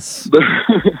 Yes,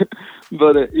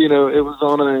 but it was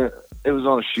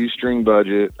on a shoestring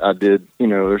budget. I did,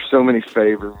 there's so many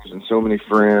favors and so many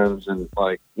friends, and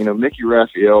Mickey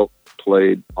Raphael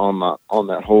played on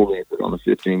that whole record on the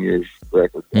 15 years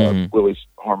record. Willie's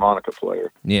harmonica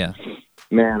player. Yeah.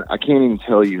 Man, I can't even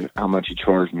tell you how much he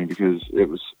charged me because it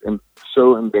was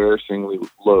so embarrassingly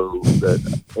low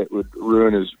that it would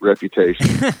ruin his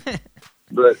reputation.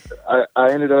 But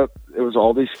I ended up, it was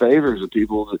all these favors of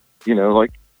people that,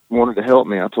 wanted to help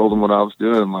me. I told them what I was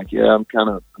doing. I'm like, yeah, I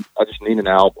just need an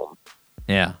album.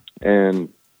 Yeah.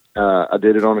 And I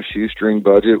did it on a shoestring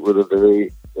budget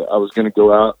I was going to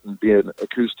go out and be an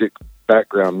acoustic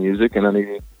background music, and I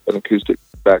needed an acoustic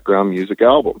background music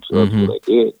album. So that's what I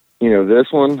did. This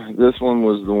one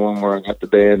was the one where I got the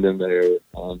band in there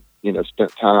and,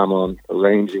 spent time on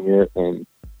arranging it, and,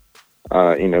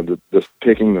 the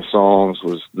picking the songs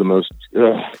was the most,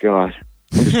 God,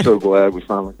 I'm just so glad we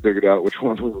finally figured out which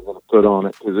ones we were going to put on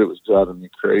it because it was driving me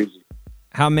crazy.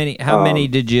 How many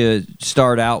did you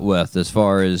start out with as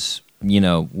far as,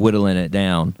 whittling it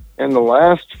down? In the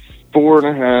last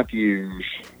 4.5 years,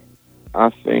 I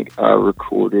think I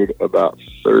recorded about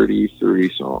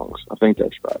 33 songs. I think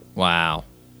that's right. Wow.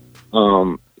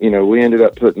 We ended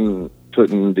up putting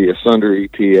the Asunder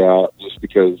EP out just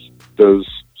because those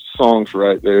songs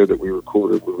right there that we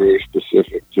recorded were very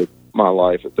specific to my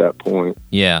life at that point.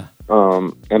 Yeah.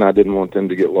 And I didn't want them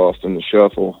to get lost in the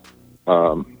shuffle.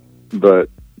 But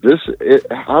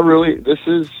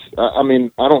I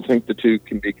mean, I don't think the two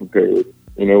can be compared.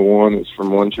 You know, one is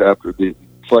from one chapter.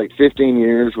 It's like 15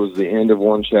 years was the end of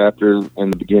one chapter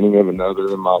and the beginning of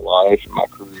another in my life and my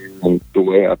career and the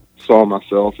way I saw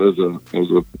myself as a,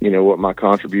 you know, what my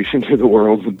contribution to the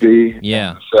world would be.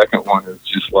 Yeah. And the second one is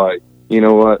just like, you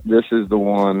know what, this is the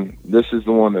one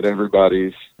that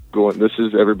everybody's going, this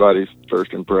is everybody's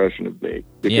first impression of me,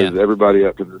 because everybody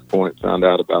up to this point found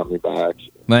out about me by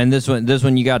accident. And this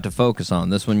one you got to focus on.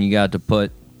 This one you got to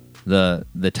put the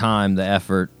time, the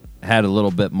effort, had a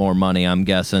little bit more money, I'm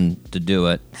guessing, to do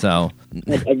it. So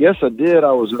I guess I did.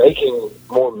 I was making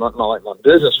more money, like my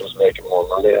business was making more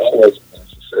money. I wasn't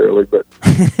necessarily, but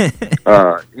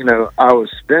you know, I was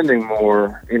spending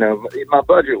more. You know, my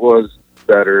budget was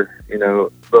better, you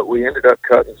know, but we ended up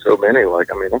cutting so many.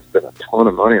 Like, I mean, I spent a ton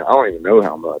of money. I don't even know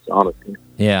how much, honestly.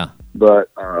 Yeah.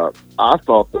 But I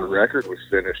thought the record was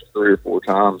finished 3 or 4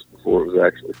 times before it was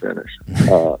actually finished.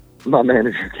 My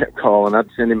manager kept calling. I'd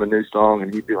send him a new song,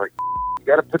 and he'd be like, "You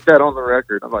got to put that on the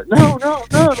record." I'm like, "No,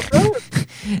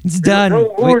 it's done."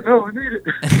 No, Lord, no, I need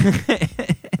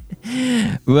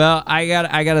it. Well, I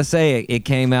gotta say, it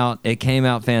came out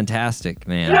fantastic,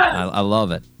 man. I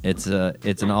love it. It's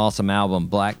an awesome album.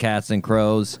 Black Cats and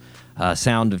Crows,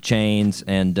 Sound of Chains,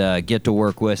 and Get to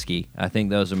Work Whiskey. I think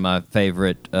those are my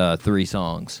favorite 3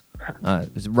 songs.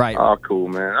 Right. Oh, cool,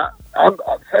 man. Sound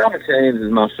of Chains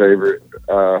is my favorite.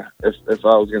 If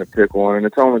I was going to pick one, and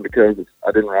it's only because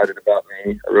I didn't write it about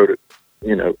me. I wrote it,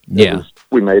 you know.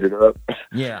 We made it up.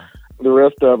 Yeah. The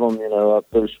rest of them, you know,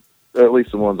 there's at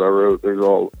least the ones I wrote. There's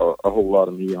all a whole lot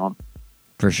of me on.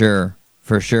 For sure.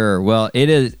 Well, it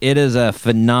is a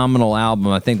phenomenal album.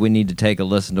 I think we need to take a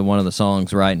listen to one of the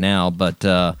songs right now. But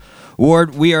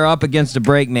Ward, we are up against a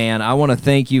break, man. I want to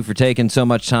thank you for taking so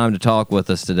much time to talk with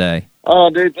us today. Oh,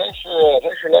 dude, thanks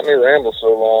for letting me ramble so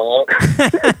long.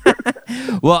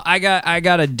 Well, I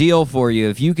got a deal for you.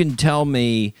 If you can tell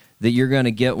me that you're going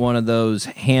to get one of those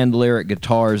hand lyric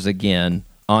guitars again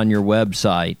on your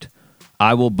website,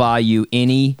 I will buy you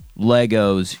any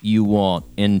Legos you want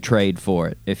in trade for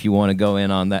it, if you want to go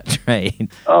in on that trade.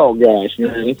 Oh, gosh,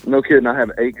 man. No kidding. I have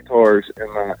 8 guitars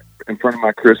in front of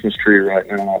my Christmas tree right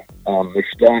now. They're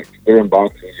stacked. They're in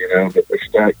boxes, you know, but they're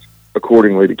stacked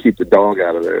accordingly to keep the dog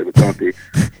out of there, the puppy.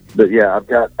 But yeah, I've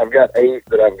got 8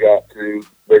 that I've got to.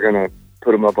 They're gonna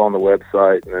put them up on the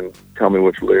website and then tell me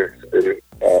which lyrics to do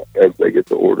as they get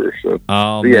the order. So,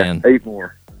 man, 8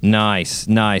 more. Nice.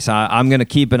 I'm gonna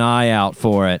keep an eye out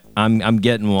for it. I'm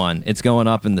getting one. It's going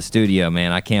up in the studio,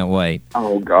 man. I can't wait.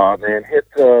 Oh God, man! I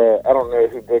don't know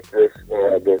who booked this,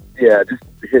 but yeah, just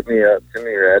hit me up. Send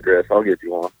me your address. I'll get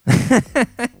you one.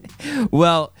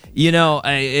 Well, you know,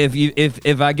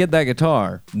 if I get that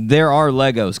guitar, there are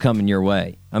Legos coming your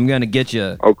way. I'm gonna get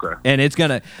you. Okay. And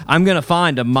I'm gonna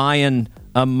find a Mayan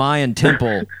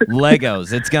temple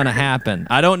Legos. It's gonna happen.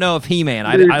 I don't know if He-Man.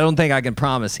 I don't think I can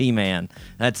promise He-Man.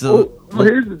 That's well,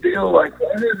 here's the deal. Like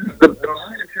the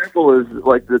Mayan temple is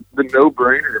like the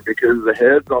no-brainer, because the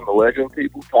heads on the Lego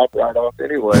people pop right off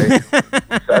anyway. You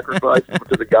sacrifice them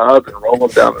to the gods and roll them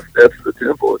down the steps of the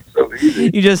temple. It's so easy.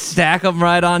 You just stack them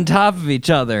right on top of each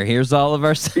other. Here's all of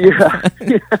our stuff.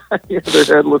 Yeah, they're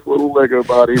headless little Lego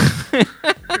bodies.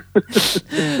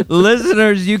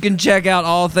 Listeners, you can check out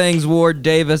all things Ward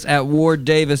Davis at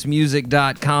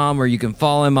warddavismusic.com, or you can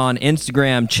follow him on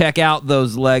Instagram. Check out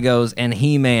those Legos and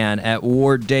He-Man at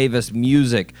Ward Davis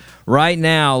Music. Right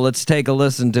now, let's take a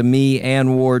listen to me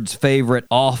and Ward's favorite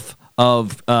off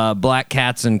of Black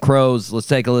Cats and Crows. Let's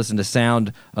take a listen to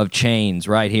Sound of Chains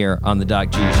right here on the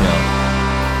Doc G Show.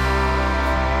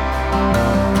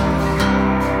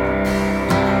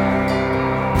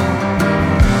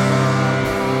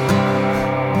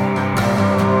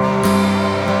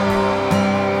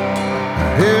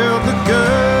 Held the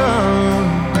gun,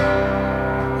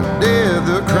 did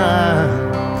the crime,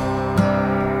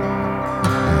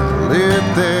 and let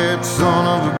that son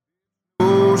of a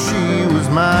oh, she was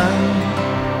mine.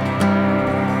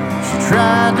 She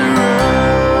tried to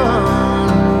run,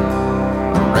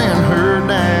 I ran her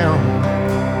down,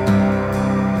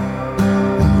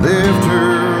 and left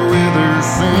her with her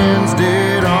sins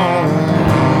dead on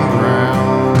the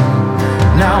ground.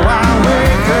 Now I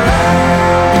wake up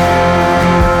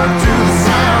to the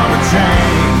sound of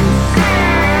chains.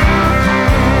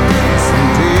 Some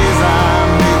days I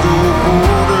may go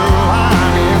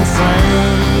borderline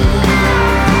insane,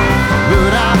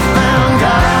 but I found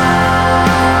God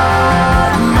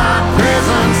in my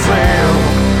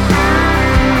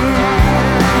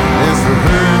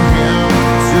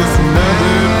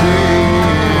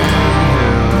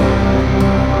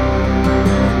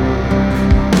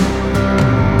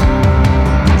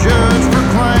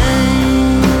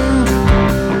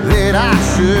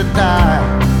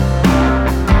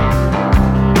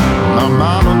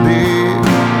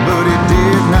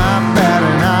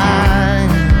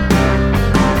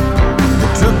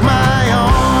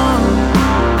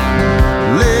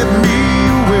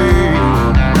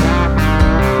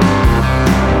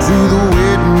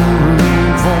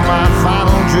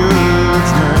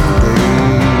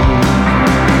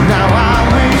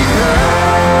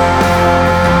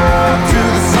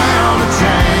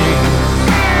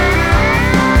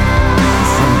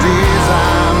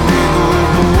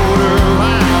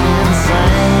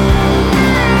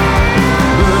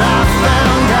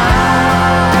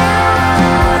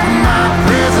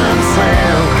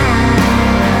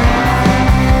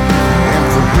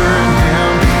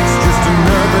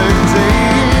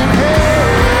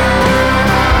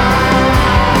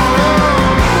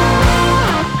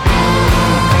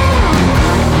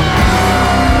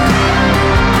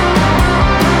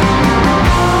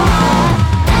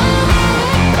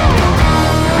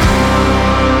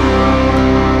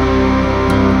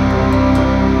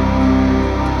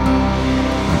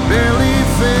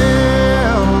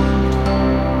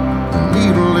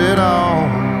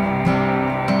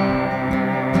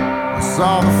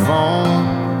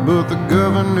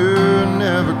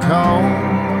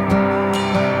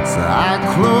So I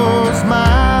closed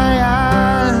my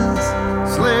eyes,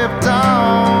 slipped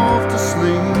off to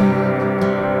sleep,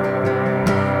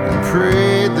 and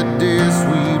prayed that this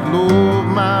sweet Lord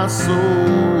my soul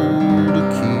to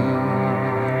keep.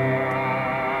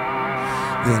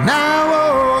 Then I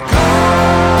woke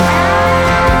up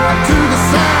to the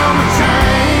sound of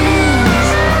change,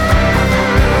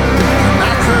 and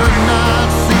I could not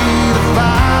see the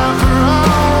fire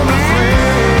from the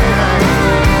flames.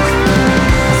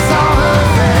 I saw her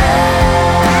face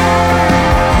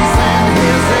and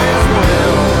his as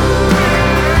well.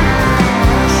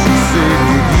 She said,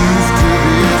 "Get used to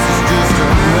this, it's just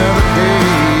another day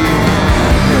in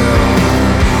hell."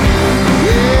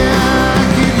 Yeah,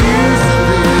 get used to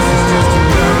this, it's just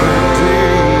another day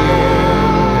in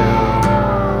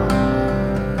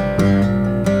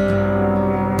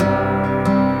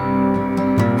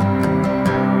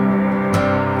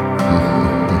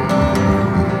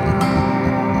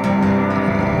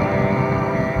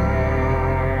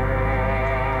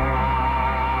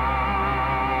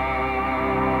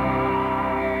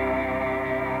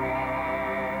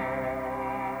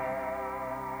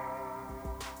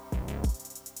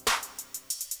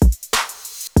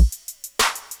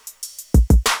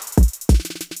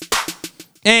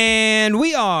And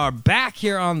we are back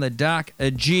here on the Doc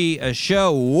G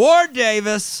show. Ward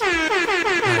Davis. Oh,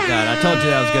 my God. I told you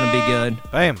that was going to be good.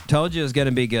 Bam. Told you it was going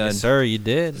to be good. Yes, sir, you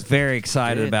did. Very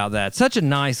excited about that. Such a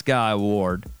nice guy,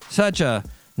 Ward. Such a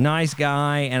nice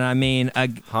guy. And I mean,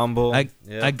 humble.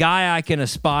 A guy I can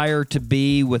aspire to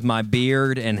be with my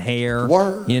beard and hair.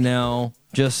 Word. You know,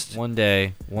 just one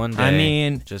day. I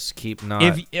mean, just keep not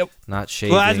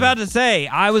shaving. Well, I was about to say,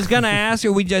 I was gonna ask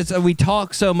her. We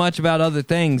talk so much about other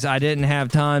things. I didn't have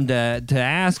time to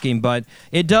ask him, but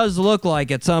it does look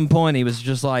like at some point he was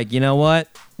just like, you know what?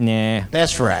 Nah,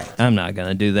 that's right. I'm not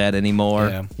gonna do that anymore.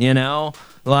 Yeah. You know,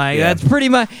 like that's pretty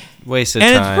much waste of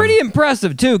and time. it's pretty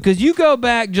impressive too, because you go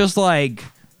back just like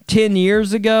 10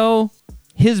 years ago,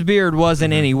 his beard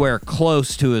wasn't anywhere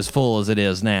close to as full as it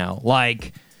is now.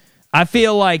 Like, I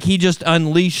feel like he just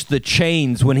unleashed the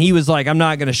chains when he was like, I'm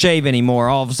not going to shave anymore.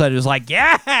 All of a sudden, it was like,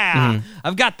 yeah,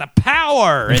 I've got the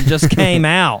power, and just came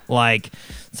out. Like,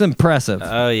 it's impressive.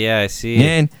 Oh, yeah, I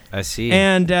see. I see.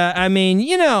 And, I mean,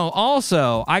 you know,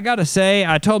 also, I got to say,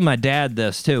 I told my dad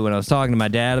this, too, when I was talking to my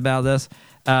dad about this.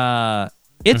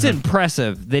 It's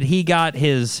impressive that he got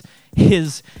his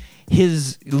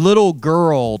little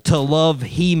girl to love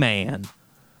He-Man.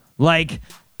 Like,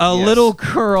 a little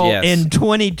girl in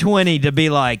 2020 to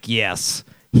be like, yes,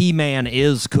 He-Man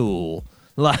is cool.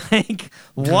 Like,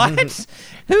 what?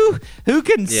 Who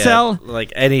can sell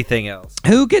like anything else?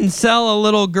 Who can sell a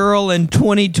little girl in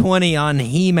 2020 on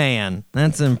He-Man?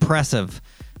 That's impressive.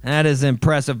 That is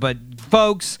impressive. But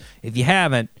folks, if you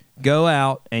haven't, go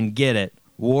out and get it.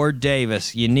 Ward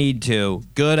Davis, you need to.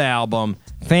 Good album.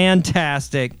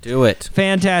 Fantastic. Do it.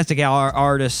 Fantastic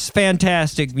artist,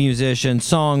 fantastic musician,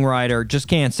 songwriter. Just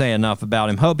can't say enough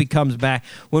about him. Hope he comes back.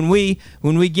 When we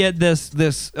get this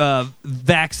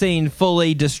vaccine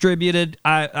fully distributed,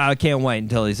 I can't wait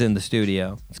until he's in the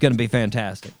studio. It's going to be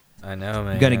fantastic. I know,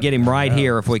 man. Going to get him right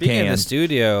here if we Speaking can. of the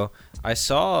studio, I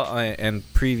saw, and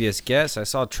previous guests, I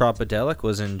saw Tropodelic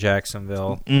was in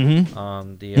Jacksonville the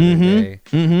other day.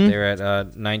 They're at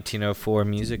 1904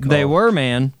 Music Hall. They were,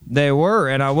 man. They were,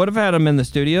 and I would have had them in the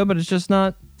studio, but it's just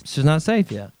not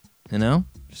safe yet. You know,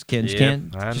 just can't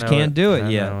do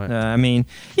it yet. I mean,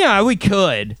 yeah, we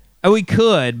could,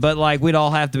 but like we'd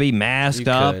all have to be masked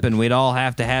up, and we'd all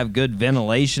have to have good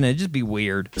ventilation. It'd just be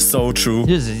weird. So true.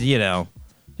 Just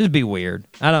It'd be weird.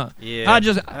 I don't. Yeah,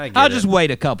 I'll just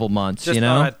wait a couple months. Just you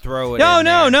know. I'd throw it. No.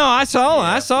 I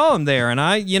saw him there, and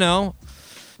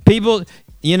people.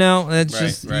 It's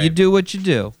just you do what you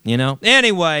do. You know.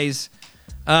 Anyways,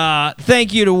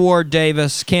 thank you to Ward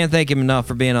Davis. Can't thank him enough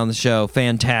for being on the show.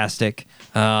 Fantastic.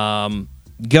 Go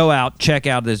out, check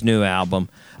out his new album.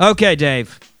 Okay,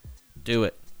 Dave. Do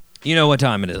it. You know what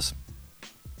time it is.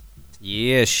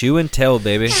 Yeah, Shoe and Tell,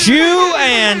 baby. Shoe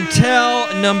and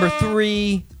Tell number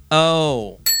 30.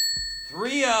 30.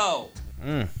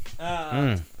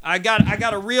 I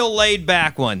got a real laid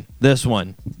back one. This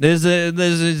one. This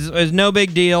is no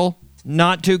big deal.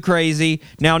 Not too crazy.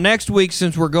 Now next week,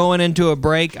 since we're going into a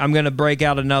break, I'm gonna break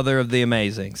out another of the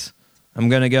Amazings. I'm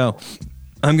gonna go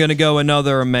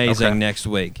another Amazing next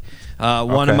week.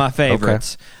 One of my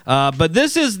favorites. But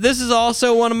this is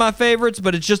also one of my favorites,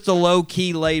 but it's just a low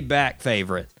key laid back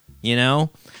favorite. You know,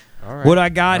 what I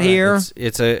got here.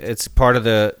 It's part of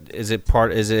the. Is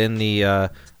it in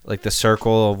the Like the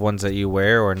circle of ones that you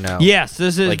wear, or no? Yes,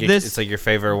 this is like this. It's like your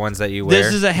favorite ones that you wear.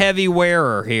 This is a heavy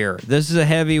wearer here. This is a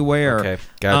heavy wearer. Okay,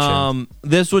 gotcha.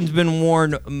 This one's been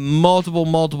worn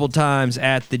multiple times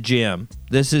at the gym.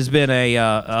 This has been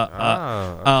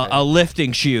a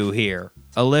lifting shoe here.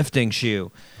 A lifting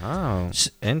shoe. Oh,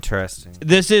 interesting.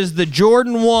 This is the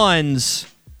Jordan 1s,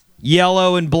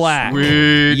 yellow and black.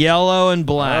 Sweet. Yellow and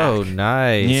black. Oh,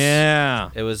 nice. Yeah.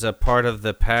 It was a part of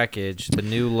the package. The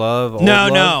new love. Old No,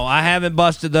 love? I haven't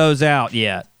busted those out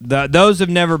yet. Those have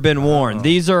never been worn.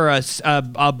 These are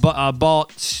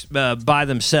bought by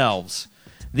themselves.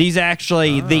 These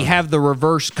actually, they have the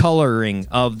reverse coloring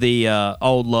of the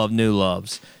Old Love, New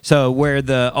Loves. So where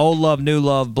the Old Love, New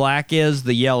Love black is,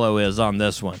 the yellow is on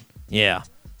this one. Yeah.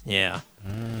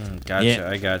 Gotcha, Yeah.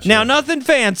 I gotcha. Now, nothing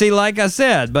fancy, like I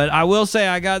said, but I will say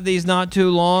I got these not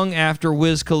too long after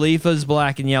Wiz Khalifa's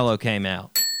black and yellow came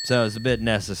out. So it's a bit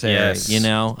necessary, Yes. you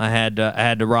know? I had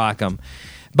to rock them.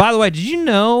 By the way, did you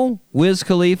know Wiz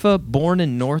Khalifa, born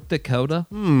in North Dakota?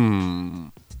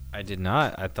 I did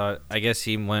not. I guess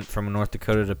he went from North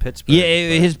Dakota to Pittsburgh.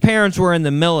 Yeah, his parents were in the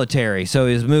military, so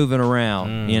he was moving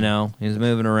around, you know? He was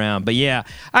moving around. But yeah,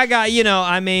 I got,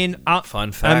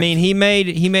 Fun fact. I mean, he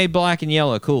made black and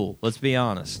yellow cool, let's be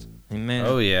honest. He made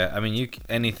Oh yeah, I mean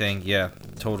anything, yeah,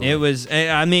 totally. It was,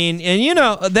 I mean, and you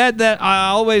know, that I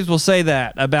always will say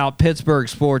that about Pittsburgh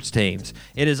sports teams.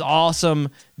 It is awesome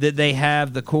that they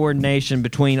have the coordination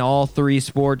between all three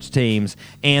sports teams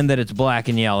and that it's black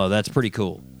and yellow. That's pretty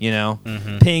cool, you know?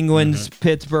 Penguins,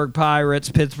 Pittsburgh Pirates,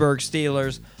 Pittsburgh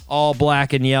Steelers, all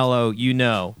black and yellow, you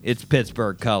know. It's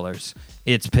Pittsburgh colors.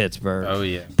 It's Pittsburgh. Oh,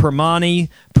 yeah.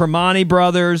 Primani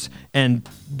brothers and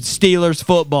Steelers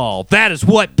football. That is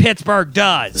what Pittsburgh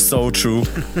does. So true.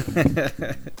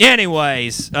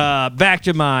 Anyways, back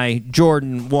to my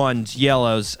Jordan 1s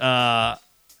yellows. I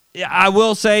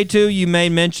will say, too, you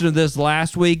made mention of this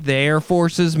last week, the Air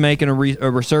Forces making a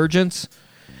resurgence.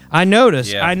 I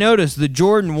noticed the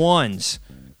Jordan 1s,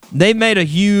 they made a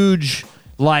huge,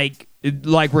 like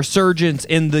resurgence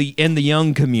in the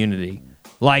young community.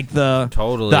 Like the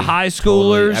high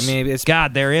schoolers, Totally. I mean,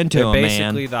 they're into them, man. They're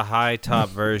basically the high top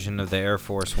version of the Air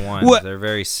Force Ones. What? They're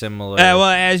very similar. Well,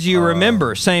 as you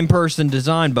remember, same person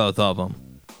designed both of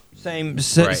them. Same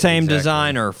exactly.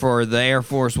 designer for the Air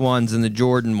Force Ones and the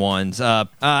Jordan 1s.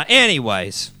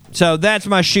 Anyways, so that's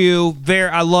my shoe.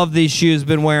 I love these shoes.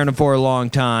 Been wearing them for a long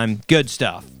time. Good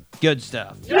stuff. Yes!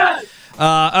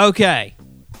 Okay.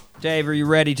 Dave, are you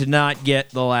ready to not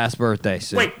get the last birthday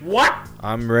suit? Wait, what?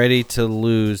 I'm ready to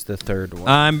lose the third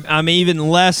one. I'm even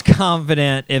less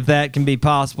confident if that can be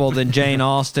possible than Jane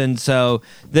Austen, so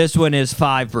this one is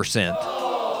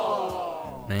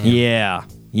 5%. Man.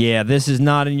 Yeah, this is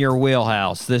not in your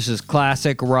wheelhouse. This is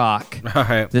classic rock. All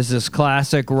right. This is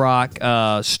classic rock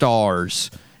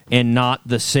stars and not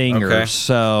the singers. Okay.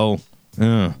 So,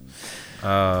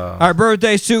 Our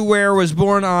birthday suit wearer was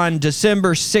born on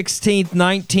December 16th,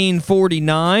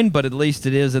 1949, but at least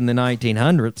it is in the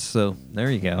 1900s, so there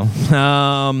you go.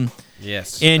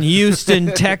 Yes. In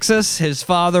Houston, Texas, his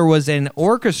father was an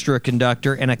orchestra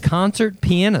conductor and a concert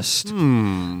pianist.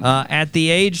 At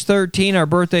the age 13, our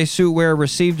birthday suit wearer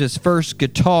received his first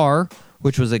guitar,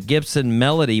 which was a Gibson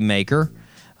Melody Maker.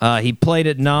 He played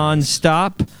it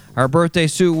non-stop. Our birthday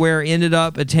suit wearer ended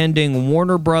up attending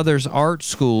Warner Brothers Art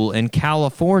School in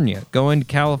California, going to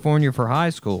California for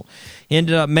high school. He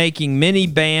ended up making many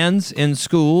bands in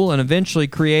school and eventually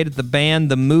created the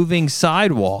band The Moving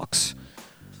Sidewalks,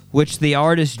 which the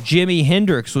artist Jimi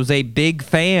Hendrix was a big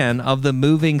fan of The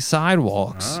Moving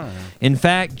Sidewalks. In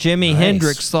fact, Jimi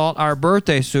Hendrix thought our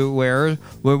birthday suit wearers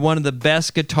were one of the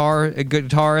best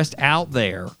guitarists out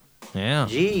there. Yeah.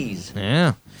 Jeez.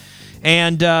 Yeah.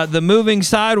 And The Moving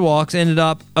Sidewalks ended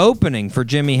up opening for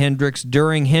Jimi Hendrix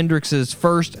during Hendrix's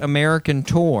first American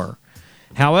tour.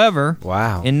 However,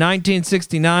 in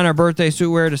 1969, our birthday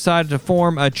suit wearer decided to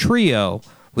form a trio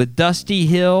with Dusty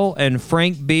Hill and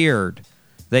Frank Beard.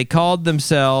 They called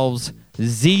themselves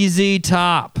ZZ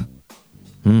Top.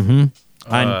 I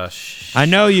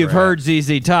know you've heard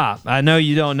ZZ Top. I know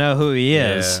you don't know who he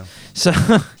is. Yeah. So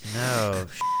No.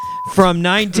 From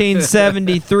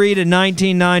 1973 to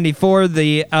 1994,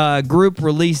 the group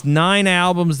released 9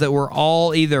 albums that were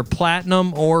all either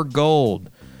platinum or gold,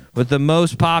 with the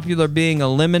most popular being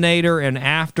Eliminator and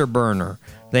Afterburner.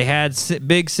 They had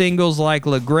big singles like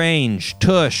LaGrange,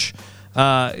 Tush,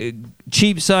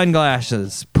 Cheap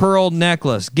Sunglasses, Pearl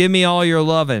Necklace, Give Me All Your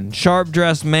Lovin', Sharp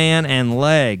Dressed Man, and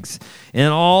Legs. In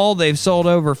all, they've sold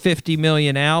over 50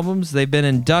 million albums. They've been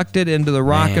inducted into the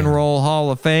Rock and Roll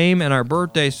Hall of Fame, and our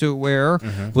birthday suit wearer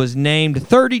was named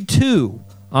 32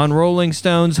 on Rolling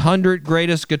Stone's 100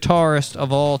 Greatest Guitarists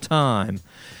of All Time.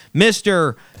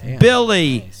 Mr.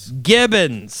 Billy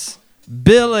Gibbons.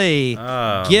 Billy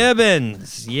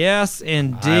Gibbons. Yes,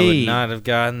 indeed. I would not have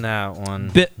gotten that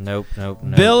one. Nope.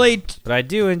 Billy. But I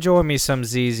do enjoy me some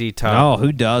ZZ Top. Oh,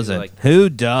 who doesn't? Who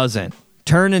doesn't?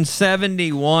 Turning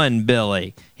 71,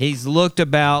 Billy. He's looked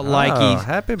about like he's...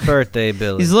 Happy birthday,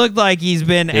 Billy. He's looked like he's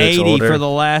been 80 for the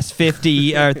last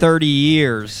 50 or 30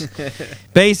 years.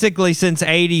 Basically since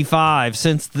 85,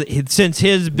 since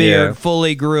his beard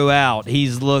fully grew out,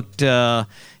 he's looked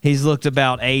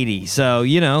about 80. So,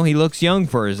 he looks young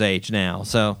for his age now.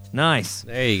 So, nice.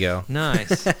 There you go.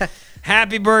 Nice.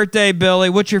 Happy birthday, Billy.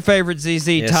 What's your favorite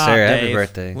ZZ Top, sir. Dave? Happy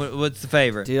birthday. What's the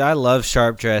favorite? Dude, I love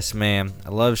Sharp Dressed Man.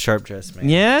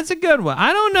 Yeah, it's a good one.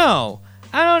 I don't know.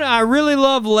 I really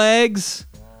love Legs.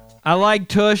 I like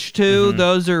Tush too.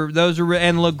 Mm-hmm. Those are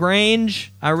and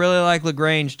LaGrange. I really like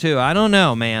LaGrange too. I don't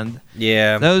know, man.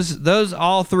 Yeah. Those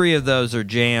all three of those are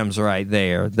jams right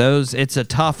there. It's a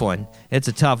tough one.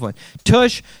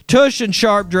 Tush and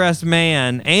Sharp Dressed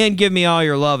Man and Give Me All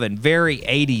Your Lovin', very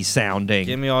 80s sounding.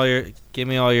 Give me all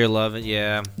your lovin',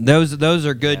 yeah. Those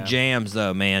are good jams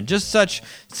though, man. Just such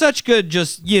good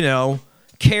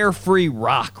carefree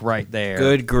rock right there.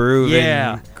 Good grooving,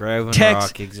 rock,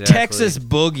 exactly. Texas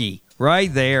boogie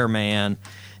right there, man.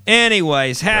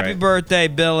 Anyways, happy birthday,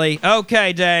 Billy.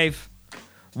 Okay, Dave.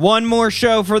 One more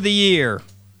show for the year.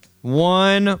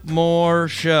 One more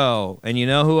show. And you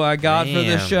know who I got for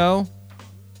this show?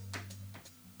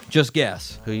 Just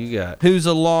guess. Who you got? Who's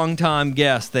a longtime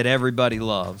guest that everybody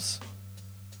loves?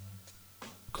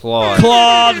 Claude,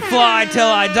 Fly Till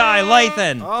I Die,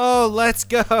 Lathan. Oh, let's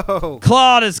go.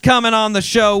 Claude is coming on the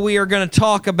show. We are going to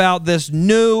talk about this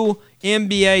new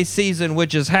NBA season,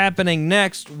 which is happening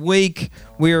next week.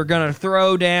 We are going to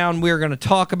throw down. We are going to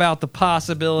talk about the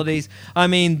possibilities. I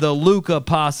mean, the Luka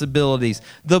possibilities,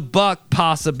 the Buck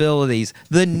possibilities,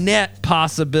 the Net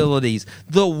possibilities,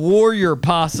 the Warrior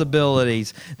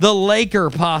possibilities, the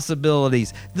Laker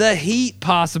possibilities, the Heat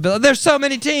possibilities. There's so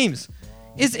many teams.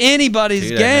 It's anybody's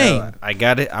game. I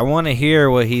got it. I want to hear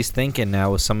what he's thinking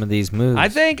now with some of these moves. I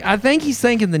think he's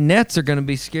thinking the Nets are going to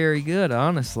be scary good,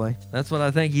 honestly. That's what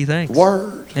I think he thinks.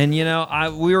 Word. And,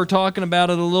 we were talking about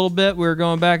it a little bit. We were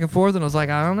going back and forth, and I was like,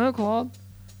 I don't know, Claude.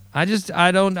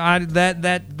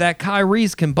 That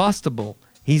Kyrie's combustible.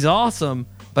 He's awesome,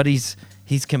 but he's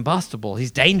combustible.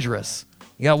 He's dangerous.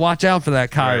 You got to watch out for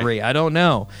that Kyrie. Right. I don't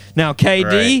know. Now, KD...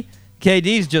 Right.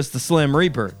 KD's just the Slim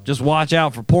Reaper. Just watch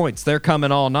out for points. They're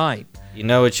coming all night. You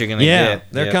know what you're going to get. Yeah,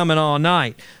 they're coming all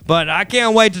night. But I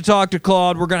can't wait to talk to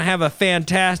Claude. We're going to have a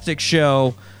fantastic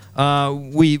show.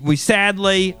 We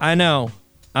sadly, I know.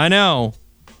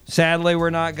 Sadly, we're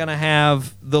not going to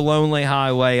have The Lonely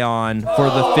Highway on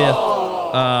for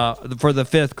the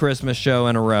fifth Christmas show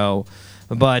in a row.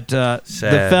 But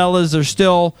the fellas are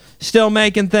still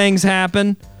making things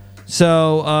happen.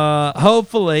 So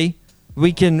hopefully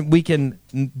we can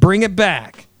bring it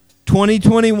back.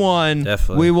 2021,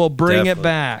 definitely. We will bring it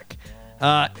back.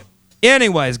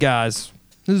 Anyways, guys,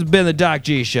 this has been the Doc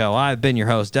G Show. I've been your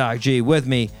host, Doc G. With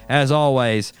me, as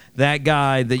always, that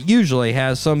guy that usually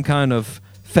has some kind of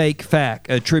fake fact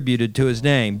attributed to his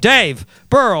name, Dave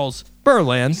Burles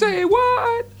Berlin. Say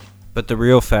what? But the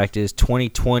real fact is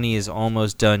 2020 is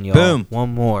almost done, y'all. Boom.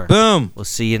 One more. Boom. We'll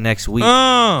see you next week.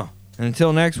 And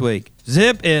until next week,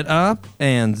 zip it up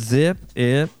and zip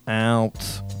it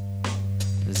out.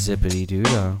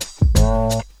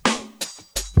 Zippity-doo-dah.